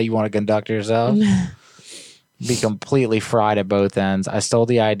that's how you want to conduct yourself." Be completely fried at both ends. I stole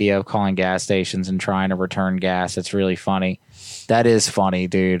the idea of calling gas stations and trying to return gas. It's really funny. That is funny,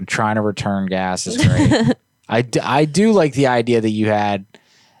 dude. Trying to return gas is great. I do like the idea that you had.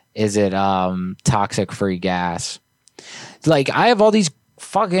 Is it toxic free gas? Like I have all these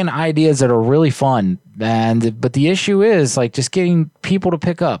fucking ideas that are really fun, but the issue is like just getting people to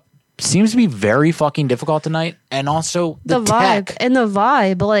pick up seems to be very fucking difficult tonight, and also the tech. Vibe and the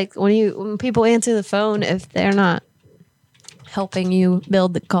vibe. Like when people answer the phone, if they're not helping you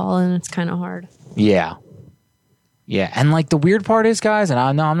build the call, and it's kind of hard. Yeah. Yeah. And like the weird part is, guys, and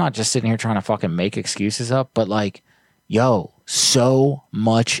I know I'm not just sitting here trying to fucking make excuses up, but like, yo, so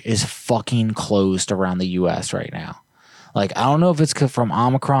much is fucking closed around the US right now. Like, I don't know if it's from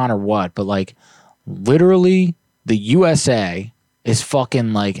Omicron or what, but like literally the USA is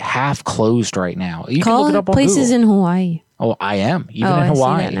fucking like half closed right now. You can look it up on places Google. in Hawaii. Oh, I am. Even in I see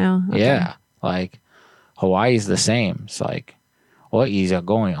Hawaii. that now. Okay. Yeah. Like Hawaii's the same. It's like, what is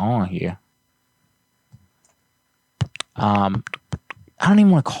going on here? I don't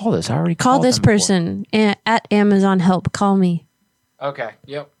even want to call this. I already Call called this them before. person at Amazon Help. Call me. Okay.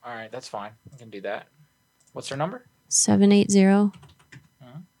 Yep. All right. That's fine. I can do that. What's her number? 780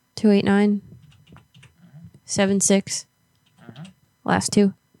 289 76. Last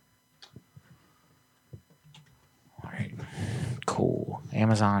two. All right. Cool.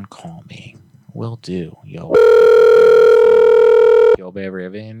 Amazon, call me. Will do. Yo. Yo,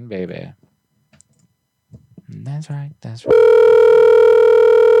 baby. That's right. That's right.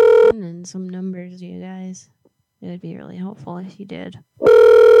 And then some numbers, you guys. It would be really helpful if you did.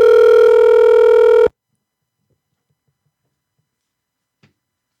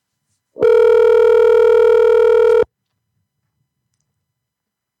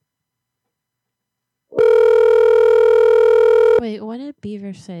 Wait, why did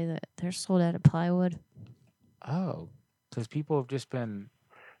Beaver say that they're sold out of plywood? Oh, because people have just been.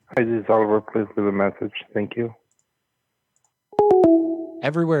 Hi, this is Oliver. Please leave a message. Thank you.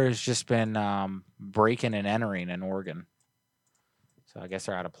 Everywhere has just been breaking and entering in Oregon. So I guess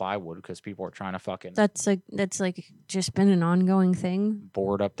they're out of plywood because people are trying to fucking That's like just been an ongoing thing,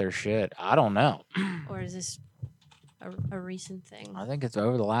 board up their shit. I don't know. or is this a recent thing? I think it's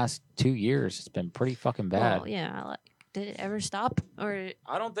over the last 2 years. It's been pretty fucking bad. Well, yeah. Like, did it ever stop, or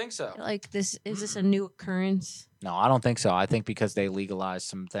I don't think so. Like this is this a new occurrence? No, I don't think so. I think because they legalized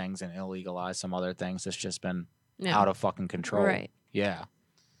some things and illegalized some other things, it's just been No. out of fucking control. Right. Yeah.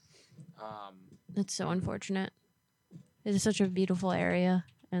 It's so unfortunate. It is such a beautiful area,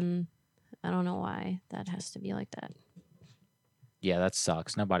 and I don't know why that has to be like that. Yeah, that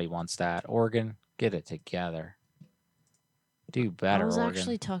sucks. Nobody wants that. Oregon, get it together. Do better, I was Oregon.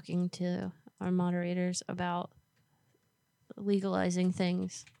 actually talking to our moderators about legalizing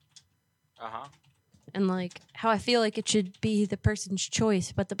things. Uh-huh. And like how I feel like it should be the person's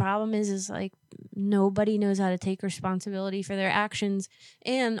choice, but the problem is like nobody knows how to take responsibility for their actions,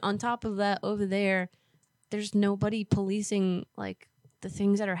 and on top of that, over there's nobody policing like the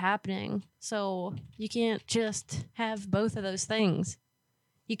things that are happening. So you can't just have both of those things.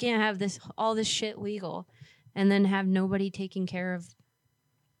 You can't have all this shit legal and then have nobody taking care of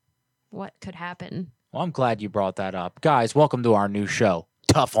what could happen. Well, I'm glad you brought that up. Guys, welcome to our new show,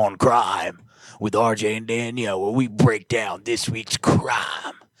 Tough on Crime, with RJ and Danielle, where we break down this week's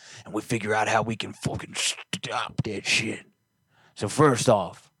crime and we figure out how we can fucking stop that shit. So first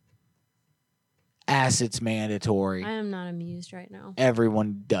off, acid's mandatory. I am not amused right now.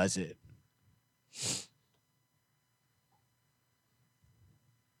 Everyone does it.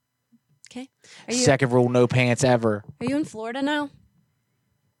 Okay. Second rule, no pants ever. Are you in Florida now?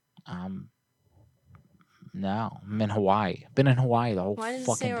 No, I'm in Hawaii. Been in Hawaii the whole Why does it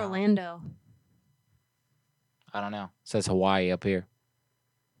fucking say time. Orlando? I don't know. It says Hawaii up here.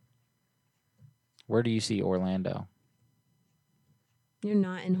 Where do you see Orlando? You're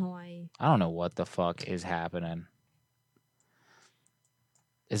not in Hawaii. I don't know what the fuck is happening.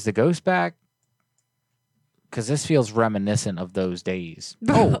 Is the ghost back? Because this feels reminiscent of those days.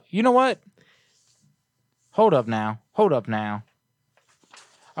 Oh, you know what? Hold up now. Hold up now.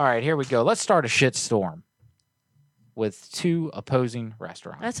 All right, here we go. Let's start a shitstorm with two opposing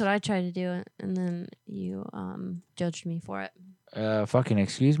restaurants. That's what I tried to do, and then you judged me for it. Fucking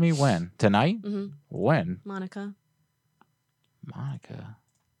excuse me, when? Tonight? Mhm. When? Monica, Monica?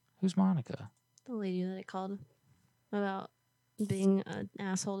 Who's Monica? the lady that I called about being an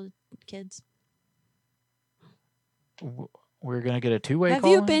asshole to kids. We're going to get a two-way Have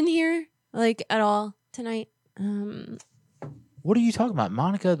call? you been here, like, at all tonight? What are you talking about?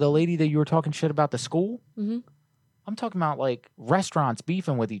 Monica, the lady that you were talking shit about the school? Mm-hmm. I'm talking about, like, restaurants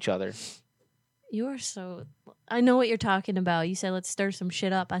beefing with each other. You are so... I know what you're talking about. You said, let's stir some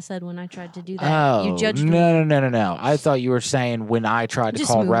shit up. I said when I tried to do that. You judged me. No. I thought you were saying when I tried to Just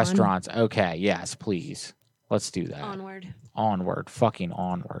call move on. restaurants. Okay, yes, please. Let's do that. Onward. Onward. Fucking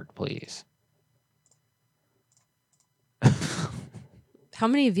onward, please. How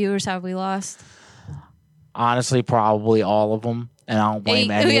many viewers have we lost? Honestly, probably all of them. And I don't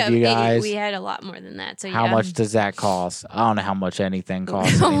blame any of you guys. We had a lot more than that. So How yeah. much does that cost? I don't know how much anything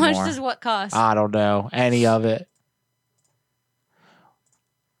costs How anymore. much does what cost? I don't know. Any of it.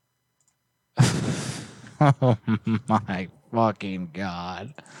 Oh my fucking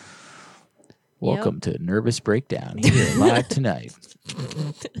God. Welcome to Nervous Breakdown here live tonight.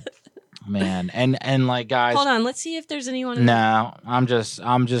 Man, and like guys, Hold on. Let's see if there's anyone. no, I'm just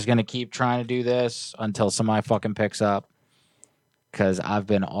gonna keep trying to do this until somebody fucking picks up. Cause I've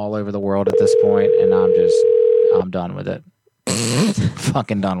been all over the world at this point, and I'm done with it.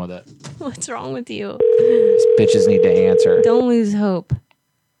 Fucking done with it. What's wrong with you? These bitches need to answer. Don't lose hope.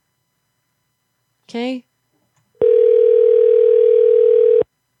 Okay?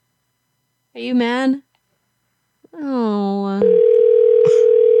 Are you mad? Oh.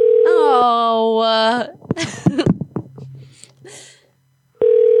 Oh.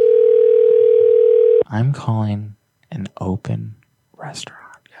 I'm calling an open restaurant.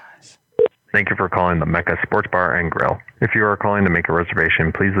 Thank you for calling the Mecca Sports Bar and Grill. If you are calling to make a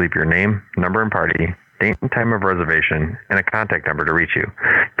reservation, please leave your name, number and party, date and time of reservation, and a contact number to reach you.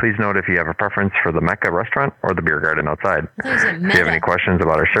 Please note if you have a preference for the Mecca restaurant or the beer garden outside. If you have any questions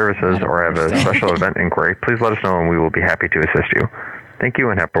about our services or have a special event inquiry, please let us know and we will be happy to assist you. Thank you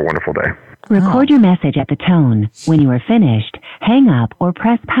and have a wonderful day. Record your message at the tone. When you are finished, hang up or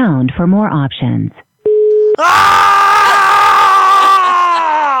press pound for more options.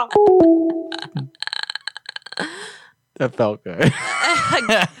 That felt good.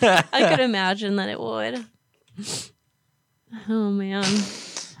 I could imagine that it would. Oh, man.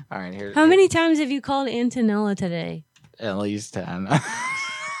 All right, here. How many times have you called Antonella today? At least 10.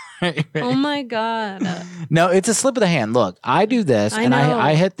 Oh, my God. No, it's a slip of the hand. Look, I do this, I and know.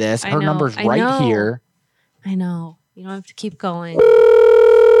 I hit this. I Her know. number's I right know. here. I know. You don't have to keep going.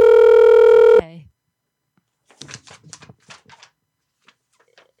 Okay.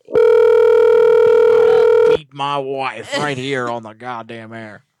 Beat my wife right here on the goddamn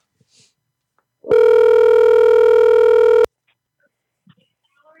air.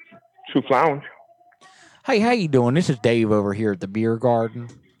 Truth Lounge. Hey, how you doing? This is Dave over here at the beer garden.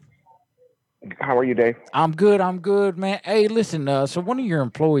 How are you, Dave? I'm good, man. Hey, listen, so one of your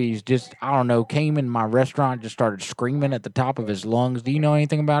employees just, I don't know, came in my restaurant, just started screaming at the top of his lungs. Do you know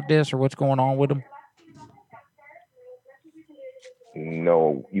anything about this or what's going on with him?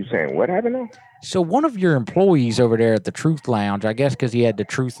 No, you saying what happened now? So one of your employees over there at the Truth Lounge, I guess because he had the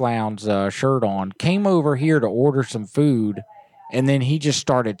Truth Lounge shirt on, came over here to order some food, and then he just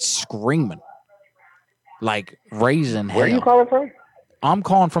started screaming, like raising hell. Where are you calling from? I'm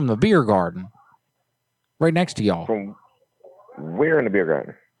calling from the beer garden, right next to y'all. From where in the beer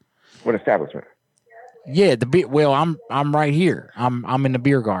garden? What establishment? Yeah, the beer. Well, I'm right here. I'm in the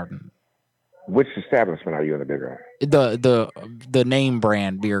beer garden. Which establishment are you in the beer garden? The name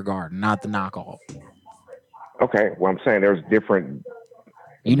brand beer garden, not the knockoff. Okay, well I'm saying there's different.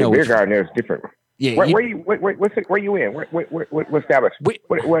 You know, the beer garden there's different. Yeah, Where, you- where you? Where you in? What establishment?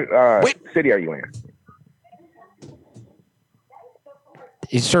 What city are you in?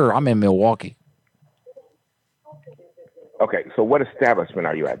 Sir, I'm in Milwaukee. Okay, so what establishment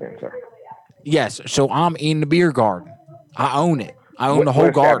are you at then, sir? Yes, so I'm in the beer garden. I own it. I own the whole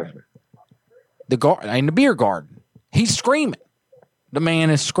what garden. In the beer garden. He's screaming. The man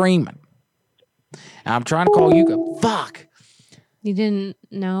is screaming. And I'm trying to call you. Fuck. You didn't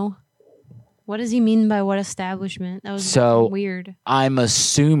know? What does he mean by what establishment? That was So weird. I'm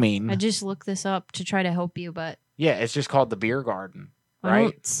assuming. I just looked this up to try to help you, but Yeah, it's just called the beer garden, I right?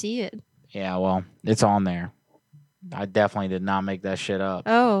 don't see it. Yeah, well, it's on there. I definitely did not make that shit up.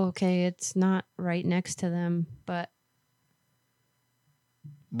 Oh, okay. It's not right next to them, but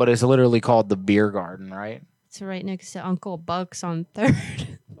but it's literally called the Beer Garden, right? It's right next to Uncle Buck's on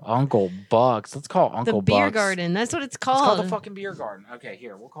 3rd. Uncle Buck's. Let's call Uncle The Beer Buck's. Garden. That's what it's Let's call called. the fucking Beer Garden. Okay,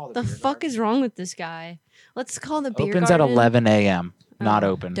 here we'll call The fuck is wrong with this guy? Let's call the Beer Opens Garden. at 11 a.m. Not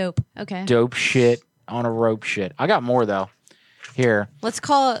open. Dope. Okay. Dope shit on a rope shit. I got more though. Here. Let's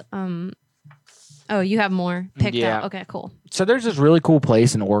call it. Oh, you have more picked Yeah. out. Okay, cool. So there's this really cool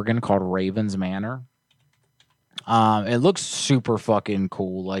place in Oregon called Ravens Manor. It looks super fucking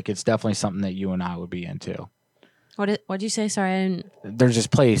cool. Like it's definitely something that you and I would be into. What'd you say? Sorry, I didn't. There's this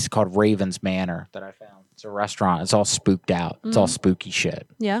place called Ravens Manor that I found. It's a restaurant. It's all spooked out. It's all Mhm. spooky shit.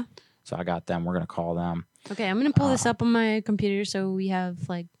 Yeah. So I got them. We're gonna call them. Okay, I'm gonna pull this up on my computer so we have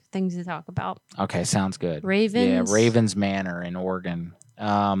like things to talk about. Okay, sounds good. Ravens? Yeah, Ravens Manor in Oregon.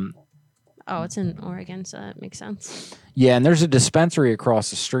 Oh, it's in Oregon, so that makes sense. Yeah, and there's a dispensary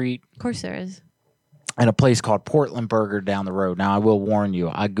across the street Of course, there is. and a place called Portland Burger down the road. Now, I will warn you,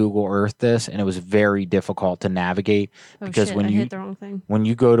 I Google Earth this, and it was very difficult to navigate Oh because shit! when I you hit the wrong thing. when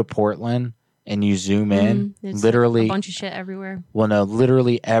you go to Portland and you zoom in, It's literally a bunch of shit everywhere. well, no,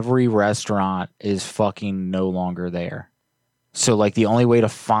 literally every restaurant is fucking no longer there. So, like, the only way to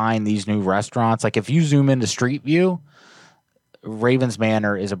find these new restaurants, like, if you zoom into Street View, Ravens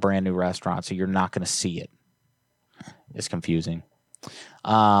Manor is a brand new restaurant, so you're not going to see it. It's confusing.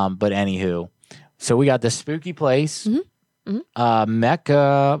 But anywho, so we got this spooky place,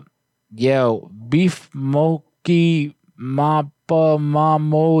 Mecca, beef moki mapa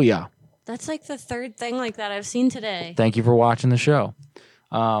mamoya. That's like the third thing like that I've seen today. Thank you for watching the show.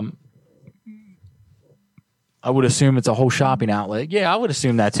 I would assume it's a whole shopping outlet. Yeah, I would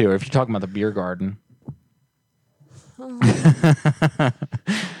assume that too. If you're talking about the Beer Garden.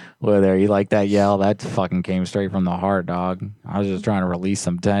 Well, there, you like that yell? That fucking came straight from the heart, dog. I was just trying to release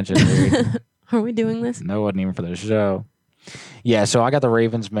some tension, dude. Are we doing this? No, it wasn't even for the show. Yeah, so I got the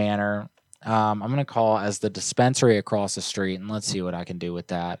Ravens Manor. I'm going to call as the dispensary across the street, and let's see what I can do with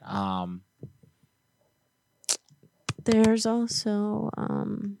that. There's also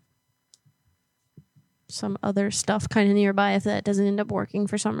some other stuff kind of nearby if that doesn't end up working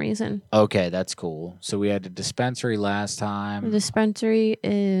for some reason. Okay, that's cool. So we had the dispensary last The time. dispensary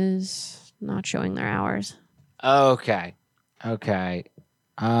is not showing their hours. Okay.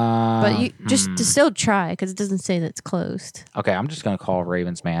 But you just to still try because it doesn't say that it's closed. Okay, I'm just gonna call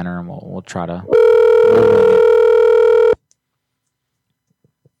Ravens Manor and we'll try to.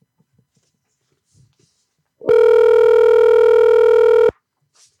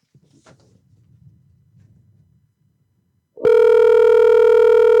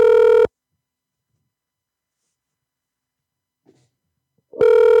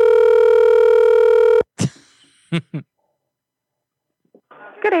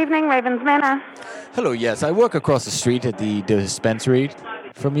 Good evening, Ravens Manor. Hello, yes, I work across the street at the dispensary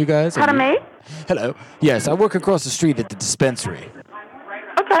from you guys. Pardon me? Hello. Yes, I work across the street at the dispensary.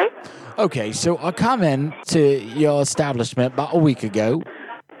 Okay. Okay, so I come in to your establishment about a week ago.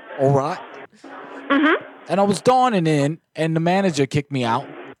 All right. Mm-hmm. And I was dining in, and the manager kicked me out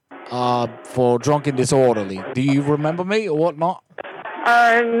for drunken disorderly. Do you remember me or whatnot?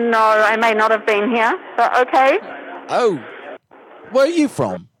 No, I may not have been here, but okay. Oh, where are you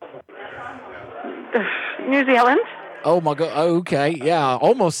from? New Zealand. Oh my God. Okay, yeah,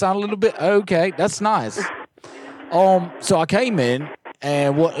 almost sound a little bit. Okay, that's nice. So I came in,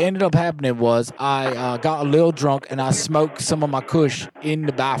 and what ended up happening was I got a little drunk, and I smoked some of my kush in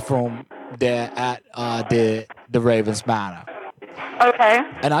the bathroom there at the Ravens Manor. Okay.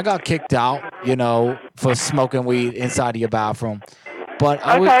 And I got kicked out, for smoking weed inside of your bathroom. But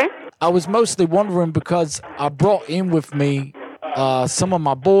I was mostly wondering because I brought in with me some of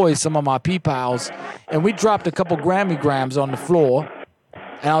my boys, some of my pals, and we dropped a couple Grammy Grams on the floor.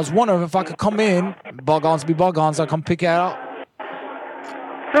 And I was wondering if I could come in, buggons be buggons, I come pick it up.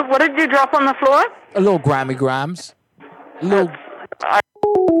 So what did you drop on the floor? A little Grammy Grams. A little...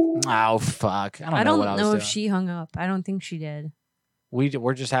 Oh, fuck. I don't know what I was doing. if she hung up. I don't think she did.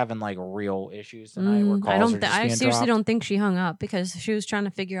 We're just having like real issues tonight. Where calls are just I being seriously dropped. don't think she hung up because she was trying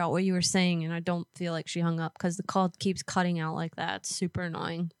to figure out what you were saying, and I don't feel like she hung up because the call keeps cutting out like that. It's super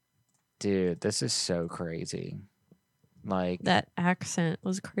annoying. Dude, this is so crazy. Like That accent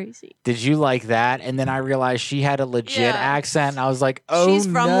was crazy. did you like that? And then I realized she had a legit accent, and I was like, "Oh She's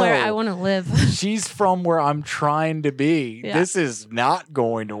from no. where I want to live. She's from where I'm trying to be. Yeah. This is not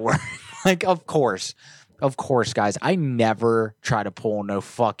going to work." Like, of course, guys. I never try to pull no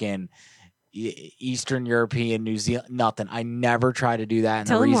fucking Eastern European, New Zealand, nothing. I never try to do that. And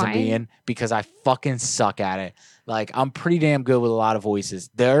Tell the them reason why. being because I fucking suck at it. Like, I'm pretty damn good with a lot of voices.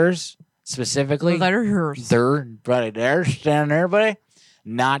 Theirs specifically, Theirs. they're buddy, theirs down there, buddy.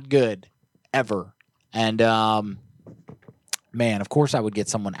 Not good ever. And man, of course I would get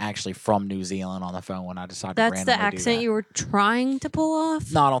someone actually from New Zealand on the phone when I decided to That's randomly the accent you were trying to pull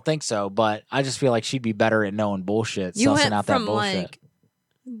off? No, I don't think so, but I just feel like she'd be better at knowing bullshit, You sussing went out from that bullshit. like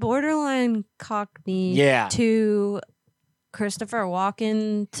borderline Cockney Yeah. to Christopher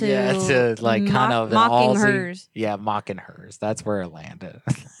Walken to, to like kind of an mocking Aussie- hers. Yeah, mocking hers. That's where it landed.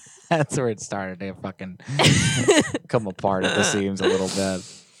 That's where it started to fucking come apart at the seams a little bit.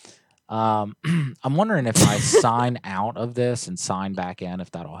 I'm wondering if I sign out of this and sign back in, if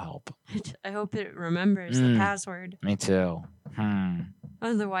that'll help. I hope it remembers Mm. the password. Me too.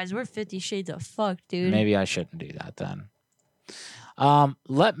 Otherwise, we're 50 Shades of fuck, dude. Maybe I shouldn't do that then.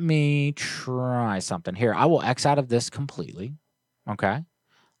 Let me try something here. I will X out of this completely. Okay.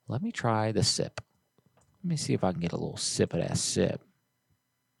 Let me try the sip. Let me see if I can get a little sip of that sip.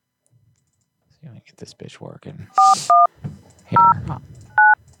 See if I can get this bitch working. Here.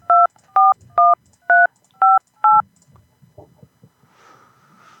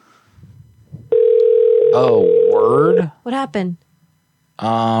 Oh, word. What happened?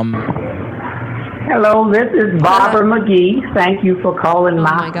 Hello, this is Barbara McGee. Thank you for calling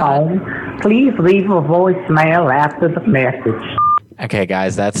my phone. Please leave a voicemail after the message. Okay,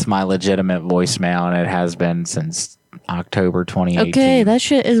 guys, that's my legitimate voicemail, and it has been since October 2018. Okay, that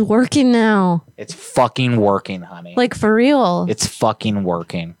shit is working now. It's fucking working, honey. Like, for real. It's fucking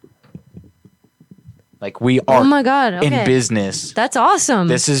working. Like, we are Oh my God, in okay. business. That's awesome.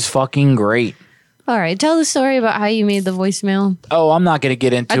 This is fucking great. All right, tell the story about how you made the voicemail. Oh, I'm not going to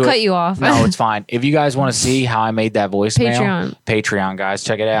get into I it. cut you off. No, it's fine. If you guys want to see how I made that voicemail, Patreon. Guys,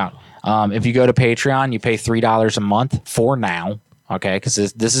 check it out. If you go to Patreon, you pay $3 a month for now. Okay, because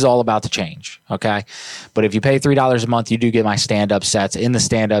this is all about to change. Okay, but if you pay $3 a month, you do get my stand-up sets. In the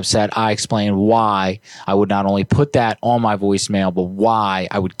stand-up set, I explain why I would not only put that on my voicemail, but why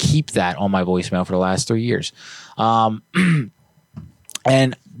I would keep that on my voicemail for the last 3 years.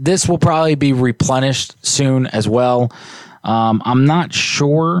 And this will probably be replenished soon as well. I'm not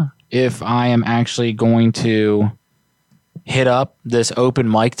sure if I am actually going to hit up this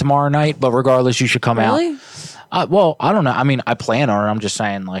open mic tomorrow night, but regardless, you should come out. Well, I don't know. I mean, I plan on it. I'm just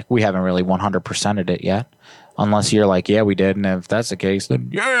saying, like, we haven't really 100%ed it yet. Unless you're like, yeah, we did. And if that's the case, then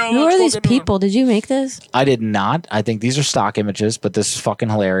yeah. Who are these people? Did you make this? I did not. I think these are stock images, but this is fucking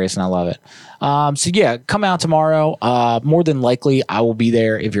hilarious and I love it. So yeah, come out tomorrow. More than likely, I will be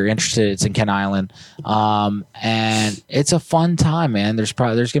there if you're interested. It's in Kent Island. And it's a fun time, man. There's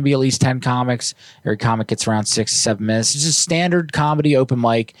going to be at least 10 comics. Every comic gets around 6 to 7 minutes. It's just standard comedy open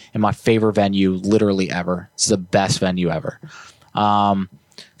mic in my favorite venue literally ever. It's the best venue ever.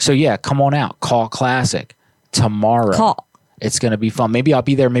 So yeah, come on out. Call Classic tomorrow. Call. It's going to be fun. Maybe I'll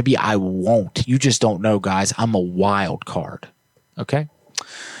be there. Maybe I won't. You just don't know, guys. I'm a wild card. Okay?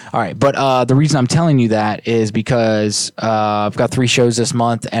 All right. But the reason I'm telling you that is because I've got 3 shows this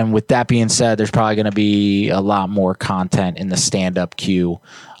month. And with that being said, there's probably going to be a lot more content in the stand-up queue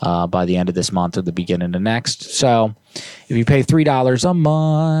by the end of this month or the beginning of next. So if you pay $3 a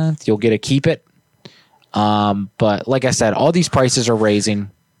month, you'll get to keep it. But like I said, all these prices are raising.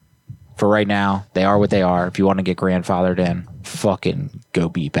 For right now, they are what they are. If you want to get grandfathered in, fucking go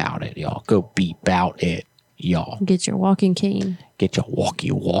beep out it, y'all. Go beep out it, y'all. Get your walking cane. Get your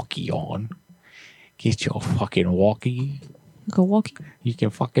walkie on. Get your fucking walkie. Go walkie. You can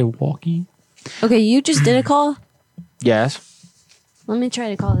fucking walkie. Okay, you just did a call? Yes. Let me try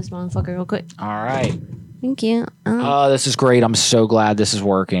to call this motherfucker real quick. All right. Thank you. Oh, this is great. I'm so glad this is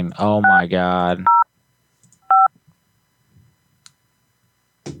working. Oh my God.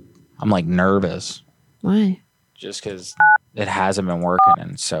 I'm like nervous. Why? Just because it hasn't been working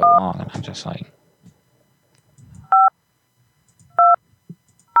in so long. And I'm just like.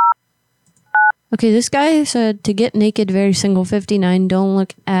 Okay, this guy said to get naked, very single, 59. Don't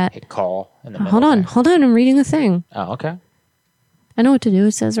look at. Hit call in the middle. Hold on. I'm reading the thing. Oh, okay. I know what to do.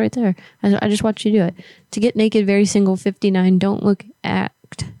 It says right there. I just watched you do it. To get naked, very single, 59. Don't look at.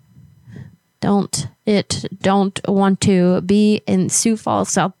 Don't want to be in Sioux Falls,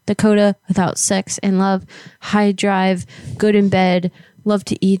 South Dakota without sex and love. High drive, good in bed, love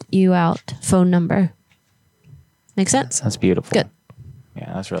to eat you out. Phone number. Make sense? That's beautiful. Good.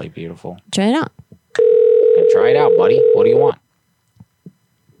 Yeah, that's really beautiful. Try it out. Okay, try it out, buddy. What do you want?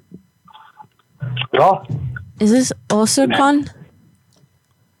 Hello? Is this Osirkan?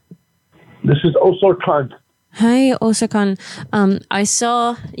 This is Osirkan. Hi, Osirkan. I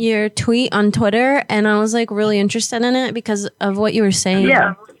saw your tweet on Twitter and I was like really interested in it because of what you were saying.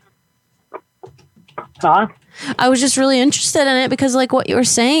 Yeah. Huh? I was just really interested in it because like what you were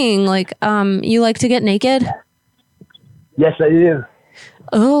saying, like you like to get naked? Yes, I do.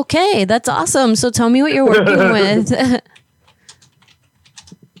 Okay, that's awesome. So tell me what you're working with.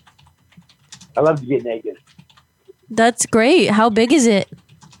 I love to get naked. That's great. How big is it?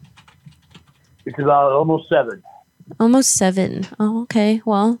 It's about almost 7. Almost 7. Oh, okay.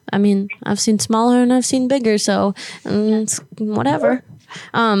 Well, I mean, I've seen smaller and I've seen bigger, so it's whatever.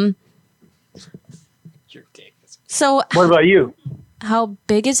 So What about you? how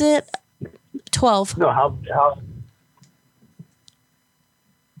big is it? 12. No, how?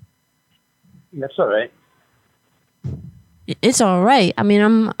 That's all right. It's all right. I mean,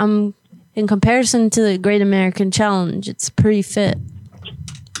 I'm in comparison to the Great American Challenge, it's pretty fit.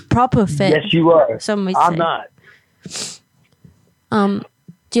 Proper fit. Yes, you are. Some might I'm say. not.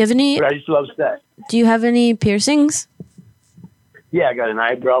 Do you have any But I just love sex. do you have any piercings? Yeah, I got an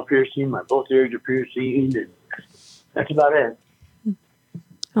eyebrow piercing. My both ears are piercing, and that's about it.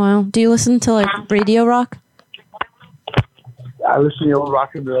 Well, do you listen to like radio rock? I listen to old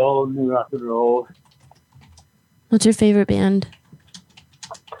rock and roll, new rock and roll. What's your favorite band?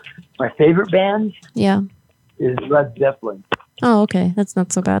 My favorite band Yeah. is Led Zeppelin. Oh, okay. That's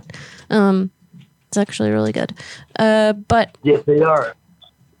not so bad. It's actually really good. But Yes, they are.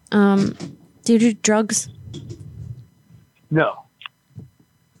 do you do drugs? No,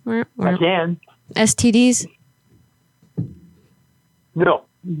 I can. STDs? No,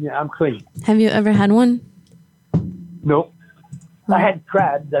 yeah, I'm clean. Have you ever had one? Nope. I had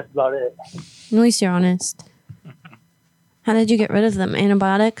crabs. That's about it. At least you're honest. How did you get rid of them?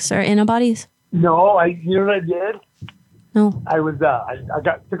 Antibiotics or antibodies? No, you know what I did? No. I was I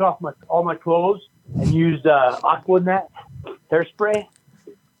took off all my clothes and used Aquanet hairspray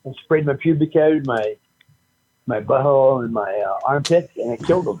and sprayed my pubic hair, my butthole, and my armpits, and it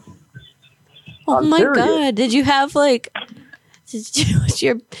killed them. Oh I'm my serious. god! Did you have like, was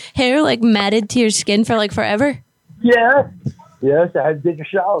your hair like matted to your skin for like forever? Yeah. Yes, I had to take a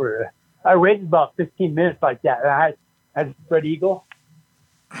shower. I waited about 15 minutes like that. I had to spread eagle.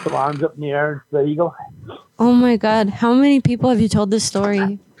 Put my arms up in the air and spread eagle. Oh my god! How many people have you told this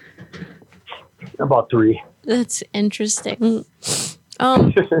story? About 3. That's interesting.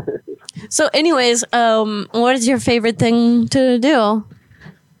 So, anyways, what is your favorite thing to do?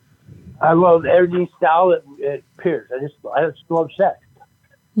 I love every style it appears. I just love sex.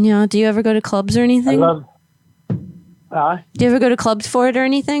 Yeah. Do you ever go to clubs or anything? I love. Do you ever go to clubs for it or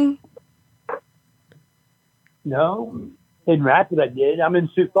anything? No. In Rapid, I did. I'm in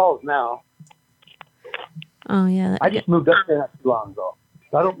Sioux Falls now. Oh yeah. I just moved up there not too long ago.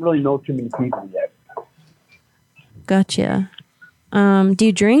 So I don't really know too many people yet. Gotcha. Do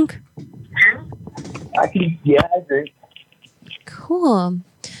you drink? Yeah, I drink. Cool.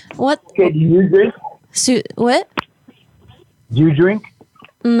 What? Okay, do you drink? What? Do you drink?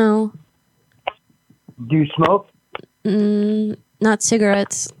 No. Do you smoke? Not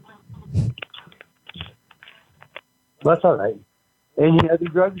cigarettes. That's all right. Any other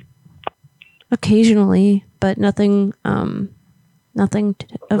drugs? Occasionally, but nothing. Nothing.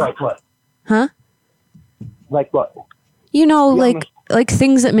 Like what? Huh? Like what? You know, Yeah, like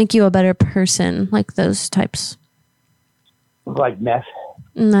things that make you a better person, like those types. Like meth?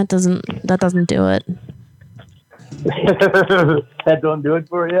 That doesn't do it. That don't do it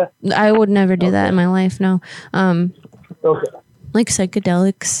for you? I would never do that in my life. No. Okay. Like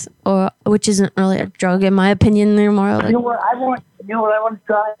psychedelics, or which isn't really a drug in my opinion. They're more like. You know what I want to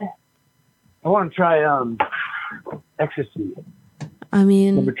try? I want to try ecstasy. I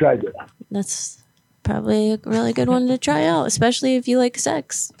mean, Never tried it. that's probably a really good one to try out, especially if you like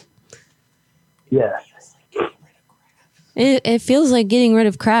sex. Yeah. It feels like getting rid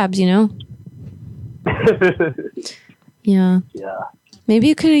of crabs, you know? Yeah. Yeah. Maybe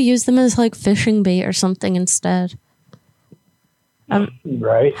you could have used them as like fishing bait or something instead.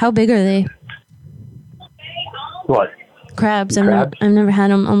 Right. How big are they? What? Crabs. Crabs? I've never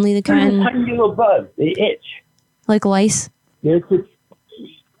had them. Only the They're just kind tiny little bugs. They itch. like lice. Yeah,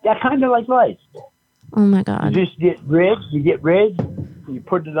 kind of like lice. Oh my god. You just get rid. You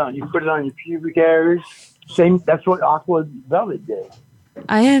put it on your pubic hairs. Same. That's what Aqua Velvet did.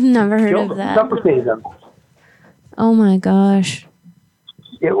 I have never heard Killed of them, that. suffocated them. Oh my gosh.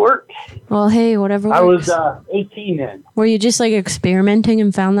 It worked. Well, hey, whatever works. I was 18 then. Were you just like experimenting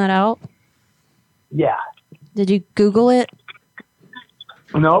and found that out? Yeah. Did you Google it?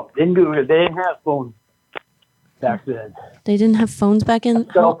 Nope. Didn't do it. They didn't have phones back then. They didn't have phones back in.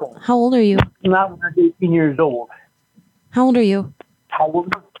 Cell phone. How old are you? Not when I was 18 years old. How old are you? How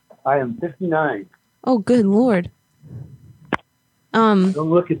old? I am 59. Oh, good lord. Don't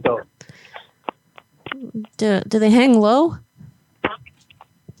look at those. Do they hang low?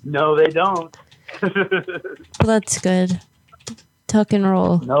 No, they don't. Well, that's good. Tuck and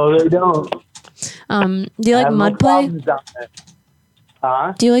roll. No, they don't. Do you like I have mud no play? problems down there.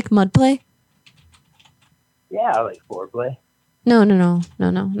 Huh? Do you like mud play? Yeah, I like foreplay. No,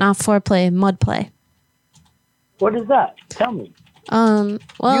 not foreplay, mud play. What is that? Tell me.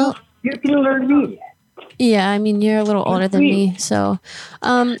 Well, You can learn me. yeah, I mean you're a little older than me, so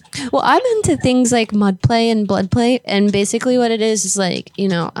well, I'm into things like mud play and blood play, and basically what it is like, you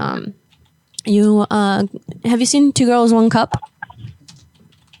know, you have you seen Two Girls, One Cup?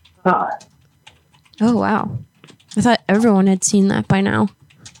 Huh. Oh wow. I thought everyone had seen that by now.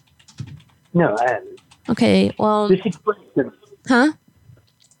 No, I haven't. Okay, well, Just explain to me. huh?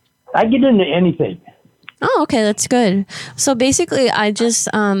 I get into anything. Oh, okay, that's good. So basically, I just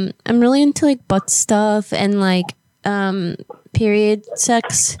I'm really into like butt stuff and like period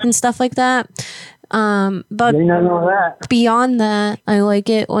sex and stuff like that. But You don't know that. beyond that, I like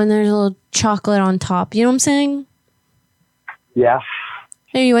it when there's a little chocolate on top. You know what I'm saying? Yeah.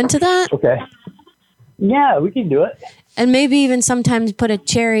 Are you into that? Okay. Yeah, we can do it. And maybe even sometimes put a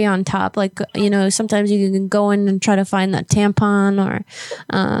cherry on top. Like, you know, sometimes you can go in and try to find that tampon or,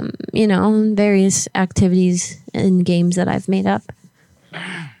 you know, various activities and games that I've made up.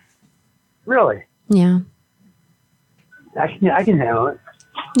 Really? Yeah. I can handle it.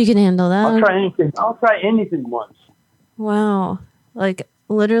 You can handle that. I'll try anything. I'll try anything once. Wow. Like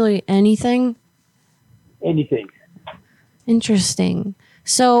literally anything? Anything. Interesting.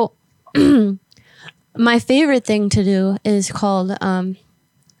 So, my favorite thing to do is called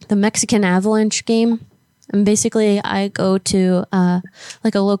the Mexican Avalanche game. And basically, I go to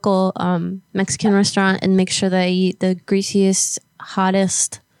like a local Mexican restaurant and make sure that I eat the greasiest,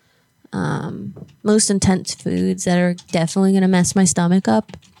 hottest, most intense foods that are definitely going to mess my stomach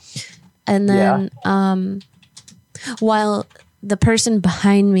up. And then while the person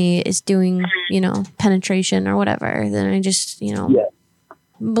behind me is doing, you know, penetration or whatever, then I just, you know,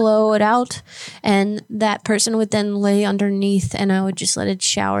 blow it out, and that person would then lay underneath and I would just let it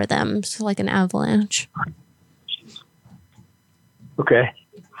shower them, so like an avalanche. Okay.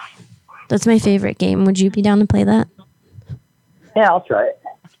 That's my favorite game. Would you be down to play that? Yeah, I'll try it.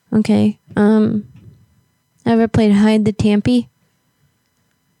 Okay. Ever played hide the tampy?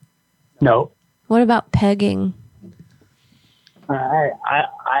 No. What about pegging? I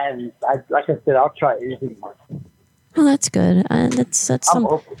like I said, I'll try anything once. Oh, that's good. That's some.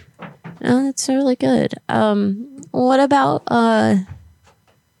 open. Oh, that's really good. What about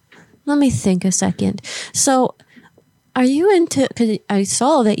let me think a second. So, are you into? Because I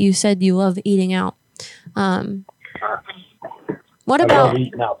saw that you said you love eating out. What I about love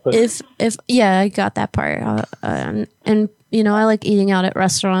eating out, but- if yeah, I got that part. And you know, I like eating out at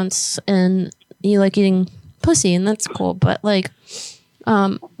restaurants, and you like eating pussy, and that's cool. But like,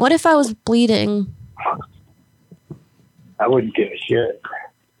 what if I was bleeding? I wouldn't give a shit.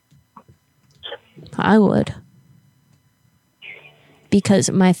 I would.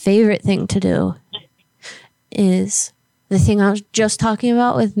 Because my favorite thing to do is the thing I was just talking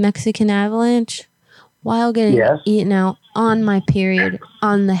about with Mexican Avalanche while getting eaten out on my period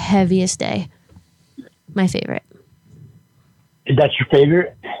on the heaviest day. My favorite. Is that your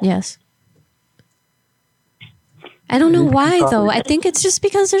favorite? Yes. I don't know why though. I think it's just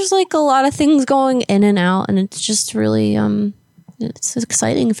because there's like a lot of things going in and out, and it's just really it's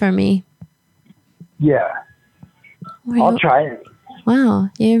exciting for me. Yeah. I'll try it. Wow,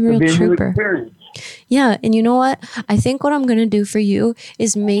 you're a real It'll be a new trooper. experience. Yeah, and you know what? I think what I'm gonna do for you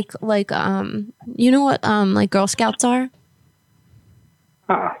is make like you know what like Girl Scouts are?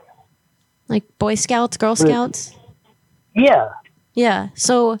 Like Boy Scouts, Girl Scouts? Yeah. Yeah.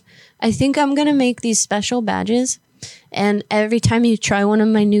 So I think I'm gonna make these special badges, and every time you try one of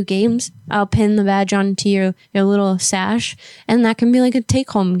my new games, I'll pin the badge onto your little sash, and that can be like a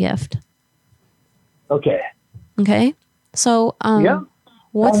take home gift. Okay. Okay? So Yeah.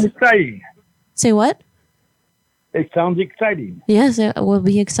 what's Sounds exciting. say what? It sounds exciting. Yes, it will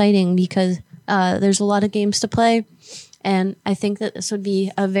be exciting because there's a lot of games to play, and I think that this would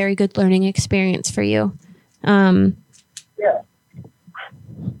be a very good learning experience for you. Yeah.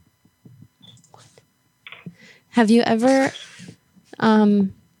 Have you ever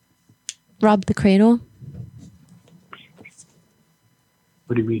robbed the cradle?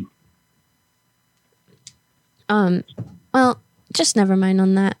 What do you mean? Well, just never mind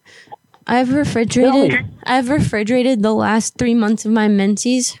on that. I've refrigerated the last 3 months of my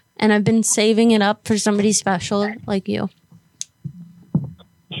Menzies, and I've been saving it up for somebody special like you.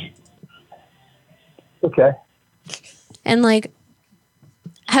 Okay. And like,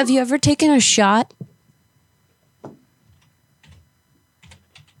 have you ever taken a shot? A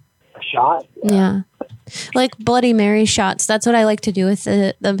shot? Yeah. Like Bloody Mary shots. That's what I like to do with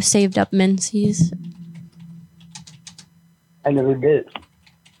the saved up minces. I never did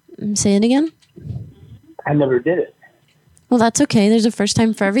it. Say it again? I never did it. Well, that's okay. There's a first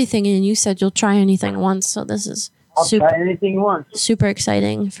time for everything, and you said you'll try anything once, so this is I'll try anything once. super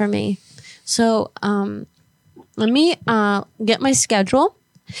exciting for me. So, let me get my schedule,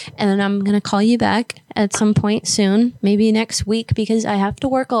 and then I'm gonna call you back at some point soon, maybe next week, because I have to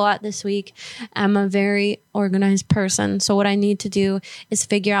work a lot this week. I'm a very organized person, so what I need to do is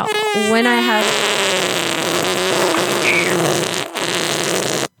figure out when I have.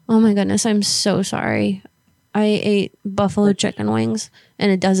 Oh my goodness, I'm so sorry. I ate buffalo chicken wings,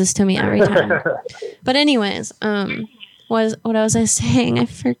 and it does this to me every time. But anyways, what was I saying? I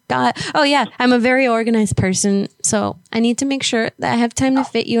forgot. Oh yeah, I'm a very organized person, so I need to make sure that I have time to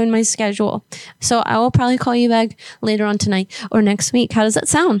fit you in my schedule. So I will probably call you back later on tonight or next week. How does that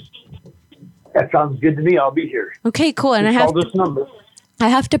sound? That sounds good to me. I'll be here. Okay, cool. And Just I have call this number. I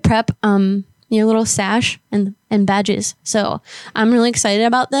have to prep your little sash and badges. So I'm really excited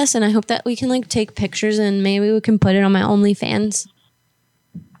about this, and I hope that we can like take pictures and maybe we can put it on my OnlyFans.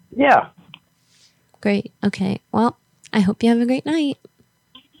 Yeah. Great. Okay. Well, I hope you have a great night.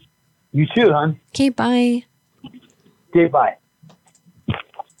 You too, hon. Okay, bye. Okay, bye.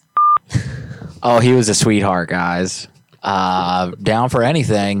 Oh, he was a sweetheart, guys. Down for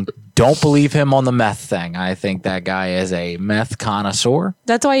anything. Don't believe him on the meth thing. I think that guy is a meth connoisseur.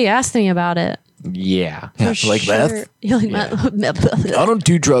 That's why you asked me about it. Yeah. For Like sure. meth? You like meth? I don't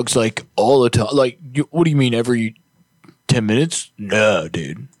do drugs like all the time. Like, what do you mean every 10 minutes? No,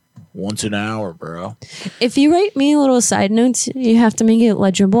 dude. Once an hour, bro. If you write me little side notes, you have to make it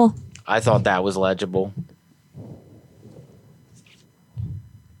legible. I thought that was legible.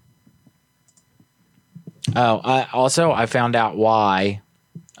 Oh, I found out why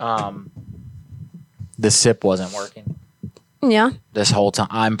the SIP wasn't working Yeah. this whole time.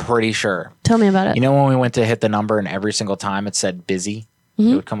 I'm pretty sure. Tell me about it. You know when we went to hit the number and every single time it said busy?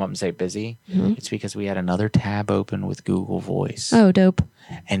 Mhm. It would come up and say busy. Mhm. It's because we had another tab open with Google Voice. Oh, dope.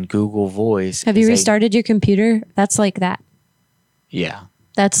 And Google Voice. Have you is restarted your computer? That's like that. Yeah.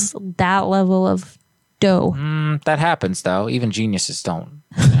 That's that level of dough. That happens though. Even geniuses don't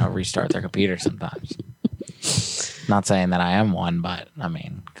restart their computer sometimes. Not saying that I am one, but I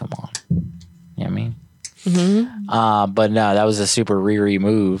mean, come on. You know what I mean? Mm-hmm. But no, that was a super Riri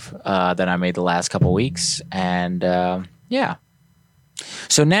move that I made the last couple weeks. And yeah.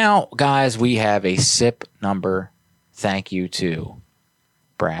 So now, guys, we have a SIP number. Thank you to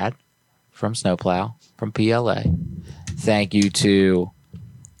Brad from Snowplow from PLA. Thank you to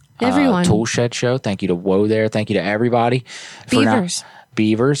Everyone. Toolshed Show. Thank you to Woe there. Thank you to everybody. Beavers.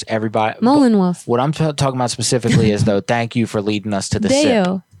 Beavers, everybody. Mullen Wolf. What I'm talking about specifically is, though, thank you for leading us to the SIP.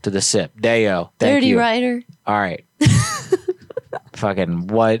 Deo. To the SIP. Deo. Thank Dirty you. Rider. All right. Fucking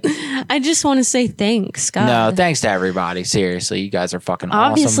what? I just want to say thanks, God. No, thanks to everybody. Seriously, you guys are fucking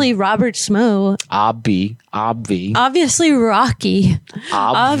Obviously, awesome. Robert Smo. Obvi. Obviously, Rocky. Obvi.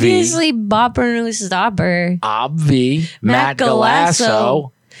 Obviously, Bopper News Stopper. Matt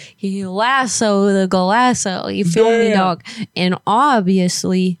Galasso. He lasso the Galasso. You feel me, Damn. dog? And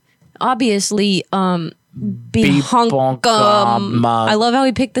obviously, Beep Behunkum. bonkum, I love how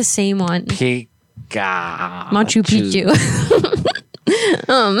we picked the same one. Pika. Machu Picchu.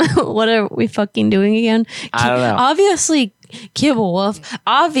 What are we fucking doing again? I don't know. Obviously, Kibble Wolf.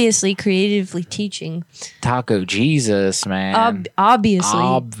 Obviously, creatively teaching. Taco Jesus, man.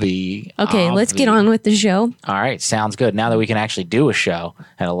 Obviously. Okay, let's get on with the show. All right, sounds good. Now that we can actually do a show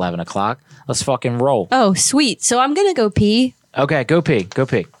at 11 o'clock, let's fucking roll. Oh, sweet. So I'm going to go pee. Okay, go pee. Go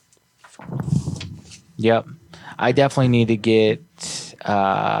pee. Yep. I definitely need to get,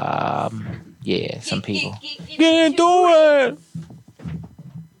 some people. Get into it!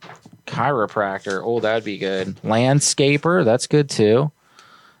 Chiropractor. Oh, that'd be good. Landscaper. That's good too.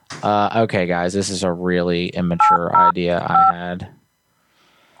 Okay, guys, this is a really immature idea I had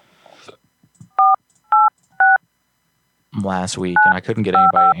last week, and I couldn't get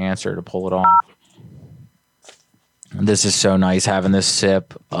anybody to answer to pull it off. This is so nice having this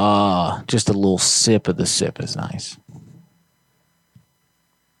sip. Just a little sip of the sip is nice.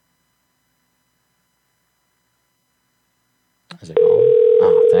 Is it gone?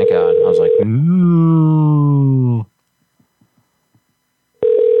 Oh, thank God. I was like, ooh.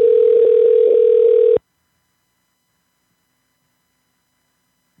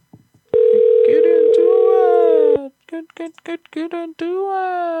 Get into it. Get into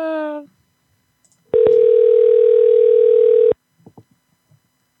it.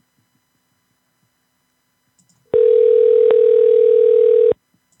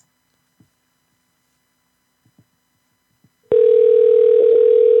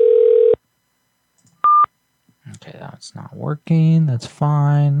 It's not working. That's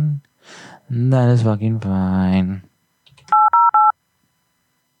fine. That is fucking fine.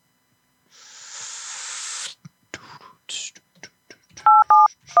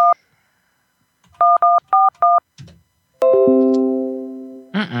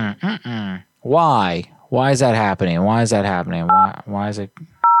 Why? Why is that happening? Why is that happening? Why is it?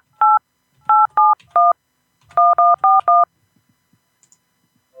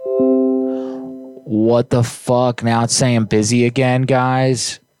 What the fuck? Now it's saying busy again,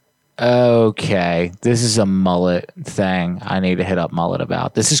 guys. Okay, this is a mullet thing I need to hit up mullet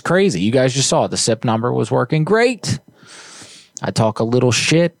about. This is crazy. You guys just saw it. The SIP number was working great. I talk a little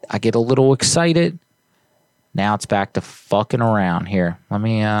shit. I get a little excited. Now it's back to fucking around. Here, let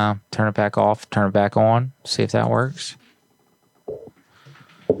me turn it back off, turn it back on, see if that works.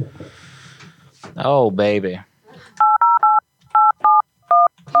 Oh, baby.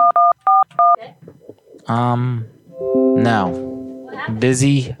 No.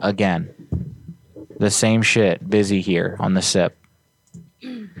 Busy again. The same shit. Busy here on the SIP.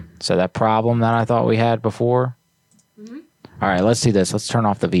 So that problem that I thought we had before. All right, let's do this. Let's turn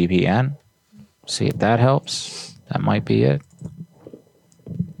off the VPN. See if that helps. That might be it.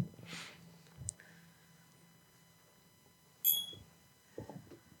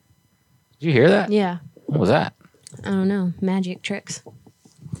 Did you hear that? Yeah. What was that? I don't know. Magic tricks.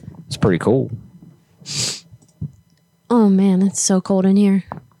 It's pretty cool. Oh man, it's so cold in here.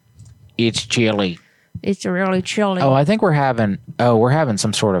 It's chilly. It's really chilly. Oh, I think we're having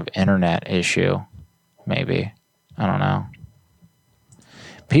some sort of internet issue. Maybe. I don't know.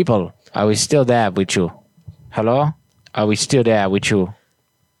 People, are we still there with you? Hello? Are we still there with you?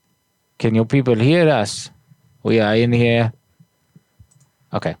 Can you people hear us? We are in here.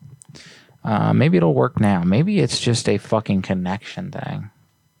 Okay. Maybe it'll work now. Maybe it's just a fucking connection thing.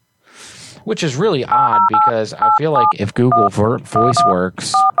 Which is really odd because I feel like if Google Voice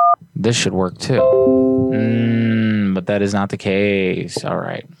works, this should work too. But that is not the case. All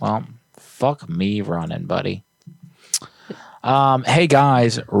right. Well, fuck me running, buddy. Hey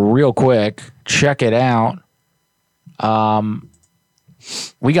guys, real quick, check it out.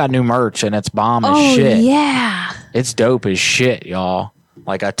 We got new merch and it's bomb as shit. Yeah. It's dope as shit, y'all.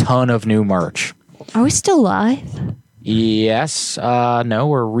 Like a ton of new merch. Are we still live? Yes. No,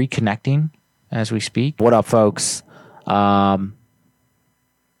 we're reconnecting as we speak. What up, folks? Sorry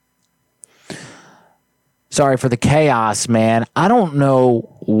for the chaos, man. I don't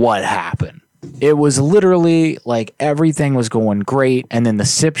know what happened. It was literally like everything was going great, and then the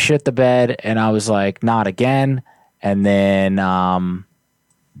SIP shit the bed, and I was like, not again. And then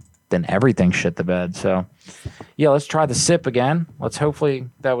everything shit the bed. So, yeah, let's try the SIP again. Let's hopefully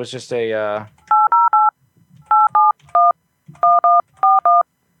that was just a.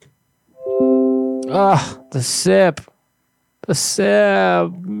 The SIP. The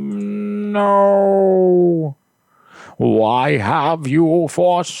SIP. No. Why have you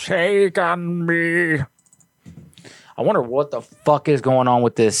forsaken me? I wonder what the fuck is going on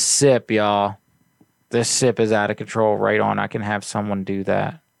with this SIP, y'all. This SIP is out of control. Right on. I can have someone do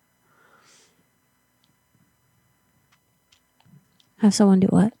that. Have someone do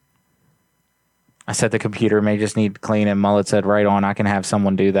what? I said the computer may just need cleaning. Mullet said, right on. I can have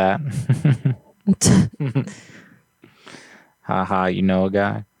someone do that. Haha, you know a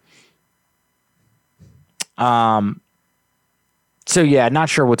guy. So yeah, not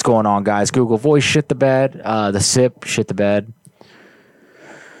sure what's going on, guys. Google Voice shit the bed. The SIP shit the bed.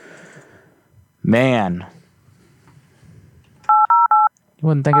 Man. You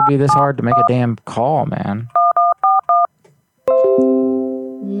wouldn't think it'd be this hard to make a damn call, man.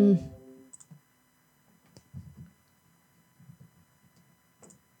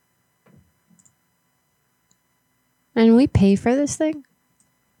 And we pay for this thing?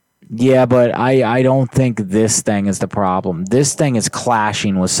 Yeah, but I don't think this thing is the problem. This thing is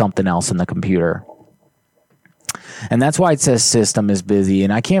clashing with something else in the computer. And that's why it says system is busy.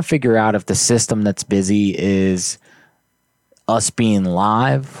 And I can't figure out if the system that's busy is us being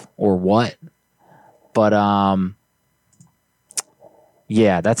live or what. But,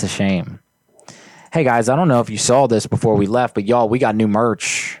 yeah, that's a shame. Hey, guys, I don't know if you saw this before we left, but y'all, we got new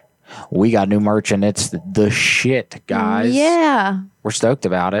merch. We got new merch, and it's the shit, guys. Yeah. We're stoked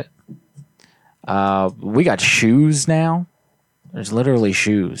about it. We got shoes now. There's literally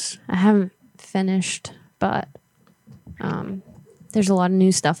shoes. I haven't finished, but there's a lot of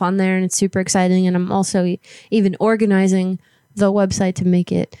new stuff on there, and it's super exciting. And I'm also even organizing the website to make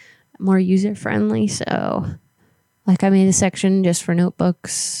it more user-friendly. So, like, I made a section just for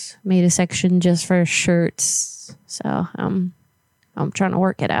notebooks, made a section just for shirts. So, I'm trying to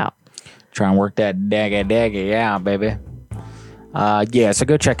work it out. Try and work that daggy out, baby. So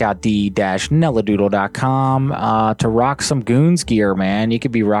go check out d-nelladoodle.com to rock some Goons gear, man. You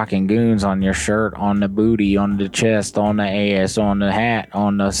could be rocking Goons on your shirt, on the booty, on the chest, on the ass, on the hat,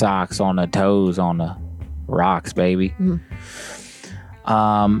 on the socks, on the toes, on the rocks, baby.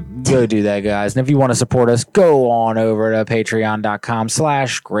 Go do that, guys. And if you want to support us, go on over to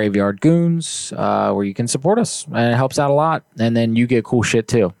patreon.com/graveyardgoons, where you can support us, and it helps out a lot. And then you get cool shit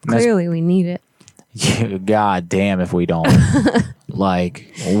too. Clearly, we need it. God damn if we don't.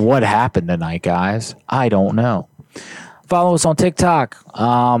 Like, what happened tonight, guys? I don't know. Follow us on TikTok.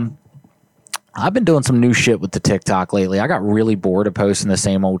 I've been doing some new shit with the TikTok lately. I got really bored of posting the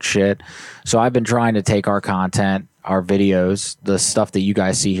same old shit. So I've been trying to take our content, our videos, the stuff that you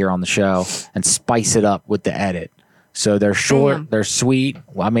guys see here on the show, and spice it up with the edit. So they're short, they're sweet.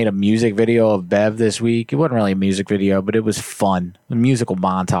 Well, I made a music video of Bev this week. It wasn't really a music video, but it was fun. A musical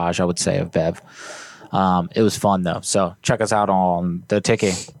montage, I would say, of Bev. It was fun, though. So check us out on the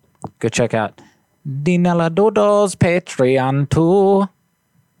Tiki. Go check out Dinella Dodo's Patreon, too.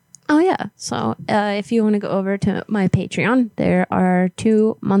 Oh, yeah. So if you want to go over to my Patreon, there are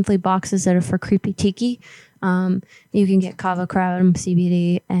 2 monthly boxes that are for Creepy Tiki. You can get kava crab,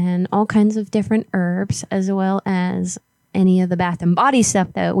 CBD, and all kinds of different herbs, as well as any of the bath and body stuff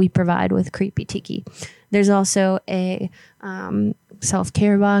that we provide with Creepy Tiki. There's also a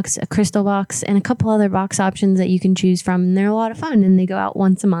self-care box, a crystal box, and a couple other box options that you can choose from. And they're a lot of fun, and they go out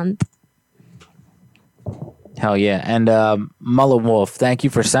once a month. Hell yeah. And Mullen Wolf, thank you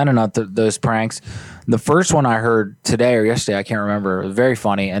for sending out those pranks. The first one I heard today or yesterday, I can't remember. It was very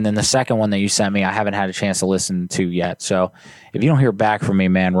funny. And then the second one that you sent me, I haven't had a chance to listen to yet. So if you don't hear back from me,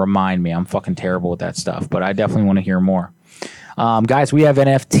 man, remind me. I'm fucking terrible with that stuff, but I definitely want to hear more. Guys, we have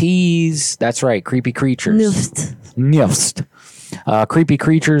NFTs. That's right. Creepy Creatures. Nifst. Creepy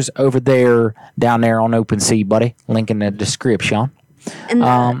Creatures over there, down there on OpenSea, buddy. Link in the description.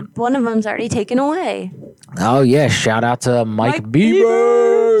 And one of them's already taken away. Oh, yeah. Shout out to Mike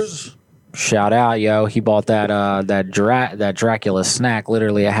Beavers. Shout out, yo. He bought that Dracula snack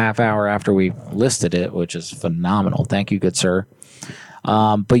literally a half hour after we listed it, which is phenomenal. Thank you, good sir.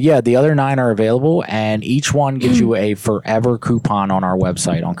 But yeah, the other 9 are available, and each one gets you a forever coupon on our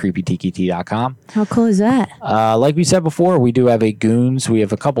website on creepytiki.com. How cool is that? Like we said before, we do have we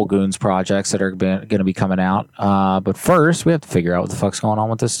have a couple Goons projects that are going to be coming out. But first, we have to figure out what the fuck's going on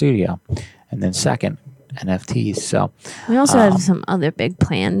with the studio. And then second, NFTs. So we also have some other big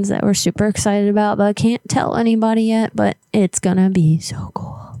plans that we're super excited about, but I can't tell anybody yet, but it's going to be so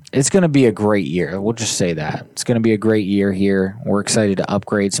cool. It's going to be a great year. We'll just say that. It's going to be a great year here. We're excited to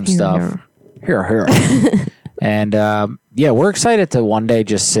upgrade some stuff. Here. And we're excited to one day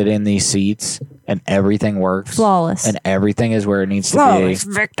just sit in these seats and everything works. Flawless. And everything is where it needs Flawless to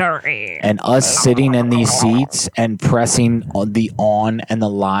be. victory. And us sitting in these seats and pressing on the on and the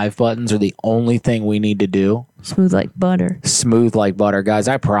live buttons are the only thing we need to do. Smooth like butter. Smooth like butter. Guys,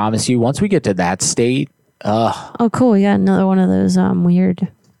 I promise you, once we get to that state, oh, cool. We got another one of those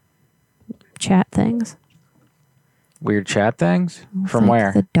weird chat things. Weird chat things? From like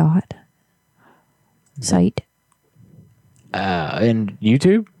where? The dot site. In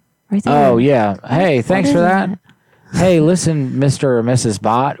YouTube? Right there. Oh, yeah. Hey, thanks for that. Hey, listen, Mr. or Mrs.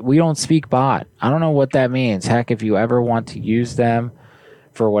 Bot, we don't speak bot. I don't know what that means. Heck, if you ever want to use them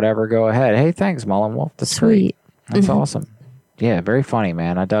for whatever, go ahead. Hey, thanks, Mullen Wolf. That's sweet. Great. That's awesome. Yeah, very funny,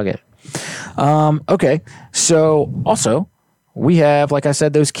 man. I dug it. Okay, so also, we have, like I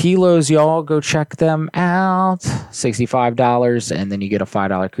said, those kilos, y'all. Go check them out. $65, and then you get a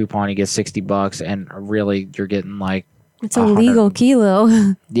 $5 coupon. You get $60, and really, you're getting like it's a legal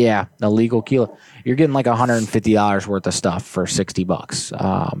kilo. Yeah, a legal kilo. You're getting like $150 worth of stuff for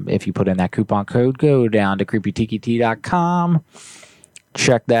 $60. If you put in that coupon code, go down to creepytiki.com.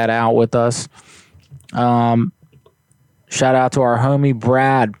 Check that out with us. Shout out to our homie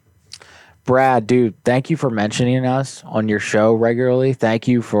Brad. Brad, dude, thank you for mentioning us on your show regularly. Thanks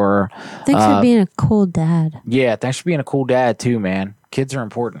for being a cool dad. Yeah, thanks for being a cool dad too, man. Kids are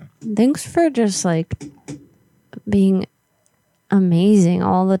important. Thanks for just like being amazing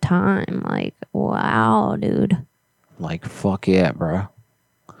all the time. Like, wow, dude. Like, fuck yeah, bro.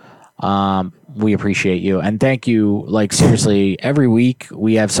 We appreciate you. And thank you. Like, seriously, every week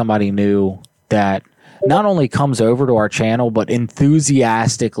we have somebody new that not only comes over to our channel, but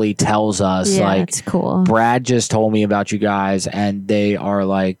enthusiastically tells us, like, it's cool. Brad just told me about you guys, and they are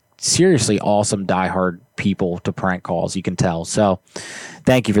like seriously awesome diehard people to prank calls. You can tell. So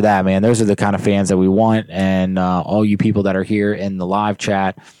thank you for that, man. Those are the kind of fans that we want. And all you people that are here in the live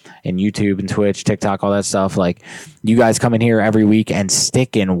chat and YouTube and Twitch, TikTok, all that stuff, like you guys coming here every week and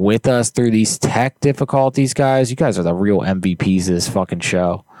sticking with us through these tech difficulties, guys. You guys are the real MVPs of this fucking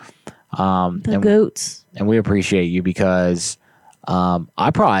show. The goats. And we appreciate you because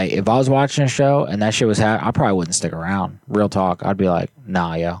I probably, if I was watching a show and that shit was happening, I probably wouldn't stick around. Real talk. I'd be like,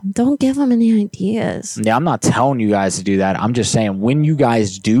 nah, yo. Don't give them any ideas. Yeah, I'm not telling you guys to do that. I'm just saying when you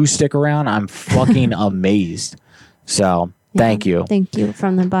guys do stick around, I'm fucking amazed. So thank you. Thank you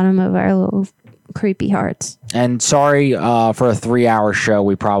from the bottom of our little creepy hearts. And sorry for a 3-hour show.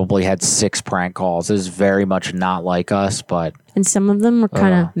 We probably had 6 prank calls. This is very much not like us, but. And some of them were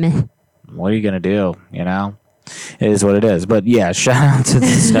kind of meh. What are you going to do? You know? It is what it is. But yeah, shout out to the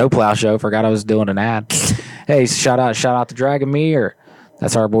Snowplow Show. Forgot I was doing an ad. Hey, shout out to Dragomir.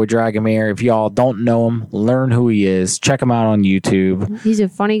 That's our boy Dragomir. If y'all don't know him, learn who he is. Check him out on YouTube. He's a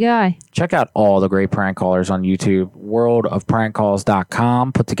funny guy. Check out all the great prank callers on YouTube.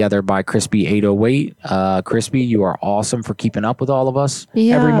 Worldofprankcalls.com, put together by Crispy808. Crispy, you are awesome for keeping up with all of us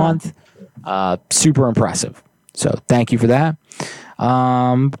every month. Super impressive. So thank you for that.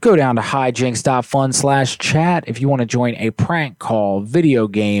 Go down to hijinks.fun/chat if you want to join a prank call, video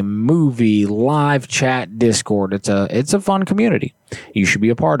game, movie, live chat, Discord. It's a fun community. You should be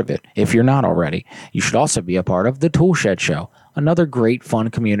a part of it. If you're not already, you should also be a part of the Toolshed Show, another great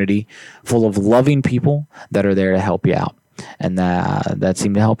fun community full of loving people that are there to help you out and that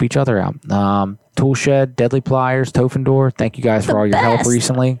seem to help each other out. Toolshed, Deadly Pliers, Tofendor, thank you guys for all your help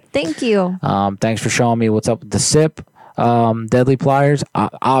recently. Thank you. Thanks for showing me what's up with the SIP. Deadly Pliers.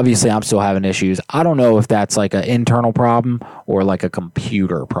 Obviously, I'm still having issues. I don't know if that's like an internal problem or like a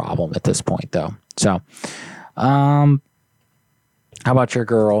computer problem at this point, though. So, how about your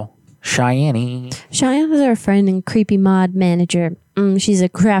girl, Cheyenne? Cheyenne is our friend and creepy mod manager. She's a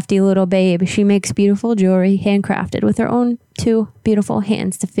crafty little babe. She makes beautiful jewelry, handcrafted with her own 2 beautiful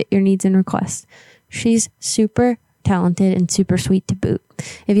hands to fit your needs and requests. She's super talented and super sweet to boot.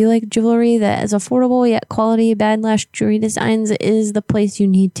 If you like jewelry that is affordable yet quality, Bad Lash Jewelry Designs is the place you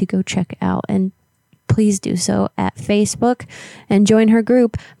need to go check out. And please do so at Facebook and join her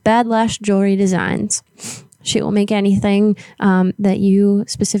group, Bad Lash Jewelry Designs. She will make anything that you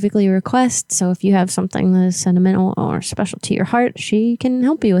specifically request. So if you have something that is sentimental or special to your heart, she can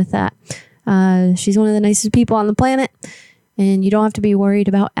help you with that. She's one of the nicest people on the planet. And you don't have to be worried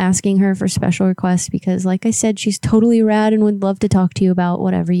about asking her for special requests because, like I said, she's totally rad and would love to talk to you about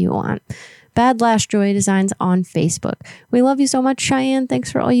whatever you want. Bad Lash Jewelry Designs on Facebook. We love you so much, Cheyenne.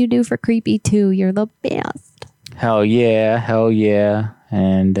 Thanks for all you do for Creepy too. You're the best. Hell yeah. Hell yeah.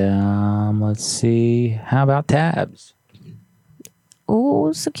 And let's see. How about Tabs?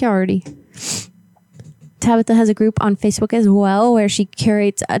 Oh, security. Tabitha has a group on Facebook as well where she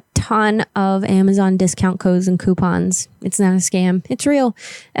curates a ton of Amazon discount codes and coupons. It's not a scam. It's real.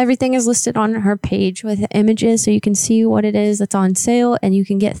 Everything is listed on her page with images so you can see what it is that's on sale and you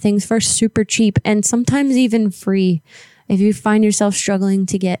can get things for super cheap and sometimes even free. If you find yourself struggling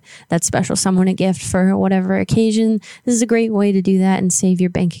to get that special someone a gift for whatever occasion, this is a great way to do that and save your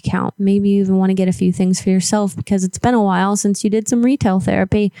bank account. Maybe you even want to get a few things for yourself because it's been a while since you did some retail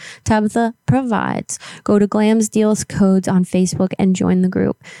therapy. Tabitha provides. Go to Glams Deals Codes on Facebook and join the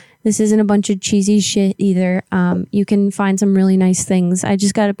group. This isn't a bunch of cheesy shit either. You can find some really nice things. I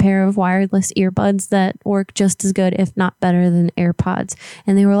just got a pair of wireless earbuds that work just as good, if not better than AirPods.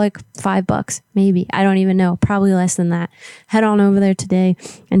 And they were like $5, maybe. I don't even know. Probably less than that. Head on over there today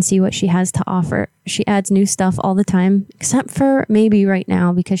and see what she has to offer. She adds new stuff all the time, except for maybe right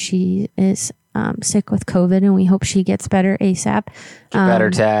now because she is sick with COVID and we hope she gets better ASAP. Get better,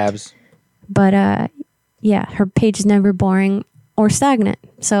 Tabs. But yeah, her page is never boring or stagnant.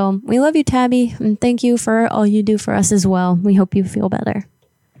 So we love you, Tabby, and thank you for all you do for us as well. We hope you feel better.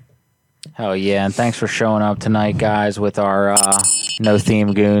 Hell yeah, and thanks for showing up tonight, guys, with our No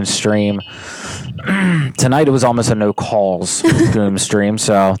Theme Goons stream. Tonight it was almost a no calls Goon stream,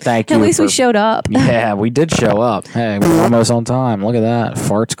 so thank you. At least we showed up. Yeah, we did show up. Hey, we're almost on time. Look at that.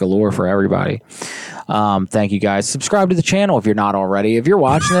 Farts galore for everybody. Thank you guys. Subscribe to the channel if you're not already. If you're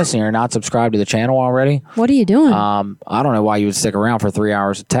watching this and you're not subscribed to the channel already, what are you doing? I don't know why you would stick around for 3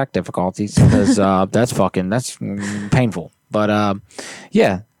 hours of tech difficulties because that's painful. But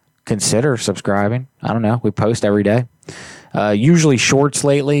yeah, consider subscribing. I don't know. We post every day. Usually shorts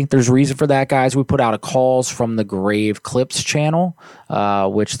lately. There's a reason for that, guys. We put out a Calls from the Grave Clips channel,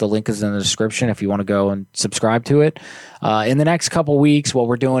 which the link is in the description if you want to go and subscribe to it. In the next couple weeks, what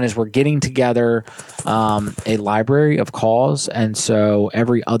we're doing is we're getting together a library of calls, and so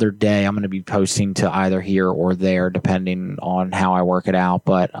every other day I'm going to be posting to either here or there, depending on how I work it out.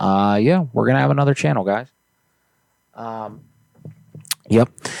 But yeah, we're going to have another channel, guys. Yep.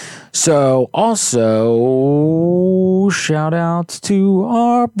 So also shout outs to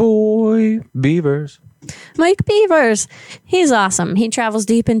our boy Beavers. Mike Beavers. He's awesome. He travels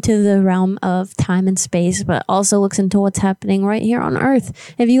deep into the realm of time and space, but also looks into what's happening right here on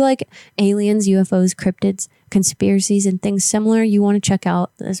Earth. If you like aliens, UFOs, cryptids, conspiracies, and things similar, you want to check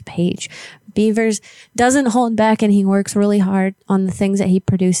out this page. Beavers doesn't hold back, and he works really hard on the things that he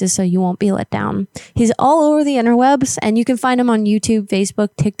produces, so you won't be let down. He's all over the interwebs, and you can find him on YouTube, Facebook,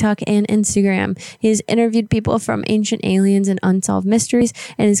 TikTok, and Instagram. He's interviewed people from ancient aliens and unsolved mysteries,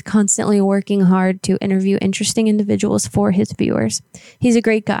 and is constantly working hard to interview interesting individuals for his viewers. He's a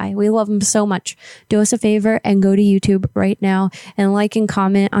great guy. We love him so much. Do us a favor and go to YouTube right now and like and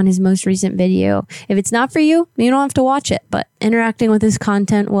comment on his most recent video. If it's not for you, you don't have to watch it, but interacting with his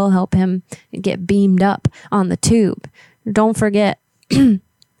content will help him get beamed up on the tube. Don't forget,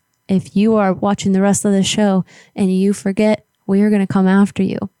 if you are watching the rest of the show and you forget, we are going to come after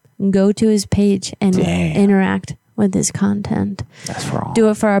you. Go to his page and interact with his content. That's wrong. Do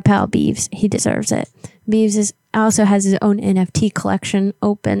it for our pal Beeves. He deserves it. Beeves also has his own NFT collection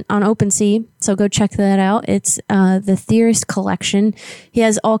open on OpenSea, so go check that out. It's the Theorist Collection. He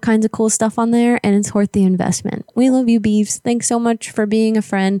has all kinds of cool stuff on there, and it's worth the investment. We love you, Beeves. Thanks so much for being a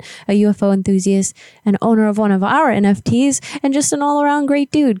friend, a UFO enthusiast, and owner of one of our NFTs, and just an all-around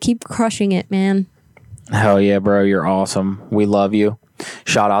great dude. Keep crushing it, man. Hell yeah, bro. You're awesome. We love you.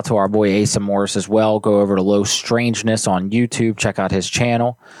 Shout out to our boy Asa Morris as well. Go over to Low Strangeness on YouTube. Check out his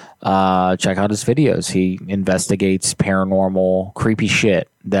channel. Check out his videos. He investigates paranormal, creepy shit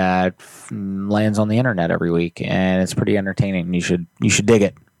that lands on the internet every week, and it's pretty entertaining. You should dig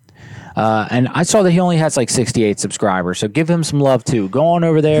it. And I saw that he only has like 68 subscribers, so give him some love too. Go on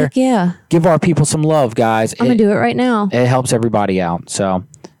over there. Heck yeah. Give our people some love, guys. I'm going to do it right now. It helps everybody out, so...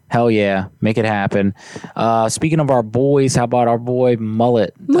 Hell yeah, make it happen. Speaking of our boys, how about our boy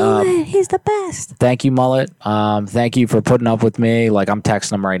Mullet? Mullet, he's the best. Thank you, Mullet. Thank you for putting up with me. Like, I'm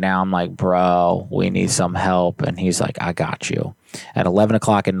texting him right now. I'm like, bro, we need some help. And he's like, I got you. At 11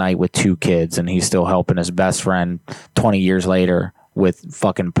 o'clock at night with 2 kids, and he's still helping his best friend 20 years later with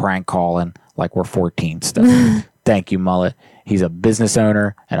fucking prank calling like we're 14 still. Thank you, Mullet. He's a business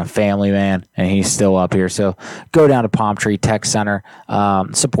owner and a family man, and he's still up here. So go down to Palm Tree Tech Center,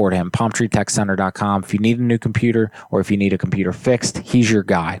 support him, palmtreetechcenter.com. If you need a new computer or if you need a computer fixed, he's your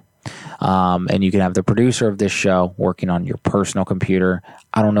guy. And you can have the producer of this show working on your personal computer.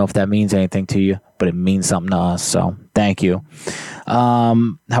 I don't know if that means anything to you, but it means something to us. So thank you. How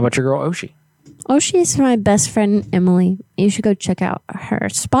about your girl, Oshi? Oshi is my best friend, Emily. You should go check out her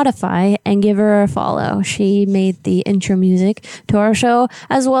Spotify and give her a follow. She made the intro music to our show,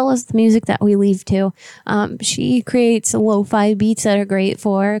 as well as the music that we leave to. She creates lo-fi beats that are great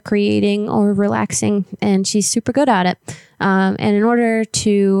for creating or relaxing, and she's super good at it. And in order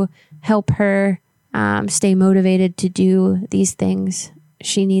to help her stay motivated to do these things,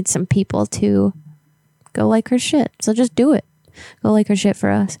 she needs some people to go like her shit. So just do it. Go like her shit for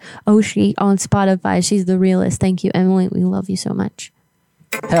us. Oshi on Spotify. She's the realest. Thank you, Emily. We love you so much.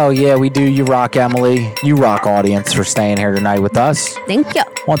 Hell yeah, we do. You rock, Emily. You rock, audience, for staying here tonight with us. Thank you.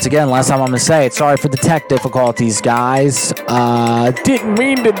 Once again, last time I'm going to say it. Sorry for the tech difficulties, guys. Didn't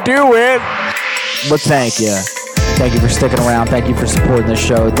mean to do it, but thank you. Thank you for sticking around. Thank you for supporting the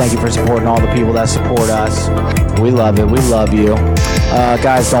show. Thank you for supporting all the people that support us. We love it. We love you.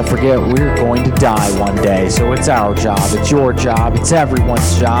 Guys, don't forget, we're going to die one day. So it's our job. It's your job. It's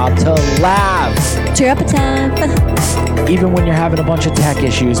everyone's job to laugh. Cheer up a time. Even when you're having a bunch of tech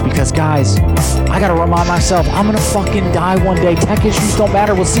issues. Because, guys, I got to remind myself, I'm going to fucking die one day. Tech issues don't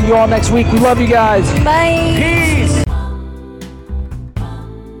matter. We'll see you all next week. We love you guys. Bye. Peace.